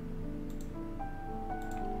night.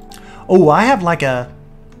 Oh, I have like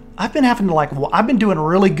I've been having to I've been doing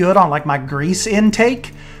really good on like my grease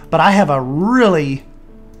intake, but I have a really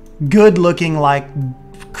good looking like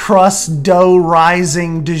crust dough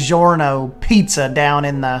rising DiGiorno pizza down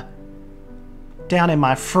in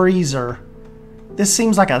my freezer. This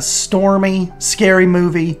seems like a stormy, scary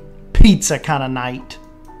movie pizza kind of night.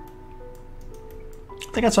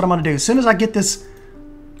 I think that's what I'm gonna do. As soon as I get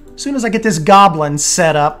this goblin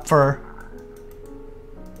set up for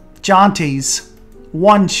Jaunty's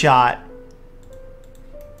one shot,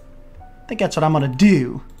 I think that's what I'm gonna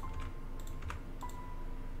do.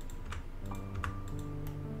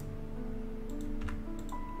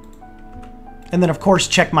 And then of course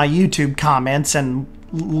check my YouTube comments and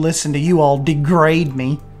listen to you all degrade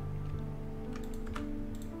me.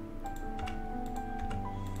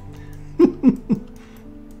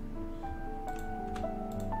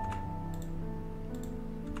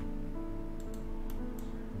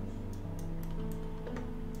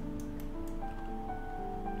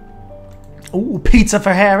 Ooh, pizza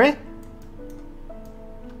for Harry.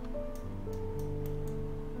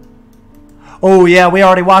 Oh yeah, we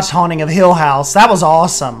already watched Haunting of Hill House. That was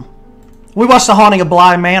awesome. We watched The Haunting of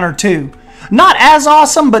Bly Manor too. Not as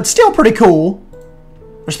awesome, but still pretty cool.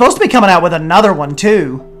 They're supposed to be coming out with another one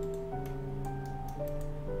too.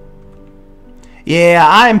 Yeah,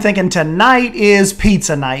 I am thinking tonight is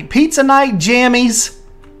pizza night. Pizza night, jammies,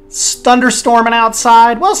 thunderstorming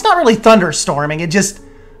outside. Well, it's not really thunderstorming. It just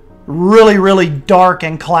really, really dark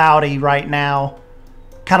and cloudy right now.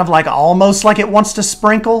 Kind of like almost like it wants to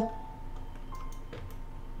sprinkle.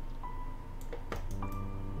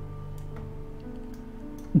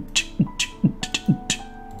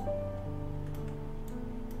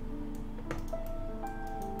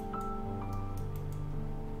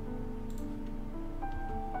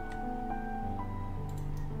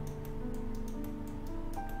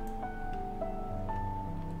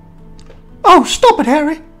 Oh, stop it,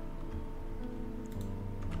 Harry!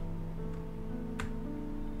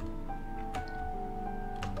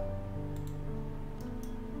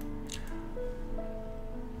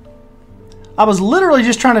 I was literally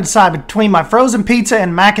just trying to decide between my frozen pizza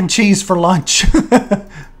and mac and cheese for lunch.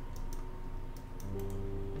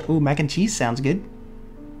 Ooh, mac and cheese sounds good.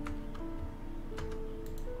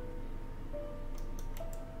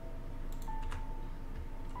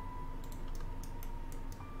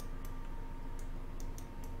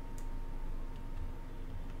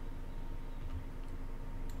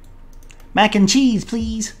 Mac and cheese,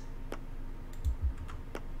 please.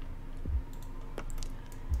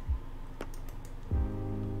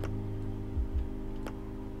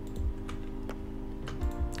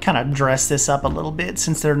 Kind of dress this up a little bit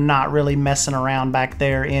since they're not really messing around back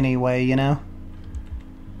there anyway, you know?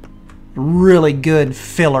 Really good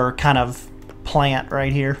filler kind of plant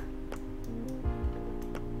right here.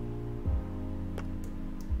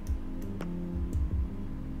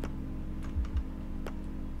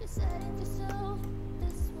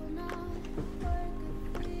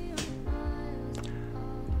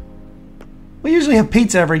 We usually have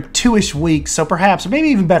pizza every 2-ish weeks, so perhaps, or maybe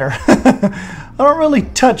even better. I don't really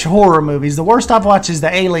touch horror movies. The worst I've watched is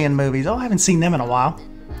the Alien movies. Oh, I haven't seen them in a while.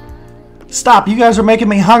 Stop! You guys are making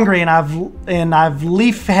me hungry, and I've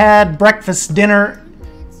had breakfast, dinner,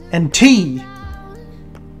 and tea.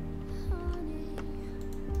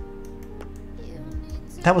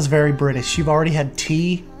 That was very British. You've already had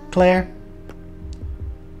tea, Claire?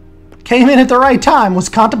 Came in at the right time. Was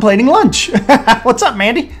contemplating lunch. What's up,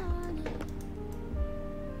 Mandy?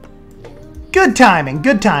 Good timing,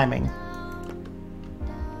 good timing.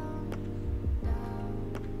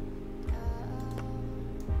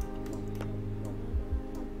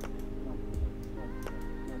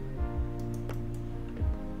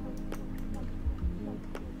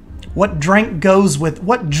 What drink goes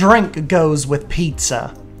with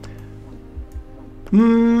pizza?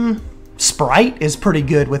 Sprite is pretty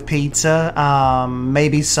good with pizza.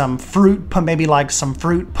 Maybe some fruit, maybe like some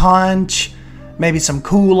fruit punch. Maybe some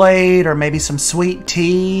Kool-Aid or maybe some sweet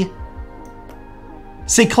tea.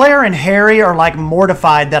 See, Claire and Harry are like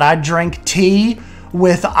mortified that I drink tea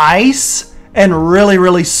with ice and really,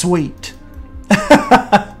 really sweet.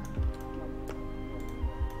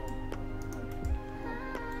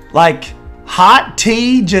 Like, hot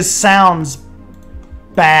tea just sounds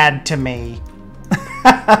bad to me.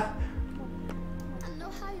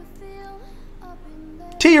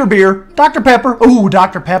 your beer. Dr. Pepper. Ooh,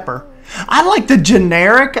 Dr. Pepper. I like the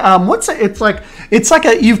generic. It's like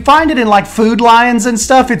you find it in like Food Lions and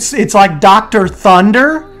stuff. It's like Dr.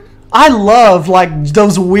 Thunder. I love like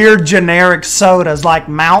those weird generic sodas like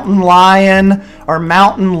Mountain Lion or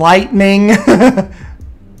Mountain Lightning.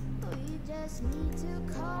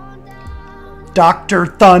 Dr.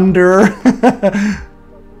 Thunder.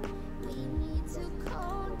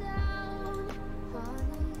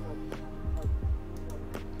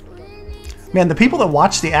 Man, the people that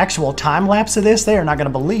watch the actual time lapse of this, they are not going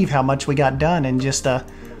to believe how much we got done in just a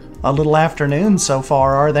little afternoon so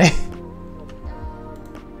far, are they?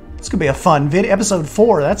 It's going to be a fun video. Episode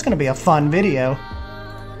 4, that's going to be a fun video.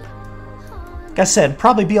 Like I said,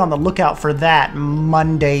 probably be on the lookout for that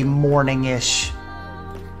Monday morning-ish.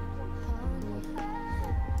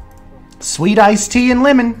 Sweet iced tea and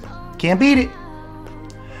lemon. Can't beat it.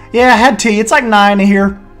 Yeah, I had tea. It's like 9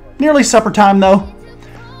 here. Nearly supper time, though.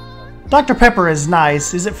 Dr. Pepper is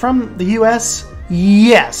nice. Is it from the U.S.?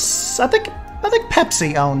 Yes. I think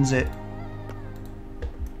Pepsi owns it.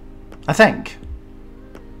 I think.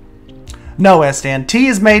 No, Estan. Tea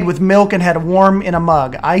is made with milk and had warm in a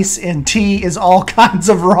mug. Ice in tea is all kinds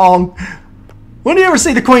of wrong. When do you ever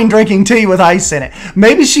see the Queen drinking tea with ice in it?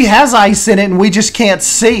 Maybe she has ice in it and we just can't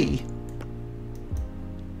see.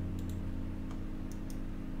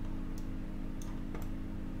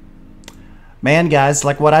 Man, guys,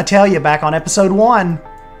 like what I tell you back on episode 1,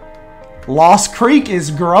 Lost Creek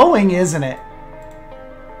is growing, isn't it?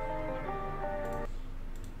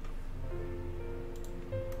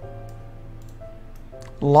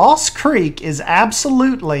 Lost Creek is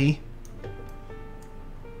absolutely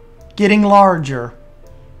getting larger.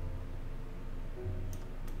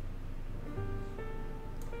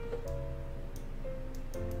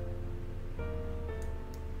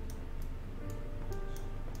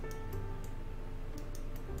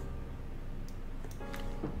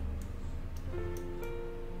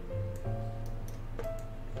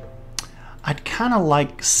 I'd kind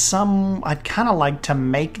of like to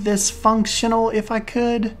make this functional if I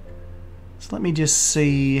could. So let me just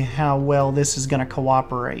see how well this is going to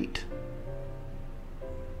cooperate.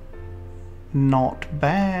 Not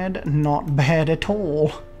bad at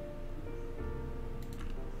all.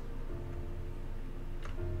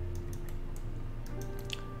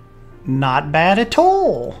 Not bad at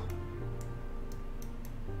all.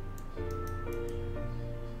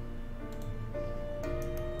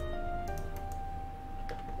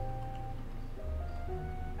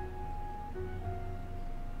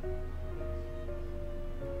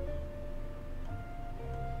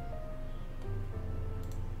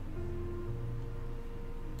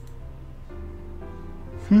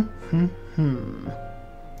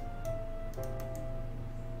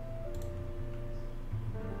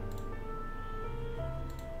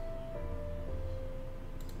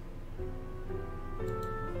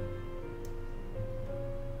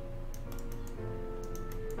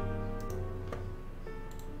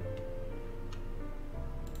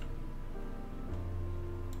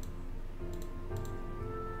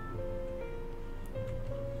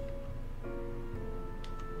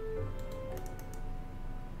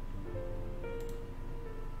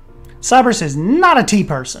 Cybers is not a tea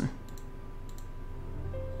person.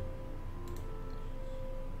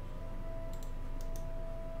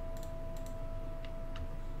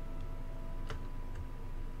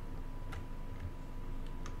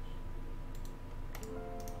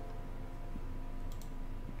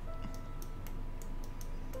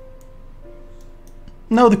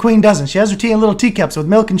 No, the Queen doesn't. She has her tea in little teacups with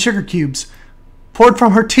milk and sugar cubes poured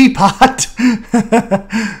from her teapot.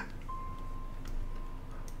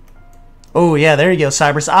 Oh, yeah, there you go,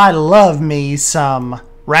 Cybers. I love me some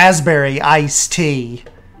raspberry iced tea.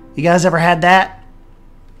 You guys ever had that?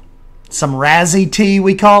 Some Razzie tea,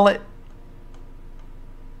 we call it.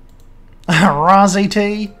 Razzie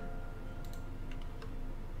tea.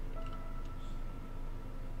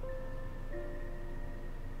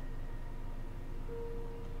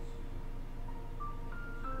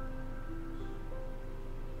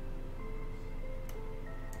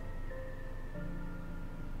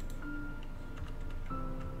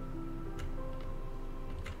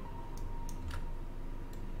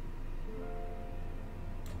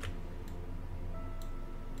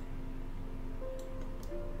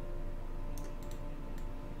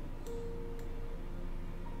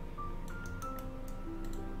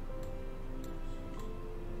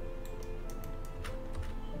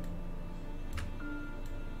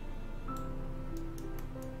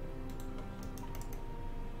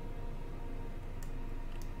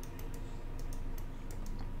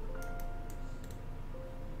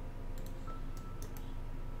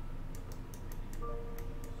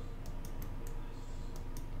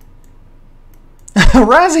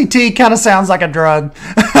 Razzie tea kind of sounds like a drug.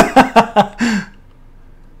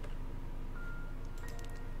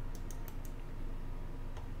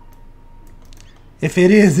 If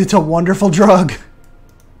it is, it's a wonderful drug.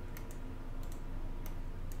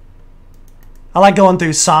 I like going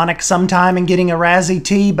through Sonic sometime and getting a Razzie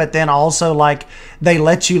tea, but then also like they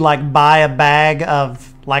let you like buy a bag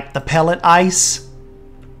of like the pellet ice.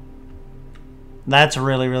 That's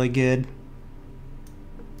really, really good.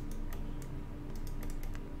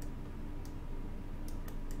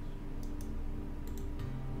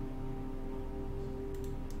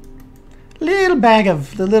 Little bag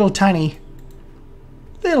of the little tiny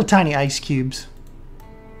ice cubes.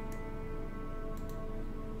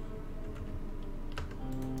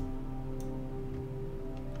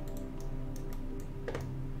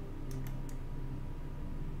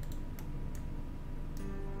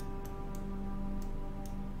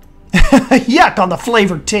 Yuck on the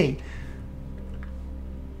flavored tea.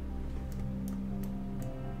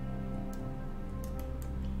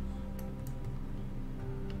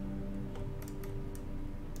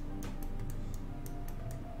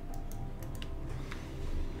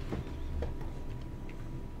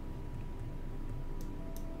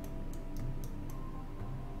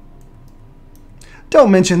 Don't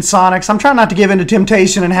mention Sonics. I'm trying not to give in to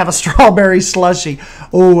temptation and have a strawberry slushy.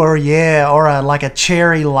 Oh, or yeah, or like a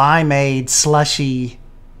cherry limeade slushy.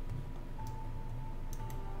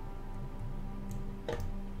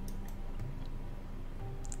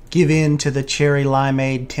 Give in to the cherry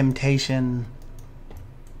limeade temptation.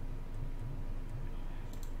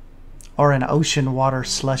 Or an ocean water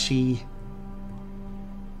slushy.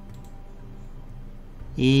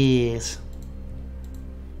 Yes.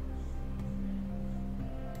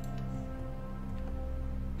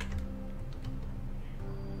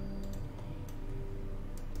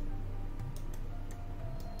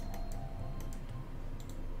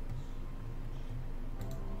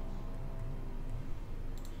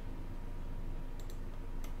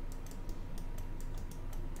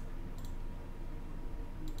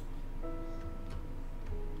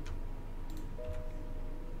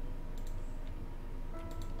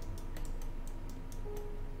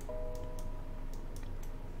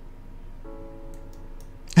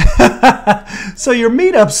 So your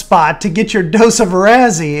meetup spot to get your dose of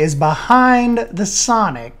Razzie is behind the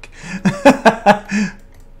Sonic.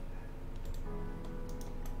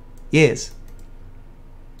 Yes.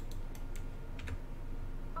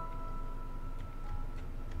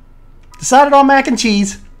 Decided on mac and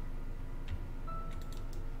cheese.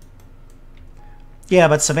 Yeah,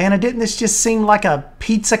 but Savannah, didn't this just seem like a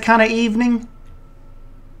pizza kind of evening?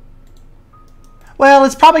 Well,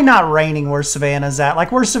 it's probably not raining where Savannah's at.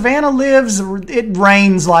 Like, where Savannah lives, it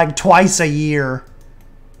rains like twice a year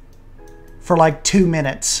for like 2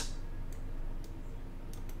 minutes.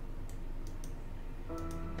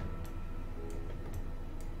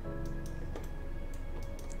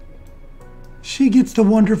 She gets the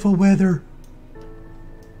wonderful weather.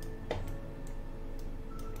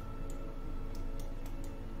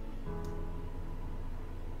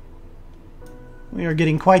 We are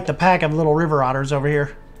getting quite the pack of little river otters over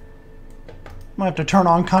here. Might have to turn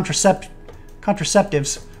on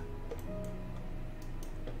contraceptives.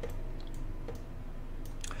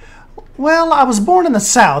 Well, I was born in the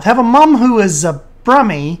South. Have a mum who is a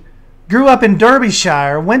Brummie, grew up in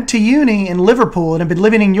Derbyshire, went to uni in Liverpool, and have been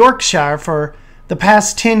living in Yorkshire for the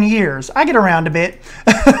past 10 years. I get around a bit.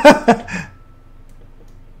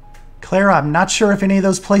 Clara, I'm not sure if any of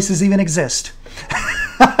those places even exist.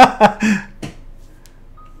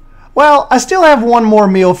 Well, I still have one more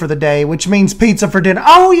meal for the day, which means pizza for dinner.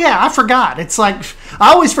 Oh, yeah, I forgot. It's like,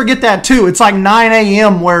 I always forget that, too. It's like 9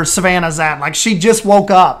 a.m. where Savannah's at. Like, she just woke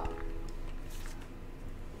up.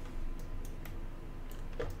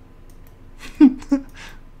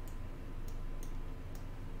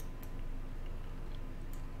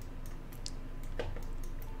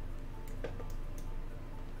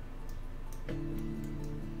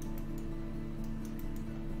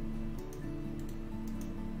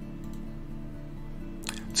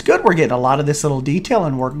 It's good we're getting a lot of this little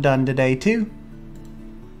detailing work done today, too.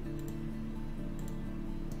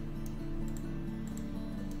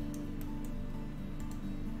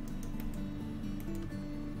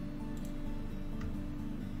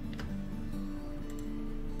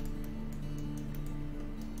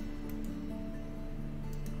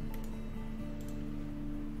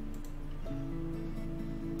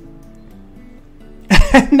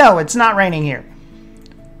 No, it's not raining here.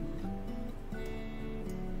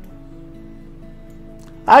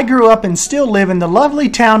 I grew up and still live in the lovely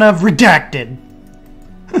town of Redacted.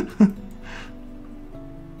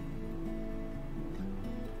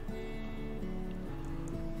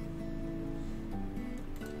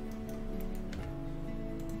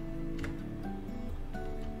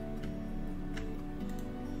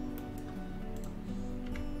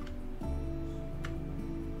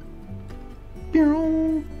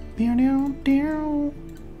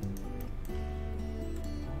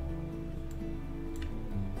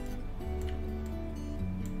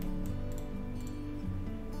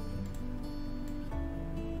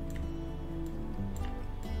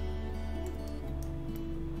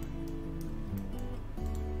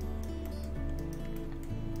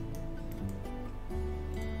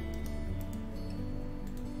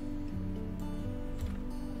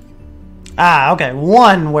 Ah, okay.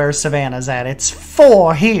 1 where Savannah's at. It's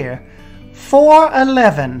 4 here.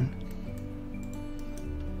 411.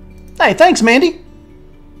 Hey, thanks, Mandy.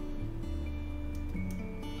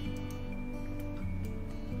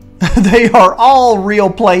 They are all real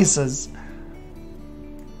places.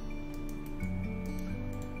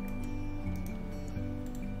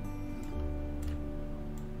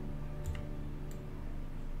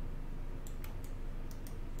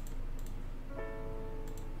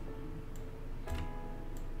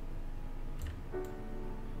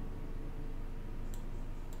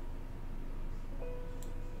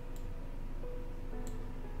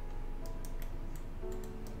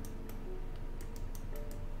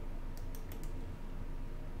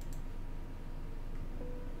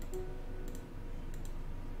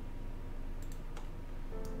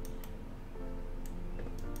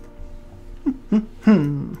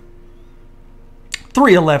 Hmm.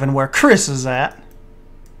 311 where Chris is at.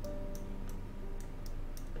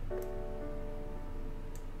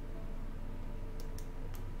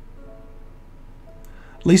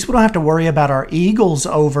 At least we don't have to worry about our eagles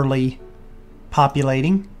overly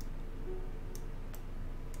populating.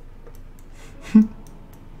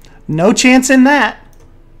 No chance in that.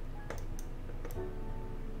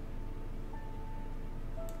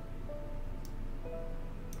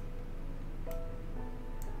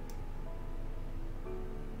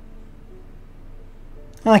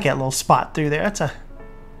 I like that little spot through there. That's a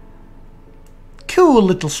cool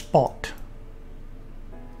little spot.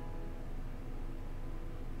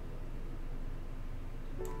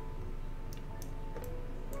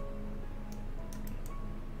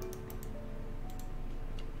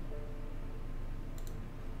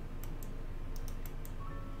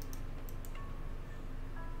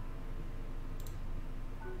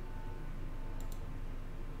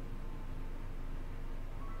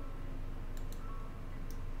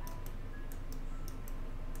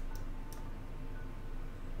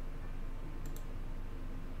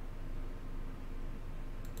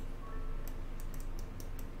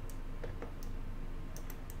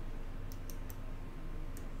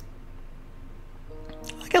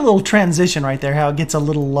 A little transition right there, how it gets a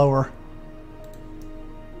little lower.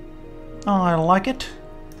 Oh, I like it.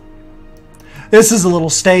 This is a little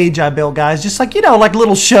stage I built, guys. Just like, you know, like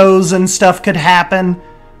little shows and stuff could happen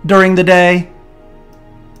during the day.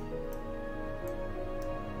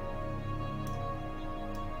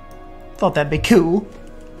 Thought that'd be cool.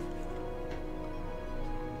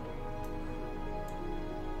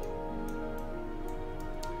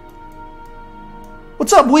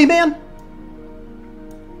 What's up, wee man?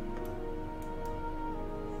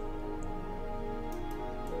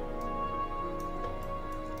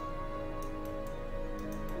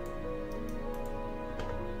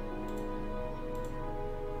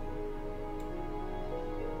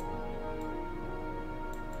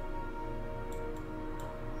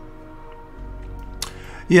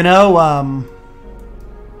 You know,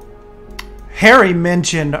 Harry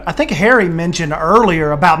mentioned, I think Harry mentioned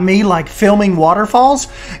earlier about me like filming waterfalls.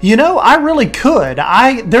 You know, I really could.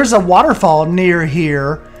 There's a waterfall near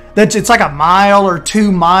here that's it's like a 1 or 2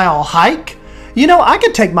 mile hike. You know, I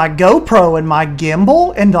could take my GoPro and my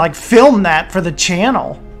gimbal and like film that for the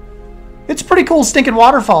channel. It's a pretty cool stinking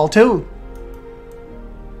waterfall too.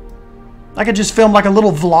 I could just film like a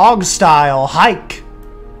little vlog style hike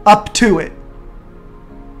up to it.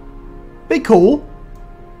 Be cool.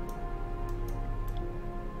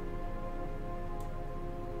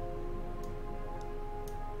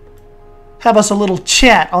 Have us a little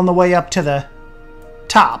chat on the way up to the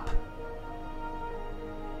top.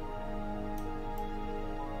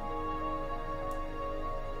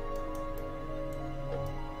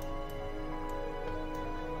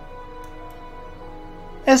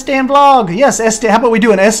 S-Dan vlog. Yes, S-Dan. How about we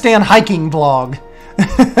do an S-Dan hiking vlog?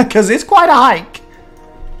 Because it's quite a hike.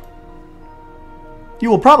 You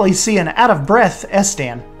will probably see an out-of-breath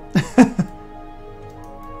S-Dan.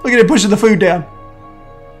 Look at it pushing the food down.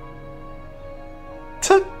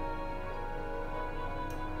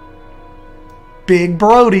 Big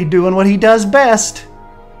Brody doing what he does best.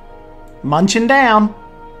 Munching down.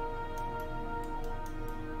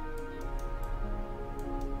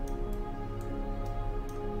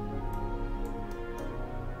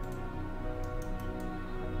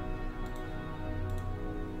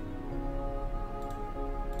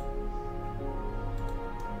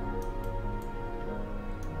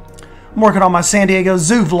 I'm working on my San Diego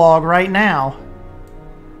Zoo vlog right now.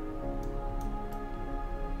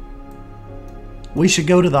 We should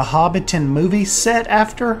go to the Hobbiton movie set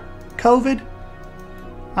after COVID?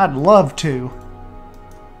 I'd love to.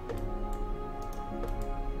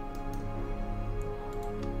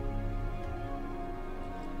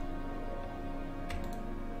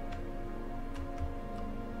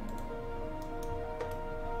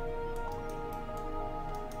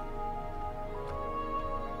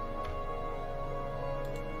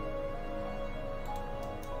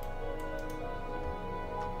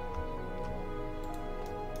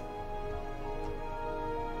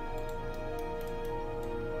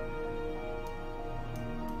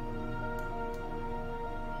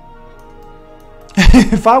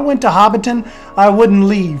 If I went to Hobbiton, I wouldn't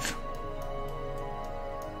leave.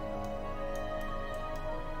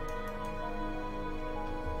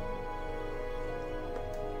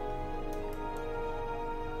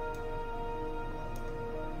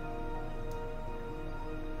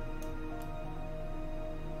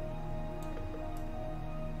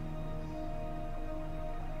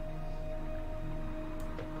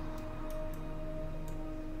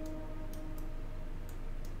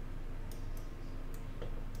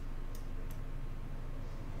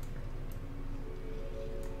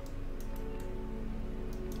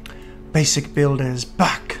 Basic build is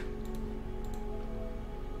back.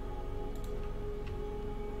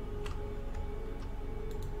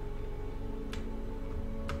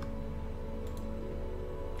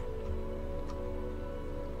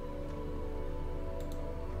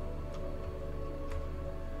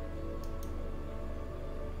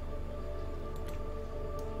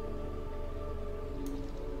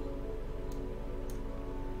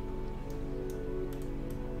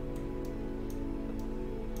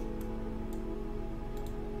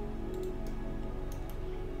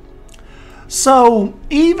 So,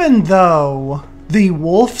 even though the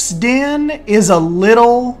Wolf's Den is a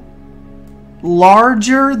little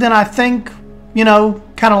larger than I think, you know,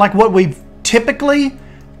 kind of like what we've typically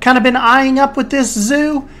kind of been eyeing up with this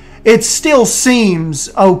zoo, it still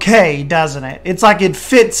seems okay, doesn't it? It's like it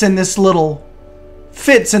fits in this little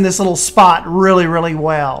spot really, really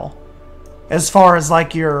well. As far as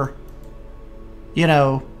like your, you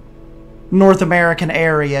know, North American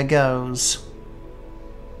area goes.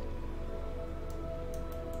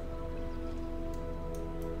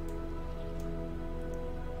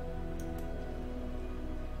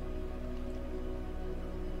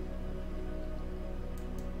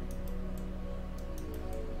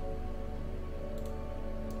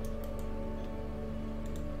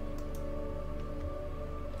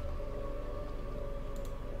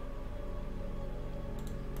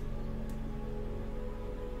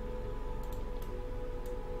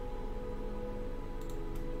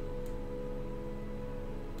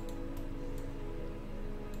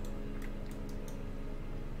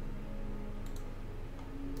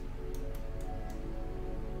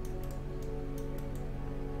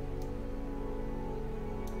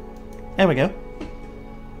 There we go.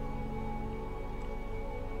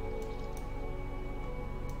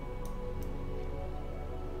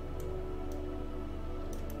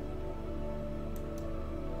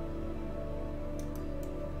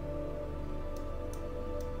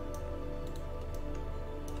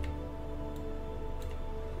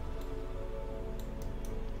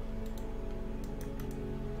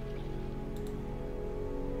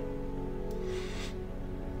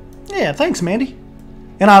 Yeah, thanks, Mandy.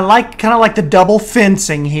 And I like kind of like the double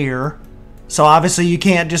fencing here. So obviously you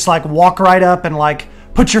can't just like walk right up and like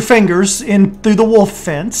put your fingers in through the wolf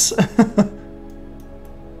fence.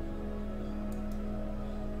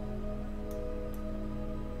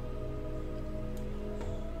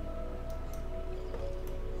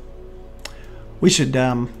 We should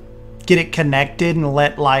get it connected and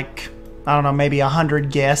let like, I don't know, maybe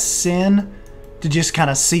 100 guests in to just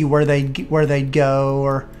kind of see where they go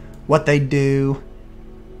or what they do.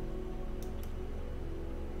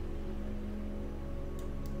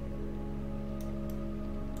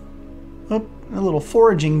 Oh, a little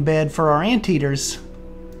foraging bed for our anteaters.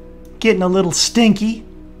 Getting a little stinky.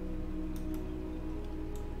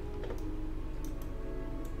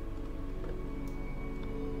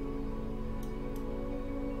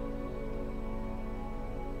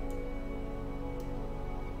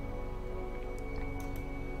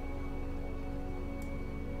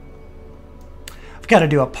 I've got to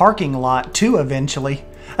do a parking lot too eventually.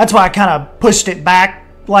 That's why I kind of pushed it back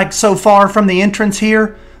like so far from the entrance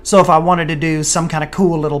here. So if I wanted to do some kind of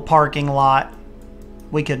cool little parking lot,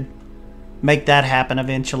 we could make that happen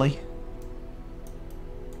eventually.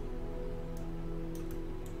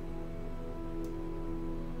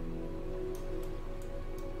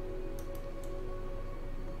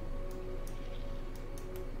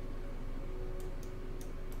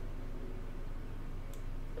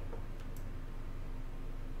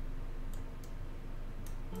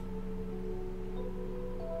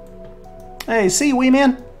 Hey, see you, wee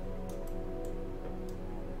man.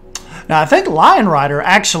 Now, I think Lion Rider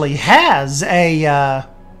actually has a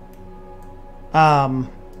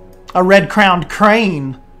Red Crowned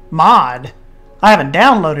Crane mod. I haven't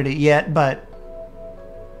downloaded it yet, but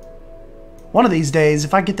one of these days,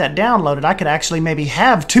 if I get that downloaded, I could actually maybe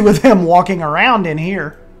have two of them walking around in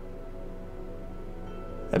here.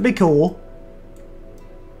 That'd be cool.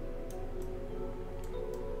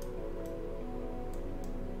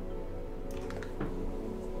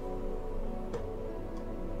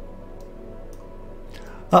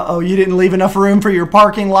 Uh-oh, you didn't leave enough room for your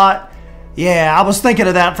parking lot? Yeah, I was thinking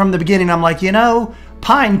of that from the beginning. I'm like, you know,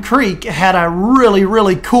 Pine Creek had a really,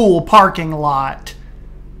 really cool parking lot.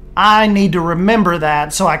 I need to remember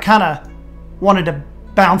that, so I kind of wanted to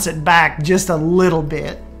bounce it back just a little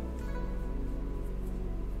bit.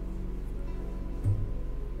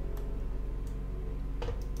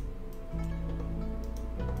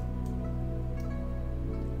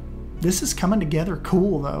 This is coming together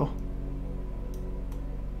cool, though.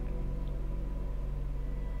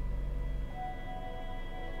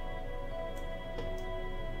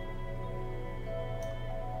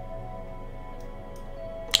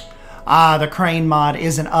 The crane mod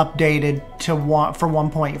isn't updated to for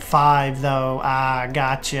 1.5 though.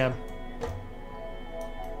 Gotcha.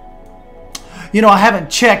 You know, I haven't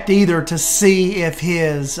checked either to see if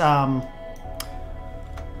his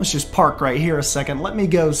let's just park right here a second. Let me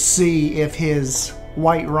go see if his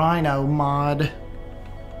White Rhino mod.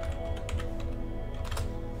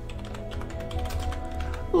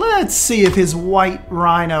 Let's see if his White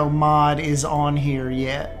Rhino mod is on here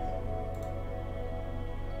yet.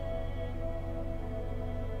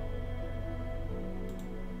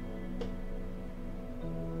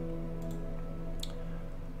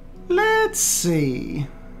 Let's see.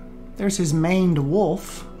 There's his maned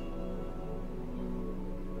wolf.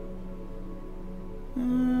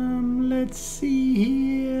 Let's see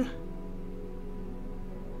here.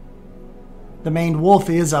 The maned wolf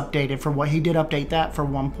is updated for what he did update that for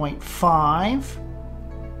 1.5.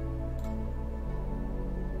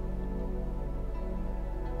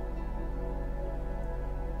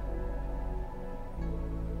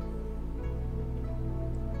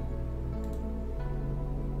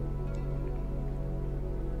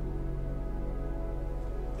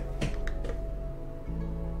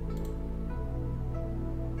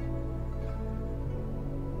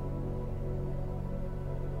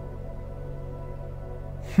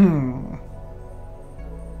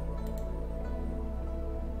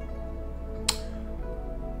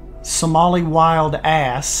 Somali Wild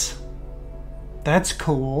Ass. That's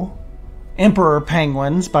cool. Emperor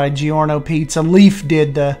Penguins by Giorno Pizza. Leaf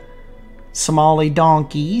did the Somali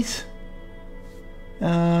Donkeys.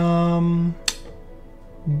 Bubbly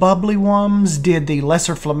Wums did the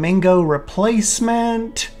Lesser Flamingo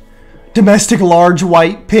replacement. Domestic Large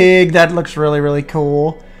White Pig. That looks really, really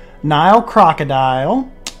cool. Nile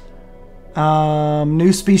Crocodile.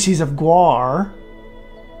 New Species of Guar.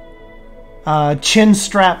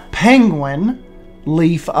 Chinstrap Penguin.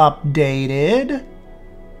 Leaf updated.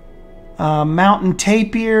 Mountain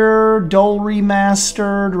Tapir. Dole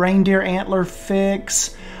remastered. Reindeer Antler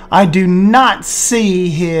fix. I do not see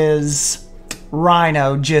his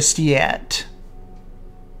Rhino just yet.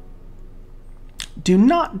 Do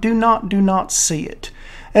not see it.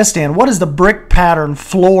 Estan, what is the brick pattern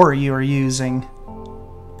floor you are using?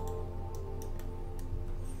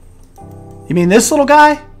 You mean this little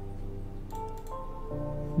guy?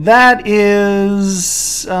 That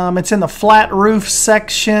is, it's in the flat roof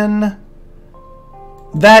section.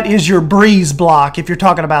 That is your breeze block, if you're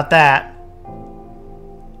talking about that.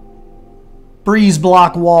 Breeze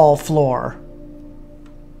block wall floor.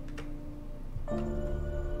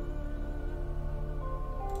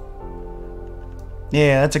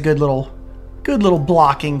 Yeah, that's a good little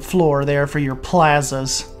blocking floor there for your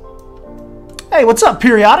plazas. Hey, what's up,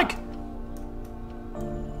 Periodic?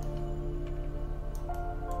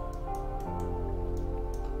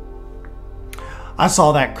 I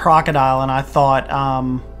saw that crocodile and I thought,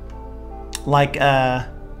 like, the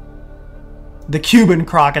Cuban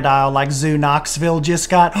crocodile, like Zoo Knoxville just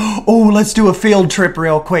got. Oh, let's do a field trip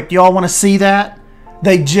real quick. Do y'all want to see that?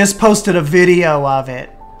 They just posted a video of it.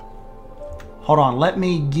 Hold on, let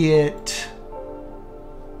me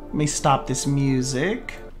stop this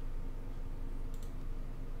music.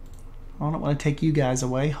 I don't want to take you guys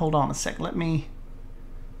away. Hold on a sec. Let me.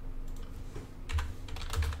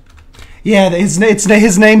 Yeah, his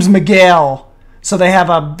name's Miguel. So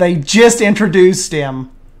they just introduced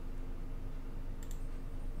him.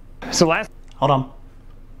 So last. Hold on.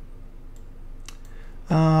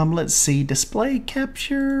 Let's see, display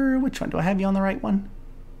capture. Which one? Do I have you on the right one?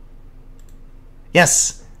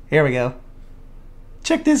 Yes, here we go.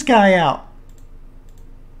 Check this guy out.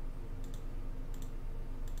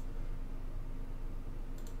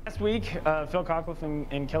 Last week, Phil Cockliff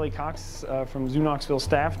and Kelly Cox from Zoo Knoxville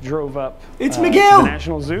staff drove up It's to Miguel. the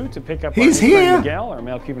National Zoo to pick up He's our new friend here. Miguel, our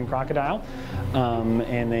male Cuban crocodile,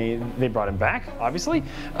 and they brought him back. Obviously,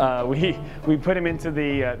 we put him into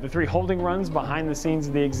the 3 holding runs behind the scenes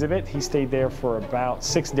of the exhibit. He stayed there for about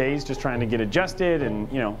 6 days, just trying to get adjusted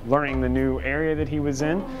and learning the new area that he was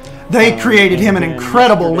in. They created him an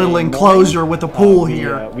incredible little enclosure with a pool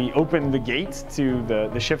here. We opened the gate to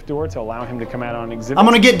the shift door to allow him to come out on exhibit. I'm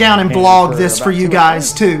gonna get down and vlog this for you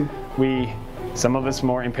guys too. Some of us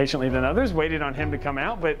more impatiently than others waited on him to come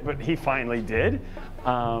out, but he finally did.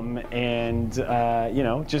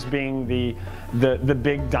 Just being the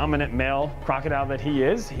big dominant male crocodile that he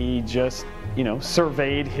is, he just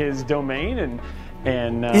surveyed his domain and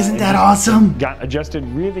isn't that awesome? Got adjusted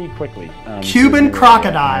really quickly. Cuban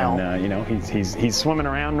crocodile. And, he's swimming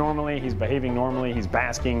around normally. He's behaving normally. He's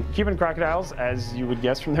basking. Cuban crocodiles, as you would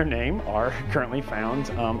guess from their name, are currently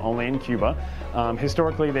found only in Cuba.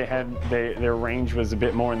 Historically, their range was a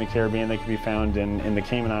bit more in the Caribbean. They could be found in the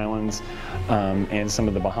Cayman Islands and some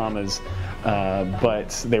of the Bahamas.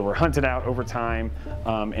 But they were hunted out over time,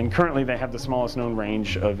 and currently they have the smallest known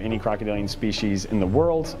range of any crocodilian species in the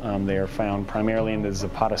world. They are found primarily in the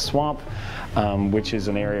Zapata Swamp, which is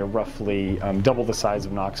an area roughly double the size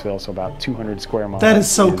of Knoxville, so about 200 square miles. That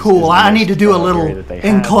is so cool. I need to do a little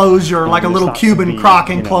enclosure, like a little Cuban croc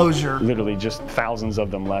enclosure. Literally just thousands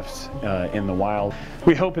of them left in the wild.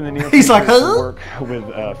 We hope in the near He's future like, huh? to work with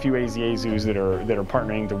a few AZA zoos that are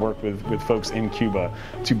partnering to work with folks in Cuba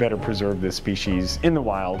to better preserve this species in the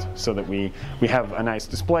wild, so that we have a nice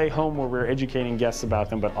display home where we're educating guests about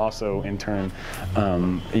them, but also in turn,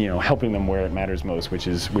 helping them where it matters most, which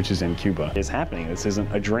is in Cuba. It's happening. This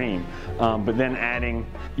isn't a dream. But then adding,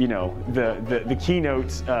 the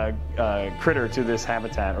keynote critter to this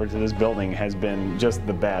habitat or to this building has been just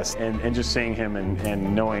the best, and just seeing him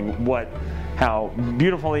and knowing how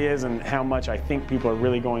beautiful he is and how much I think people are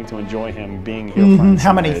really going to enjoy him being here.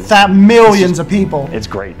 How many millions of people? It's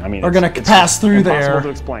great. I mean, are going to pass through there impossible to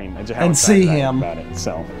explain how and see excited I am him. about it.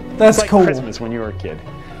 So that's it's like cool. Christmas when you were a kid.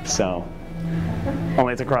 So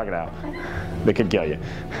only it's a crocodile that could kill you,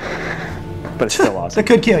 but it's still awesome. That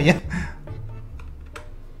could kill you.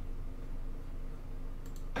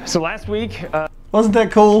 So last week, wasn't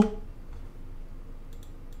that cool?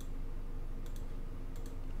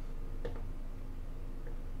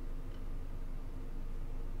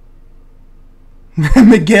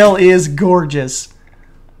 Miguel is gorgeous.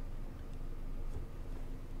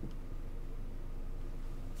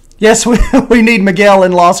 Yes, we need Miguel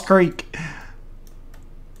in Lost Creek.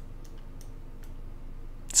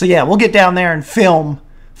 So yeah, we'll get down there and film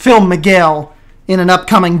Miguel in an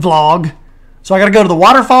upcoming vlog. So I got to go to the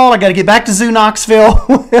waterfall. I got to get back to Zoo Knoxville.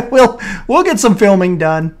 we'll get some filming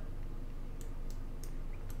done.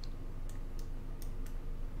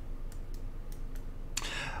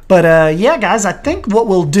 But yeah, guys, I think what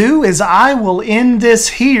we'll do is I will end this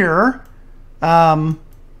here. And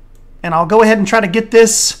I'll go ahead and try to get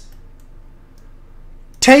this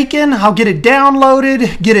taken. I'll get it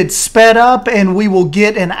downloaded, get it sped up, and we will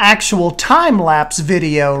get an actual time-lapse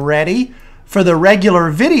video ready for the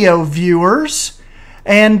regular video viewers.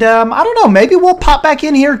 And I don't know, maybe we'll pop back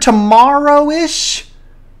in here tomorrow-ish.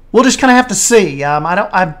 We'll just kind of have to see.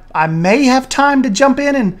 I may have time to jump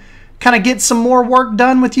in and kind of get some more work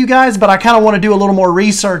done with you guys, but I kind of want to do a little more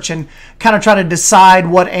research and kind of try to decide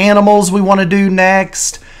what animals we want to do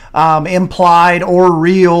next, implied or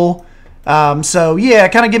real. So yeah,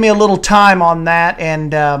 kind of give me a little time on that,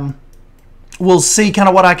 and we'll see kind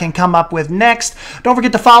of what I can come up with next. Don't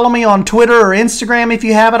forget to follow me on Twitter or Instagram if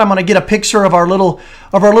you have it. I'm going to get a picture of our little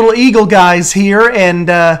eagle guys here and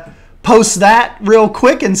post that real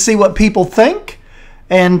quick and see what people think.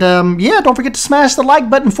 And yeah, don't forget to smash the like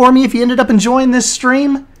button for me if you ended up enjoying this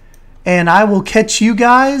stream. And I will catch you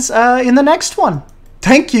guys in the next one.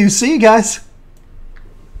 Thank you. See you guys.